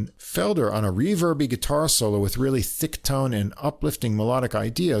bring in Felder on a reverby guitar solo with really thick tone and uplifting melodic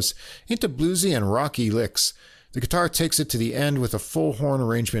ideas into bluesy and rocky licks. The guitar takes it to the end with a full horn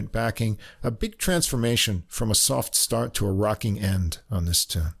arrangement backing, a big transformation from a soft start to a rocking end on this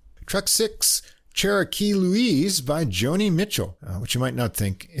tune. Track 6, Cherokee Louise by Joni Mitchell, which you might not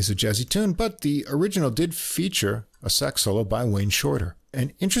think is a jazzy tune, but the original did feature a sax solo by Wayne Shorter.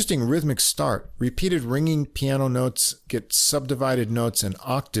 An interesting rhythmic start. Repeated ringing piano notes get subdivided notes and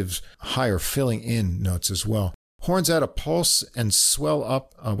octaves higher filling in notes as well. Horns add a pulse and swell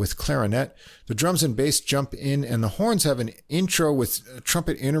up with clarinet. The drums and bass jump in, and the horns have an intro with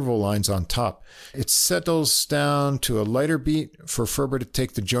trumpet interval lines on top. It settles down to a lighter beat for Ferber to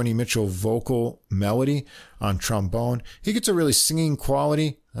take the Joni Mitchell vocal melody on trombone. He gets a really singing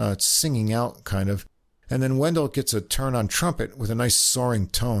quality. It's singing out, kind of. And then Wendell gets a turn on trumpet with a nice soaring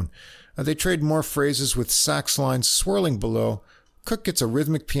tone. They trade more phrases with sax lines swirling below. Cook gets a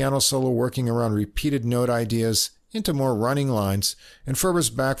rhythmic piano solo working around repeated note ideas into more running lines, and Ferber's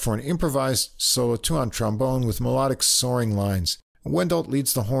back for an improvised solo 2 on trombone with melodic soaring lines. Wendell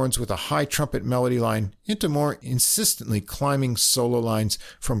leads the horns with a high trumpet melody line into more insistently climbing solo lines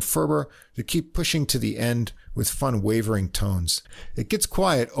from Ferber that keep pushing to the end with fun wavering tones. It gets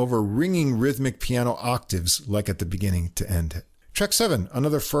quiet over ringing rhythmic piano octaves like at the beginning to end it. Track 7,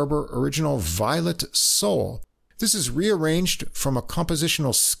 another Ferber original, Violet Soul. This is rearranged from a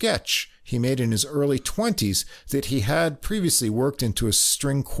compositional sketch he made in his early 20s that he had previously worked into a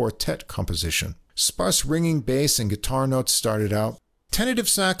string quartet composition. Sparse ringing bass and guitar notes started out. Tentative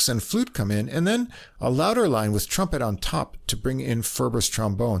sax and flute come in, and then a louder line with trumpet on top to bring in Ferber's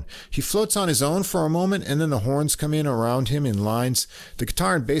trombone. He floats on his own for a moment, and then the horns come in around him in lines. The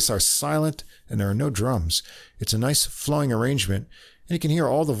guitar and bass are silent, and there are no drums. It's a nice flowing arrangement, and you can hear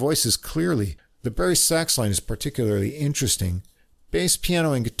all the voices clearly. The bari sax line is particularly interesting. Bass,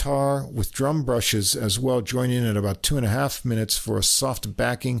 piano, and guitar with drum brushes as well join in at about 2.5 minutes for a soft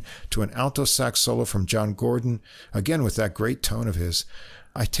backing to an alto sax solo from John Gordon, again with that great tone of his.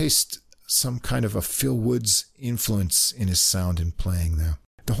 I taste some kind of a Phil Woods influence in his sound and playing there.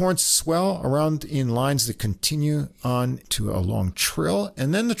 The horns swell around in lines that continue on to a long trill,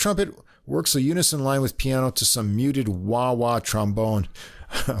 and then the trumpet works a unison line with piano to some muted wah-wah trombone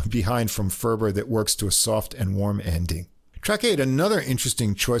behind from Ferber that works to a soft and warm ending. Track 8, another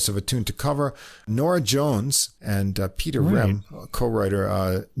interesting choice of a tune to cover. Norah Jones and Peter Rem,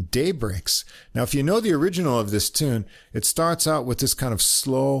 co-writer, Daybreaks. Now, if you know the original of this tune, it starts out with this kind of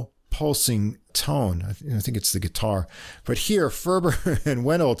slow, pulsing tone. I think it's the guitar. But here, Ferber and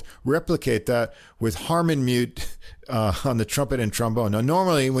Wendell replicate that with harmon mute on the trumpet and trombone. Now,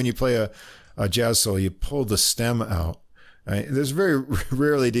 normally when you play a jazz solo, you pull the stem out. There's very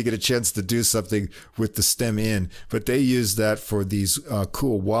rarely do you get a chance to do something with the stem in, but they use that for these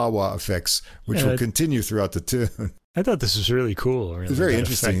cool wah-wah effects, which will continue throughout the tune. I thought this was really cool. It's very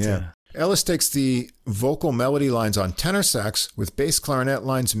interesting, effect, Ellis takes the vocal melody lines on tenor sax with bass clarinet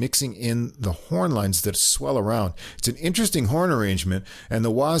lines mixing in the horn lines that swell around. It's an interesting horn arrangement, and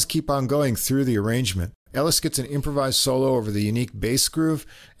the wahs keep on going through the arrangement. Ellis gets an improvised solo over the unique bass groove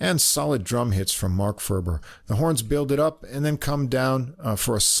and solid drum hits from Mark Ferber. The horns build it up and then come down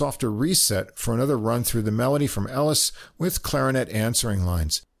for a softer reset for another run through the melody from Ellis with clarinet answering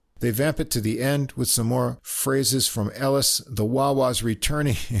lines. They vamp it to the end with some more phrases from Ellis, the wah-wahs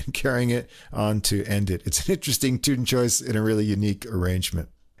returning and carrying it on to end it. It's an interesting tune choice and a really unique arrangement.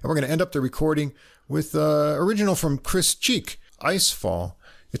 And we're going to end up the recording with original from Chris Cheek, Icefall.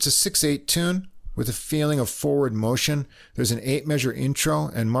 It's a 6/8 tune with a feeling of forward motion. There's an 8-measure intro,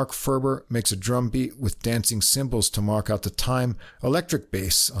 and Mark Ferber makes a drum beat with dancing cymbals to mark out the time. Electric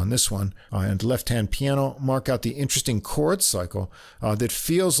bass on this one, and left-hand piano mark out the interesting chord cycle that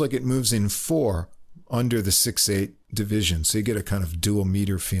feels like it moves in 4 under the 6/8 division. So you get a kind of dual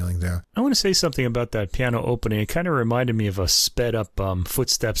meter feeling there. I want to say something about that piano opening. It kind of reminded me of a sped up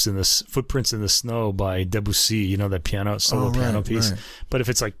Footprints in the Snow by Debussy, you know, that solo piano piece. Right. But if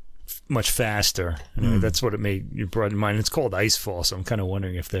it's like much faster. Anyway, that's what you brought in mind. It's called Icefall, so I'm kind of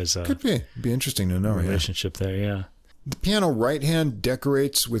wondering if there's a... Could be interesting to know. Relationship there, yeah. The piano right hand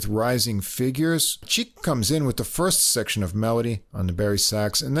decorates with rising figures. Cheek comes in with the first section of melody on the bari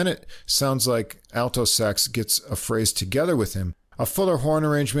sax, and then it sounds like alto sax gets a phrase together with him. A fuller horn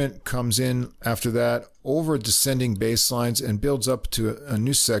arrangement comes in after that over descending bass lines and builds up to a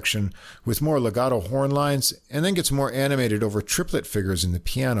new section with more legato horn lines, and then gets more animated over triplet figures in the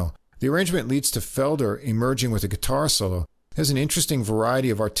piano. The arrangement leads to Felder emerging with a guitar solo. There's an interesting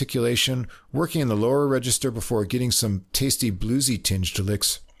variety of articulation, working in the lower register before getting some tasty bluesy tinged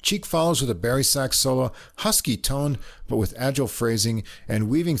licks Cheek follows with a bari sax solo, husky toned, but with agile phrasing, and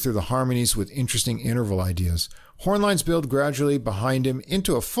weaving through the harmonies with interesting interval ideas. Horn lines build gradually behind him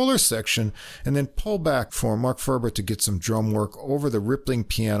into a fuller section, and then pull back for Mark Ferber to get some drum work over the rippling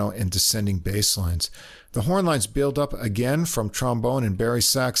piano and descending bass lines. The horn lines build up again from trombone and bari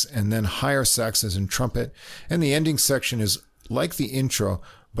sax, and then higher saxes and trumpet, and the ending section is like the intro,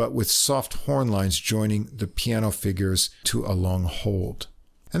 but with soft horn lines joining the piano figures to a long hold.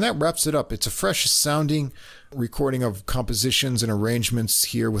 And that wraps it up. It's a fresh sounding recording of compositions and arrangements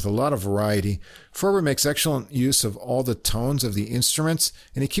here with a lot of variety. Ferber makes excellent use of all the tones of the instruments,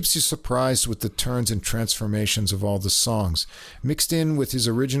 and he keeps you surprised with the turns and transformations of all the songs. Mixed in with his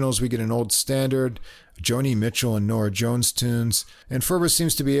originals, we get an old standard, Joni Mitchell and Norah Jones tunes, and Ferber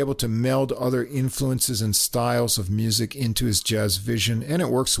seems to be able to meld other influences and styles of music into his jazz vision, and it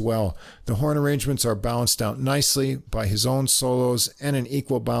works well. The horn arrangements are balanced out nicely by his own solos and an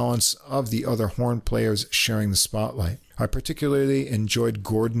equal balance of the other horn players sharing the spotlight. I particularly enjoyed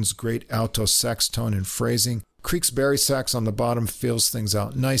Gordon's great alto sax tone and phrasing. Creek's bari sax on the bottom fills things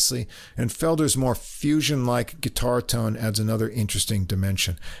out nicely, and Felder's more fusion-like guitar tone adds another interesting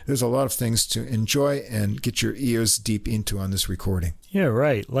dimension. There's a lot of things to enjoy and get your ears deep into on this recording. Yeah,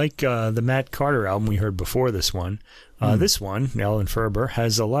 right. Like the Matt Carter album we heard before this one. This one, Alan Ferber,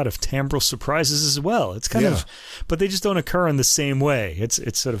 has a lot of timbral surprises as well. It's kind of, but they just don't occur in the same way.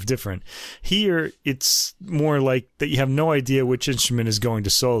 It's sort of different. Here, it's more like that you have no idea which instrument is going to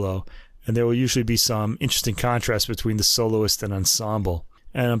solo, and there will usually be some interesting contrast between the soloist and ensemble.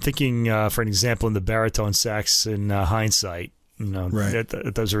 And I'm thinking, for an example, in the baritone sax in Hindsight, right.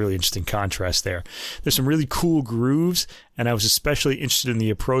 There's a really interesting contrast there. There's some really cool grooves, and I was especially interested in the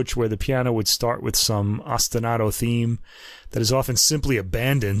approach where the piano would start with some ostinato theme that is often simply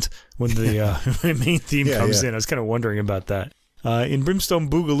abandoned when the main theme comes in. I was kind of wondering about that. In Brimstone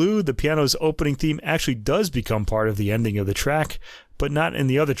Boogaloo, the piano's opening theme actually does become part of the ending of the track, but not in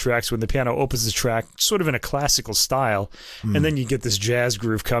the other tracks when the piano opens the track sort of in a classical style, and then you get this jazz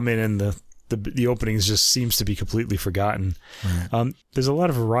groove come in and the opening just seems to be completely forgotten. Right. There's a lot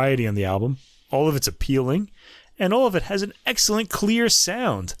of variety on the album. All of it's appealing, and all of it has an excellent, clear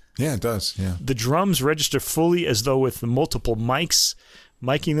sound. Yeah, it does, yeah. The drums register fully as though with multiple mics,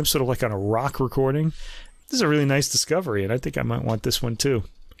 miking them sort of like on a rock recording. This is a really nice discovery, and I think I might want this one too.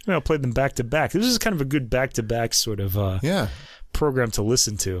 I'll play them back to back. This is kind of a good back-to-back sort of program to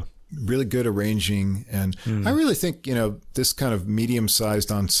listen to. Really good arranging, and I really think this kind of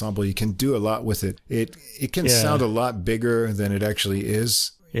medium-sized ensemble, you can do a lot with it. It can sound a lot bigger than it actually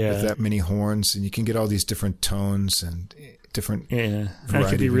is with that many horns, and you can get all these different tones and different variety. And it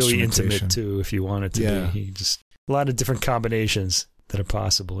could be really intimate too if you want it to be. Just a lot of different combinations that are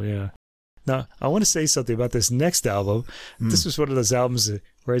possible. Yeah. Now, I want to say something about this next album. This was one of those albums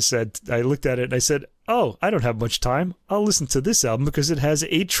where I looked at it and I said, oh, I don't have much time. I'll listen to this album because it has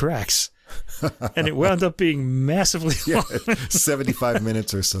 8 tracks. And it wound up being massively long. 75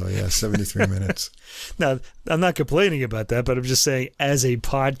 minutes or so. Yeah, 73 minutes. Now, I'm not complaining about that, but I'm just saying as a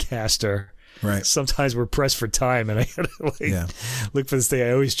podcaster, right. Sometimes we're pressed for time and I got to look for this thing.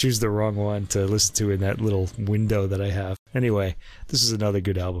 I always choose the wrong one to listen to in that little window that I have. Anyway, this is another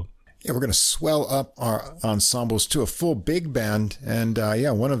good album. Yeah, we're going to swell up our ensembles to a full big band, and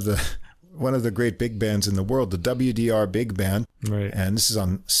one of the great big bands in the world, the WDR Big Band, right? And this is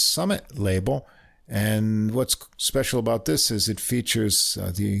on Summit label. And what's special about this is it features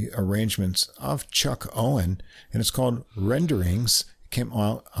the arrangements of Chuck Owen, and it's called Renderings. It came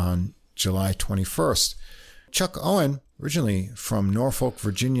out on July 21st. Chuck Owen, originally from Norfolk,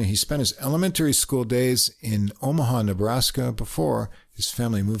 Virginia, he spent his elementary school days in Omaha, Nebraska before his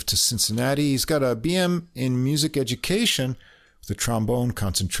family moved to Cincinnati. He's got a BM in music education with a trombone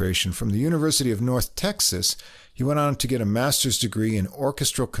concentration from the University of North Texas. He went on to get a master's degree in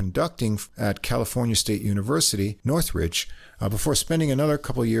orchestral conducting at California State University, Northridge, before spending another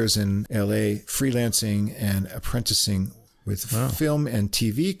couple years in L.A. freelancing and apprenticing with film and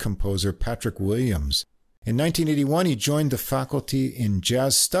TV composer Patrick Williams. In 1981, he joined the faculty in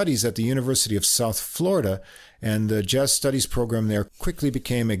jazz studies at the University of South Florida, and the jazz studies program there quickly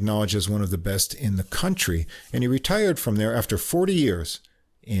became acknowledged as one of the best in the country. And he retired from there after 40 years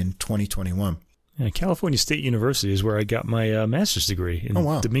in 2021. Yeah, California State University is where I got my master's degree in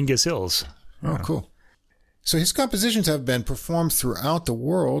Dominguez Hills. Oh, cool. So his compositions have been performed throughout the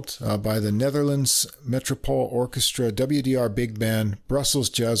world by the Netherlands Metropole Orchestra, WDR Big Band,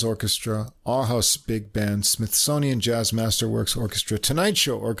 Brussels Jazz Orchestra, Aarhus Big Band, Smithsonian Jazz Masterworks Orchestra, Tonight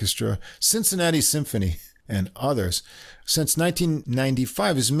Show Orchestra, Cincinnati Symphony, and others. Since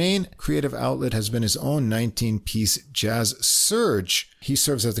 1995, his main creative outlet has been his own 19-piece jazz Surge. He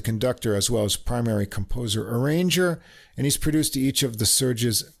serves as the conductor as well as primary composer-arranger, and he's produced each of the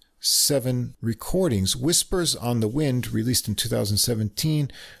Surge's 7 recordings. Whispers on the Wind, released in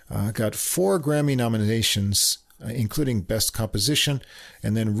 2017, got 4 Grammy nominations, including Best Composition.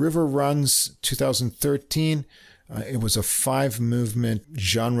 And then River Runs, 2013, it was a 5-movement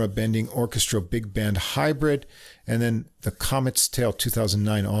genre-bending orchestral big band hybrid. And then The Comet's Tale,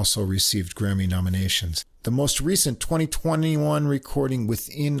 2009, also received Grammy nominations. The most recent 2021 recording,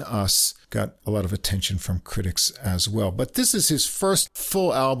 Within Us, got a lot of attention from critics as well. But this is his first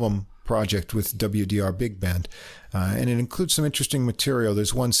full album project with WDR Big Band, and it includes some interesting material.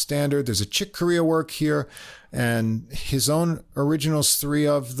 There's one standard, there's a Chick Corea work here, and his own originals, 3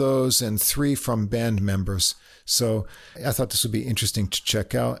 of those, and 3 from band members. So I thought this would be interesting to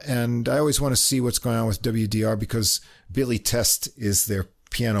check out, and I always want to see what's going on with WDR because Billy Test is their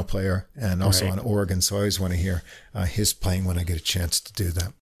piano player and also on organ, so I always want to hear his playing when I get a chance to do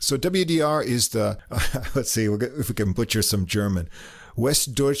that. So WDR is the, let's see if we can butcher some German,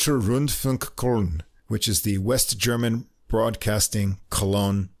 Westdeutscher Rundfunk Köln, which is the West German Broadcasting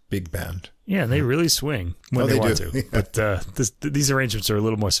Cologne Big Band. Yeah, they really swing when they want to. Yeah. But these arrangements are a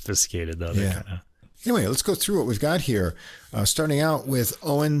little more sophisticated, though. Yeah. Anyway, let's go through what we've got here. Starting out with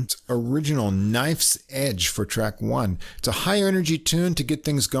Owen's original Knife's Edge for track 1. It's a high-energy tune to get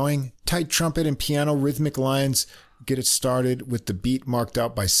things going. Tight trumpet and piano rhythmic lines get it started with the beat marked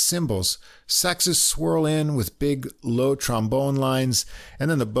out by cymbals. Saxes swirl in with big, low trombone lines, and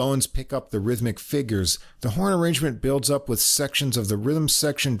then the bones pick up the rhythmic figures. The horn arrangement builds up with sections of the rhythm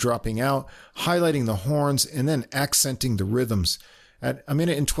section dropping out, highlighting the horns, and then accenting the rhythms. At 1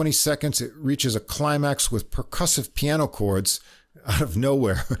 minute and 20 seconds, it reaches a climax with percussive piano chords out of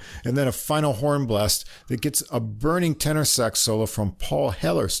nowhere, and then a final horn blast that gets a burning tenor sax solo from Paul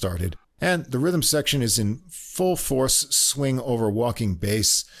Heller started. And the rhythm section is in full force swing over walking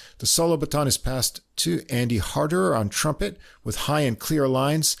bass. The solo baton is passed to Andy Harderer on trumpet with high and clear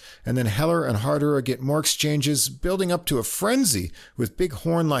lines, and then Heller and Harderer get more exchanges, building up to a frenzy with big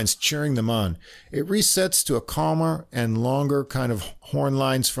horn lines cheering them on. It resets to a calmer and longer kind of horn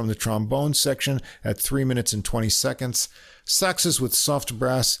lines from the trombone section at 3 minutes and 20 seconds. Saxes with soft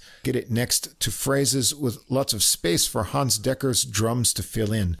brass get it next to phrases with lots of space for Hans Decker's drums to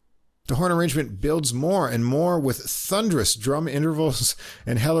fill in. The horn arrangement builds more and more with thunderous drum intervals,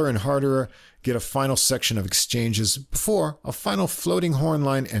 and Heller and Harderer get a final section of exchanges before a final floating horn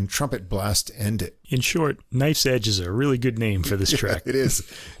line and trumpet blast end it. In short, Knife's Edge is a really good name for this track. It is.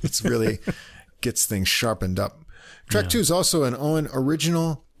 It's really gets things sharpened up. Track 2 is also an Owen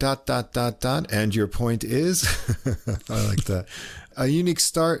original, ... and your point is? I like that. A unique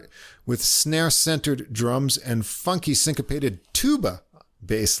start with snare-centered drums and funky syncopated tuba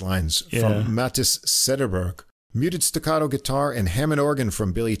bass lines from Mattis Sederberg. Muted staccato guitar and Hammond organ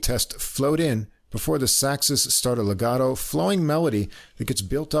from Billy Test float in before the saxes start a legato, flowing melody that gets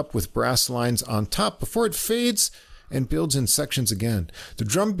built up with brass lines on top before it fades and builds in sections again. The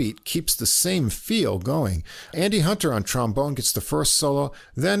drum beat keeps the same feel going. Andy Hunter on trombone gets the first solo,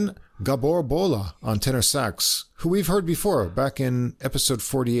 then Gabor Bola on tenor sax, who we've heard before back in episode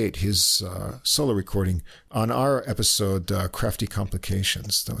 48, his solo recording on our episode, Crafty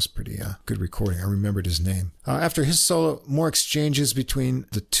Complications. That was pretty good recording. I remembered his name. After his solo, more exchanges between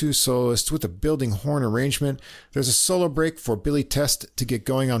the two soloists with a building horn arrangement. There's a solo break for Billy Test to get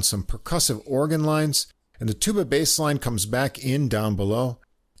going on some percussive organ lines, and the tuba bass line comes back in down below.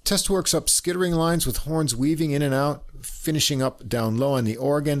 Test works up skittering lines with horns weaving in and out, finishing up down low on the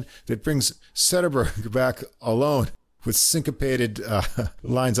organ that brings Sederberg back alone with syncopated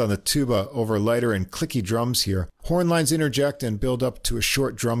lines on the tuba over lighter and clicky drums here. Horn lines interject and build up to a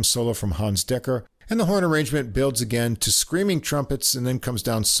short drum solo from Hans Decker, and the horn arrangement builds again to screaming trumpets and then comes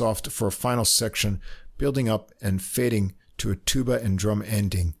down soft for a final section, building up and fading to a tuba and drum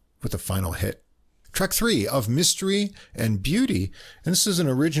ending with a final hit. Track 3 of Mystery and Beauty, and this is an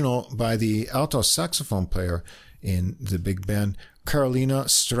original by the alto saxophone player in the big band, Carolina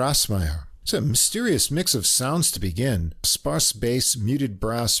Strassmeyer. It's a mysterious mix of sounds to begin. Sparse bass, muted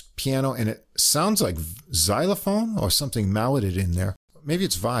brass, piano, and it sounds like xylophone or something malleted in there. Maybe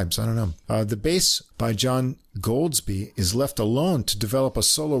it's vibes, I don't know. The bass by John Goldsby is left alone to develop a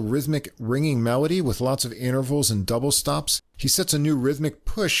solo rhythmic ringing melody with lots of intervals and double stops. He sets a new rhythmic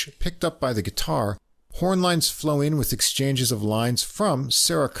push picked up by the guitar. Horn lines flow in with exchanges of lines from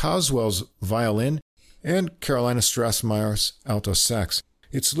Sarah Coswell's violin and Carolina Strassmeyer's alto sax.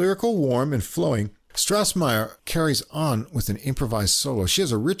 It's lyrical, warm, and flowing, Strassmayer carries on with an improvised solo. She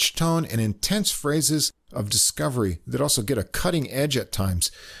has a rich tone and intense phrases of discovery that also get a cutting edge at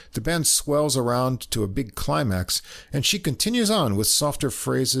times. The band swells around to a big climax, and she continues on with softer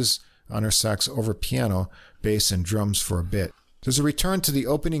phrases on her sax over piano, bass, and drums for a bit. There's a return to the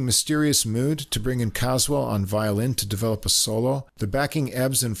opening mysterious mood to bring in Caswell on violin to develop a solo. The backing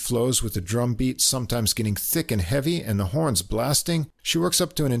ebbs and flows with the drum beat sometimes getting thick and heavy and the horns blasting. She works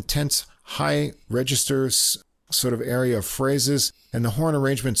up to an intense high register sort of area of phrases, and the horn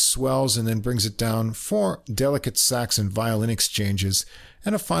arrangement swells and then brings it down for delicate sax and violin exchanges,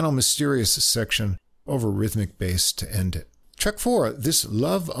 and a final mysterious section over rhythmic bass to end it. Track 4, This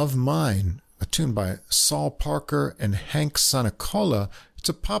Love of Mine, a tune by Saul Parker and Hank Sanicola. It's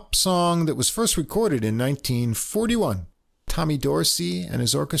a pop song that was first recorded in 1941. Tommy Dorsey and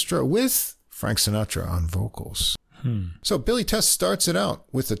his orchestra with Frank Sinatra on vocals. So Billy Test starts it out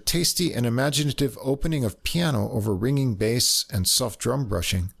with a tasty and imaginative opening of piano over ringing bass and soft drum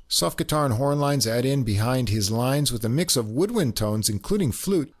brushing. Soft guitar and horn lines add in behind his lines with a mix of woodwind tones, including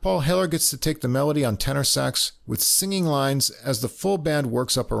flute. Paul Heller gets to take the melody on tenor sax with singing lines as the full band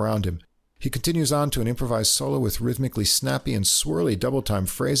works up around him. He continues on to an improvised solo with rhythmically snappy and swirly double-time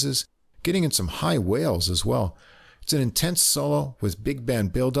phrases, getting in some high wails as well. It's an intense solo with big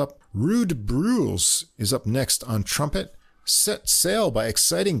band build-up. Ruud Bruels is up next on trumpet, set sail by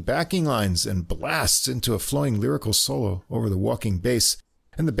exciting backing lines and blasts into a flowing lyrical solo over the walking bass.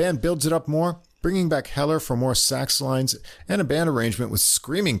 And the band builds it up more, bringing back Heller for more sax lines and a band arrangement with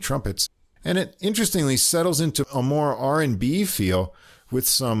screaming trumpets. And it interestingly settles into a more R&B feel with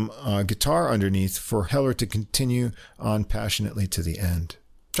some guitar underneath for Heller to continue on passionately to the end.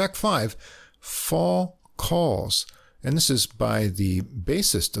 Track 5, Fall Calls, and this is by the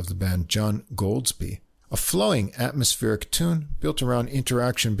bassist of the band, John Goldsby. A flowing, atmospheric tune built around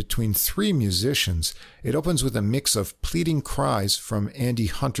interaction between three musicians. It opens with a mix of pleading cries from Andy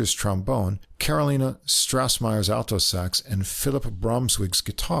Hunter's trombone, Carolina Strassmayer's alto sax, and Philip Bromswig's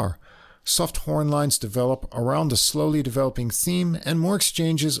guitar. Soft horn lines develop around the slowly developing theme and more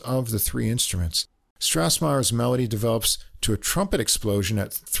exchanges of the three instruments. Strassmayer's melody develops to a trumpet explosion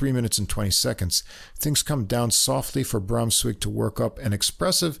at 3 minutes and 20 seconds. Things come down softly for Bromswig to work up an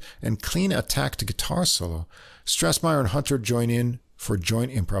expressive and clean attacked guitar solo. Strassmayer and Hunter join in for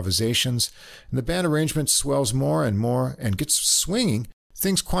joint improvisations, and the band arrangement swells more and gets swinging.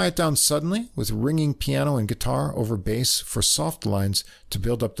 Things quiet down suddenly with ringing piano and guitar over bass for soft lines to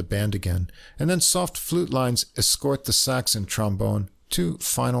build up the band again, and then soft flute lines escort the sax and trombone to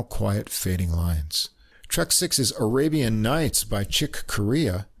final quiet fading lines. Track 6 is Arabian Nights by Chick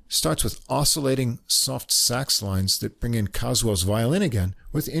Corea. Starts with oscillating soft sax lines that bring in Caswell's violin again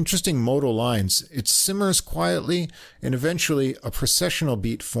with interesting modal lines. It simmers quietly and eventually a processional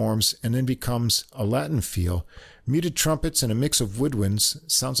beat forms and then becomes a Latin feel. Muted trumpets and a mix of woodwinds,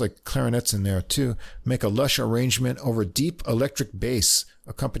 sounds like clarinets in there too, make a lush arrangement over deep electric bass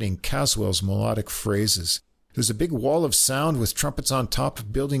accompanying Caswell's melodic phrases. There's a big wall of sound with trumpets on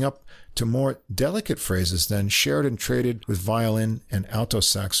top building up to more delicate phrases then shared and traded with violin and alto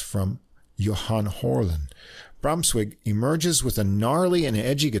sax from Johan Horlen. Bromswig emerges with a gnarly and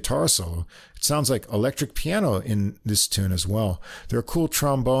edgy guitar solo. It sounds like electric piano in this tune as well. There are cool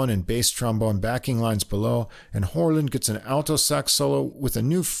trombone and bass trombone backing lines below, and Horlen gets an alto sax solo with a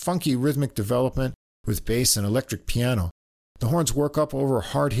new funky rhythmic development with bass and electric piano. The horns work up over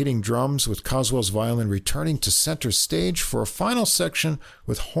hard-hitting drums with Caswell's violin returning to center stage for a final section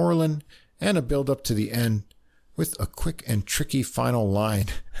with Horlen and a build-up to the end with a quick and tricky final line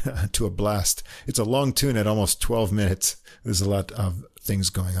to a blast. It's a long tune at almost 12 minutes. There's a lot of things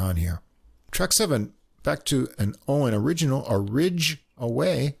going on here. Track 7, back to an Owen original, A Ridge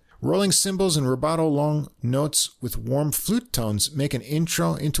Away. Rolling cymbals and rubato long notes with warm flute tones make an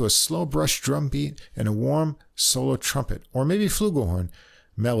intro into a slow brush drum beat and a warm solo trumpet, or maybe flugelhorn,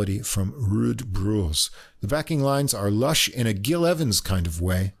 melody from Ruud Bruels. The backing lines are lush in a Gil Evans kind of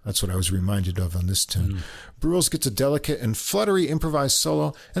way. That's what I was reminded of on this tune. Bruels gets a delicate and fluttery improvised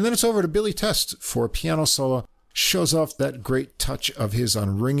solo, and then it's over to Billy Test for a piano solo. Shows off that great touch of his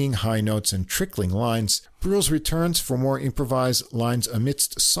on ringing high notes and trickling lines. Bruels returns for more improvised lines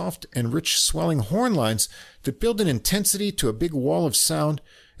amidst soft and rich swelling horn lines that build an intensity to a big wall of sound,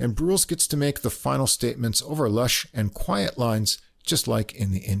 and Bruels gets to make the final statements over lush and quiet lines, just like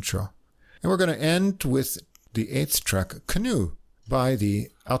in the intro. And we're going to end with the 8th track, Canoe, by the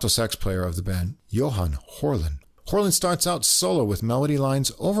alto sax player of the band, Johan Horlen. Horlen starts out solo with melody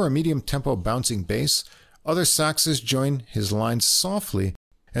lines over a medium tempo bouncing bass. Other saxes join his lines softly,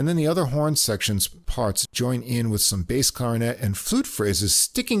 And then the other horn sections parts join in with some bass clarinet and flute phrases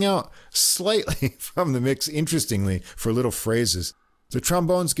sticking out slightly from the mix, interestingly, for little phrases. The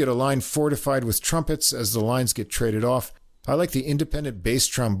trombones get a line fortified with trumpets as the lines get traded off. I like the independent bass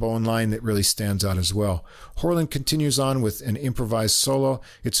trombone line that really stands out as well. Horland continues on with an improvised solo.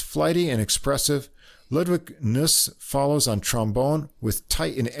 It's flighty and expressive. Ludwig Nuss follows on trombone with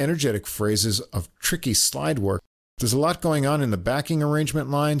tight and energetic phrases of tricky slide work. There's a lot going on in the backing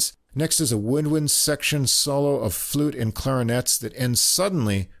arrangement lines. Next is a woodwind section solo of flute and clarinets that ends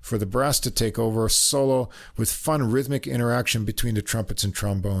suddenly for the brass to take over, solo with fun rhythmic interaction between the trumpets and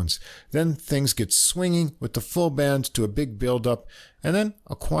trombones. Then things get swinging with the full band to a big build-up, and then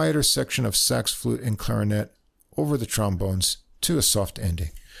a quieter section of sax, flute, and clarinet over the trombones to a soft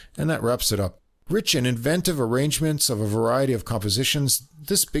ending. And that wraps it up. Rich and inventive arrangements of a variety of compositions.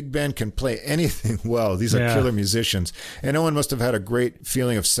 This big band can play anything well. These are killer musicians. And Owen must have had a great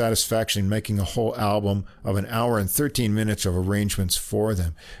feeling of satisfaction making a whole album of an hour and 13 minutes of arrangements for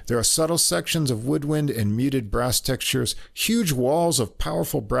them. There are subtle sections of woodwind and muted brass textures, huge walls of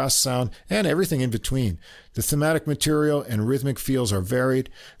powerful brass sound, and everything in between. The thematic material and rhythmic feels are varied.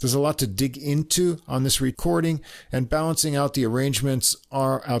 There's a lot to dig into on this recording, and balancing out the arrangements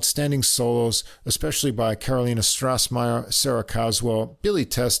are outstanding solos, especially by Carolina Strassmeyer, Sarah Caswell, Billy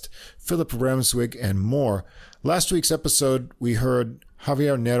Test, Philip Remswig, and more. Last week's episode, we heard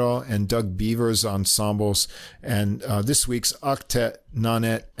Javier Nero and Doug Beaver's ensembles, and this week's octet,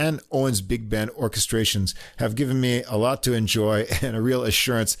 nonet, and Owen's big band orchestrations have given me a lot to enjoy and a real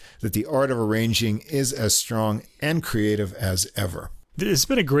assurance that the art of arranging is as strong and creative as ever. It's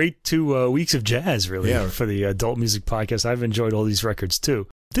been a great 2 weeks of jazz, really, for the Adult Music Podcast. I've enjoyed all these records, too.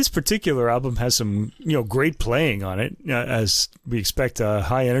 This particular album has some, great playing on it, as we expect,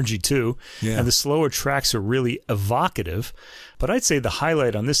 high energy too. Yeah. And the slower tracks are really evocative. But I'd say the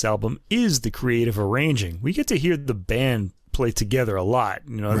highlight on this album is the creative arranging. We get to hear the band play together a lot,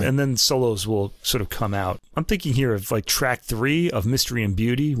 right. And then solos will sort of come out. I'm thinking here of like track 3 of Mystery and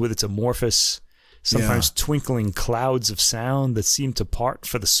Beauty with its amorphous, sometimes twinkling clouds of sound that seem to part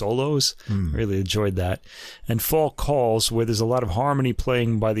for the solos. Really enjoyed that. And Fall Calls, where there's a lot of harmony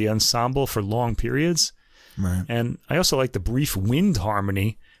playing by the ensemble for long periods. Right. And I also like the brief wind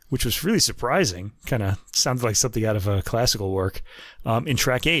harmony, which was really surprising. Kind of sounded like something out of a classical work. In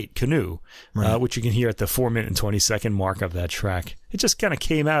track 8, Canoe, which you can hear at the 4-minute and 20-second mark of that track. It just kind of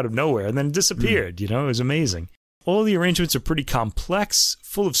came out of nowhere and then disappeared. It was amazing. All the arrangements are pretty complex,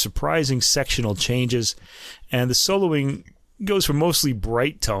 full of surprising sectional changes, and the soloing goes for mostly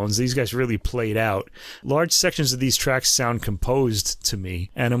bright tones. These guys really played out. Large sections of these tracks sound composed to me,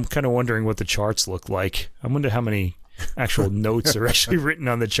 and I'm kind of wondering what the charts look like. I wonder how many actual notes are actually written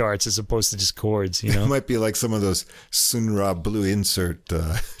on the charts as opposed to just chords, It might be like some of those Sun Ra Blue Insert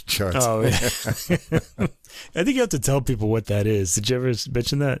charts. Oh, yeah. I think you have to tell people what that is. Did you ever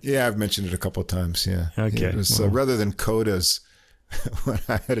mention that? Yeah, I've mentioned it a couple of times, yeah. Okay. It was, rather than codas, when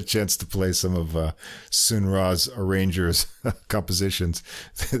I had a chance to play some of Sun Ra's arrangers' compositions,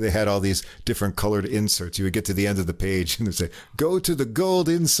 they had all these different colored inserts. You would get to the end of the page and they'd say, go to the gold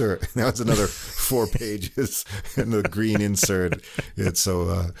insert. And that was another 4 pages and the green insert.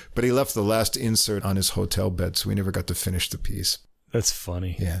 But he left the last insert on his hotel bed, so we never got to finish the piece. That's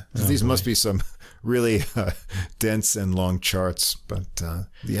funny. Yeah. These must be some really dense and long charts, but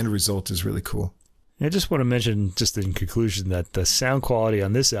the end result is really cool. I just want to mention, just in conclusion, that the sound quality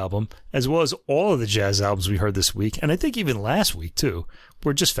on this album, as well as all of the jazz albums we heard this week, and I think even last week too,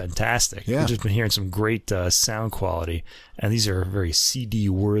 were just fantastic. Yeah. We've just been hearing some great sound quality, and these are very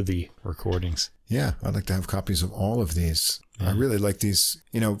CD-worthy recordings. Yeah, I'd like to have copies of all of these. Yeah. I really like these,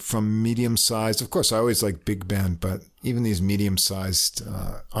 from medium-sized. Of course, I always like big band, but even these medium-sized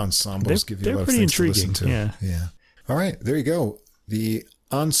ensembles give you a lot of things to listen to. Yeah. All right, there you go. The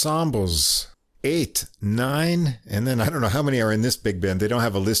ensembles. 8, 9, and then I don't know how many are in this big band. They don't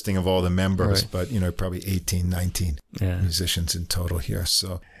have a listing of all the members, but, probably 18, 19 musicians in total here.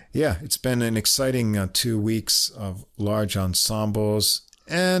 So, yeah, it's been an exciting 2 weeks of large ensembles.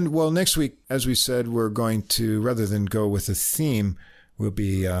 And, well, next week, as we said, we're going to, rather than go with a theme, we'll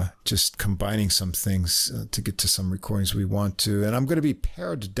be just combining some things to get to some recordings we want to. And I'm going to be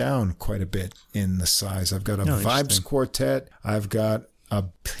pared down quite a bit in the size. I've got a vibes quartet. I've got a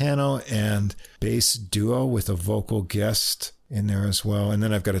piano and bass duo with a vocal guest in there as well. And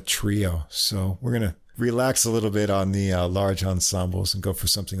then I've got a trio. So we're going to relax a little bit on the large ensembles and go for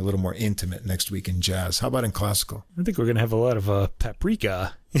something a little more intimate next week in jazz. How about in classical? I think we're going to have a lot of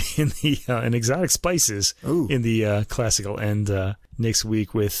paprika in the and exotic spices in the classical end next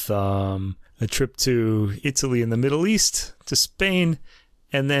week with a trip to Italy and the Middle East, to Spain,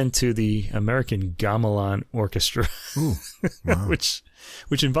 and then to the American Gamelan Orchestra, Ooh, wow. which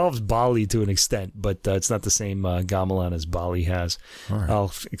involves Bali to an extent, but it's not the same gamelan as Bali has. Right.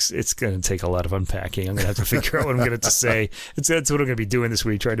 It's going to take a lot of unpacking. I'm going to have to figure out what I'm going to say. That's what I'm going to be doing this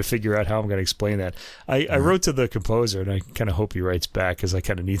week, trying to figure out how I'm going to explain that. I wrote to the composer, and I kind of hope he writes back because I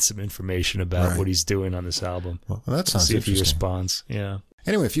kind of need some information about what he's doing on this album. Well, that sounds see interesting. If he responds. Yeah.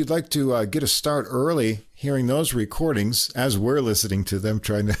 Anyway, if you'd like to get a start early hearing those recordings as we're listening to them,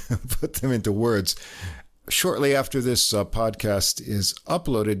 trying to put them into words, shortly after this podcast is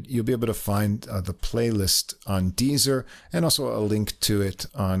uploaded, you'll be able to find the playlist on Deezer and also a link to it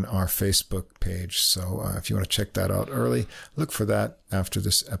on our Facebook page. So if you want to check that out early, look for that after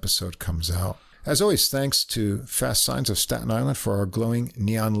this episode comes out. As always, thanks to Fast Signs of Staten Island for our glowing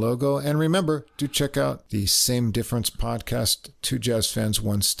neon logo. And remember, do check out the Same Difference podcast, 2 Jazz Fans,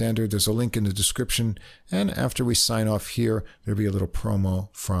 1 Standard. There's a link in the description. And after we sign off here, there'll be a little promo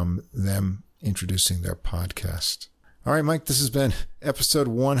from them introducing their podcast. All right, Mike, this has been episode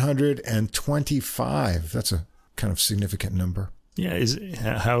 125. That's a kind of significant number. Yeah,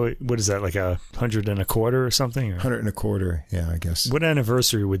 what is that, like 100 and a quarter or something? Or? 100 and a quarter, yeah, I guess. What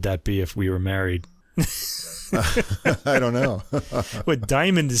anniversary would that be if we were married? I don't know. What,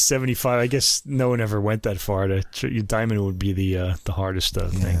 Diamond is 75. I guess no one ever went that far. Diamond would be the hardest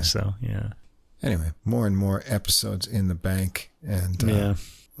thing, so yeah. Anyway, more and more episodes in the bank, and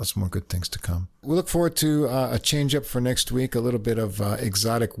lots more good things to come. We look forward to a change-up for next week, a little bit of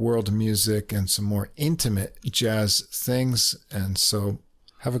exotic world music and some more intimate jazz things. And so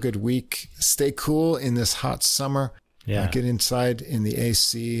have a good week. Stay cool in this hot summer. Yeah. Get inside in the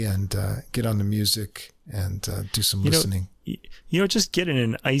AC and get on the music and do some listening. Just get in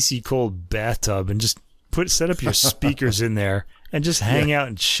an icy cold bathtub and just set up your speakers in there and just hang out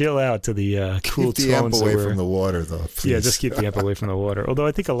and chill out to the cool tones. Keep the amp away from the water, though, please. Yeah, just keep the amp away from the water. Although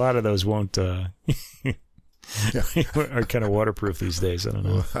I think a lot of those won't are kind of waterproof these days. I don't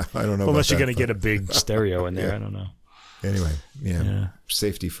know. Well, I don't know. Unless you're going to get a big stereo in there. I don't know. Anyway,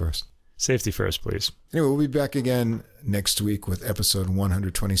 safety first. Safety first, please. Anyway, we'll be back again next week with episode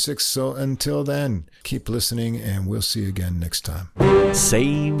 126. So until then, keep listening, and we'll see you again next time.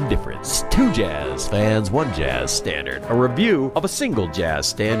 Same Difference. 2 Jazz Fans, 1 Jazz Standard. A review of a single jazz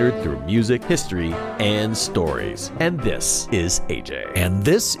standard through music, history, and stories. And this is AJ. And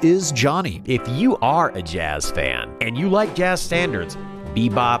this is Johnny. If you are a jazz fan and you like jazz standards,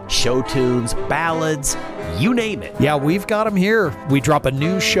 bebop, show tunes, ballads, you name it. Yeah, we've got them here. We drop a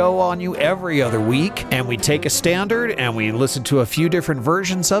new show on you every other week, and we take a standard and we listen to a few different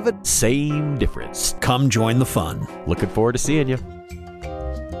versions of it. Same Difference. Come join the fun. Looking forward to seeing you.